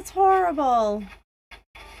 That's horrible.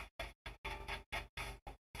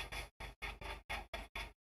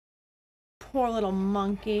 Poor little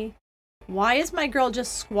monkey. Why is my girl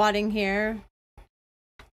just squatting here?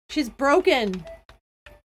 She's broken.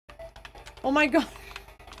 Oh my god.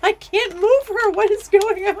 I can't move her. What is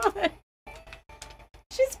going on?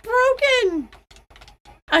 She's broken.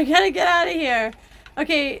 I gotta get out of here.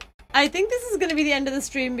 Okay, I think this is gonna be the end of the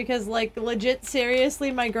stream because, like, legit, seriously,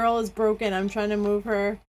 my girl is broken. I'm trying to move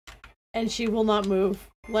her and she will not move.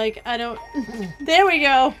 Like, I don't... There we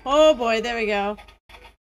go. Oh boy, there we go.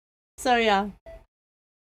 So, yeah.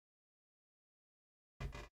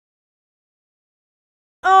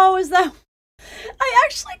 Oh, is that... I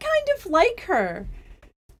actually kind of like her.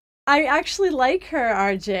 I actually like her,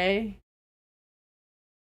 RJ.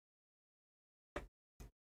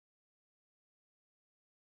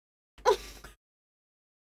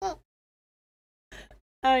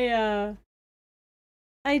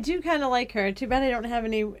 I do kind of like her. Too bad I don't have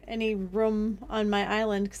any room on my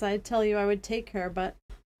island because I'd tell you I would take her, but...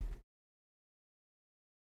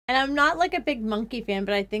 And I'm not like a big monkey fan,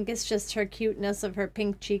 but I think it's just her cuteness of her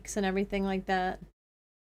pink cheeks and everything like that.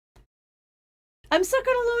 I'm stuck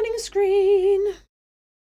on a loading screen.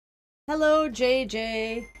 Hello,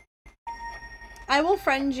 JJ. I will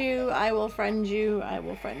friend you. I will friend you. I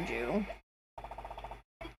will friend you.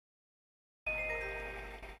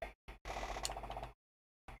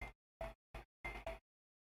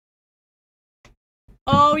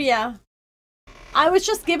 Oh, yeah. I was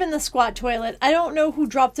just given the squat toilet. I don't know who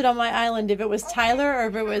dropped it on my island, if it was Tyler or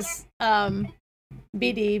if it was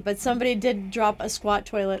BD, but somebody did drop a squat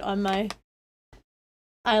toilet on my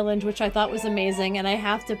island, which I thought was amazing, and I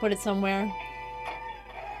have to put it somewhere.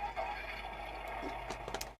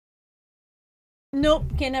 Nope,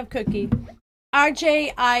 can't have cookie.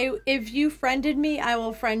 RJ, if you friended me, I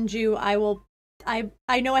will friend you. I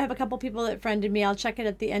know I have a couple people that friended me. I'll check it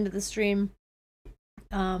at the end of the stream.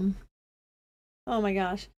 Oh my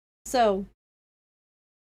gosh. So,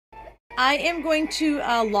 I am going to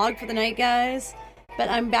log for the night, guys. But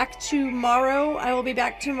I'm back tomorrow. I will be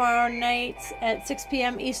back tomorrow night at 6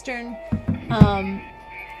 p.m. Eastern.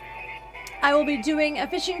 I will be doing a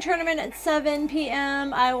fishing tournament at 7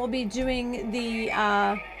 p.m. I will be doing the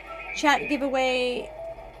chat giveaway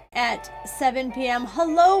at 7 p.m.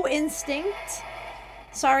 Hello, Instinct.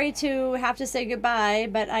 Sorry to have to say goodbye,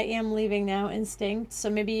 but I am leaving now, Instinct. So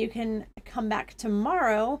maybe you can come back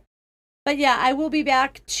tomorrow. But yeah, I will be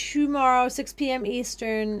back tomorrow, 6 p.m.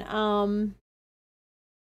 Eastern,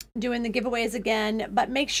 doing the giveaways again. But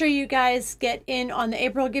make sure you guys get in on the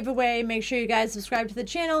April giveaway. Make sure you guys subscribe to the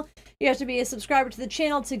channel. You have to be a subscriber to the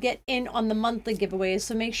channel to get in on the monthly giveaways.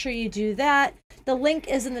 So make sure you do that. The link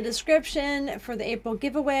is in the description for the April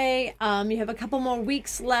giveaway. You have a couple more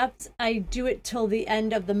weeks left. I do it till the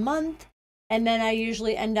end of the month. And then I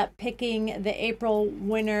usually end up picking the April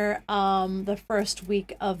winner the first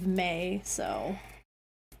week of May. So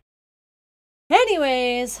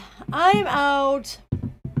anyways, I'm out.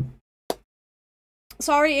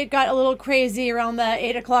 Sorry it got a little crazy around the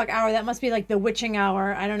 8 o'clock hour. That must be like the witching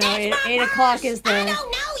hour. I don't know. 8 o'clock is the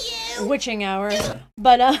witching hour.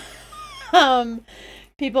 But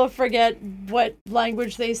people forget what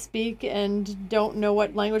language they speak and don't know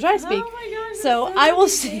what language I speak. Oh my gosh, so I will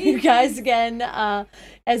see you guys again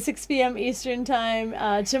at 6 p.m. Eastern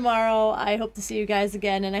time tomorrow. I hope to see you guys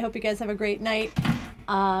again, and I hope you guys have a great night.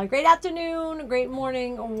 Great afternoon, great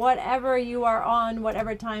morning, whatever you are on,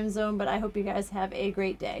 whatever time zone, but I hope you guys have a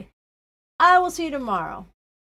great day. I will see you tomorrow.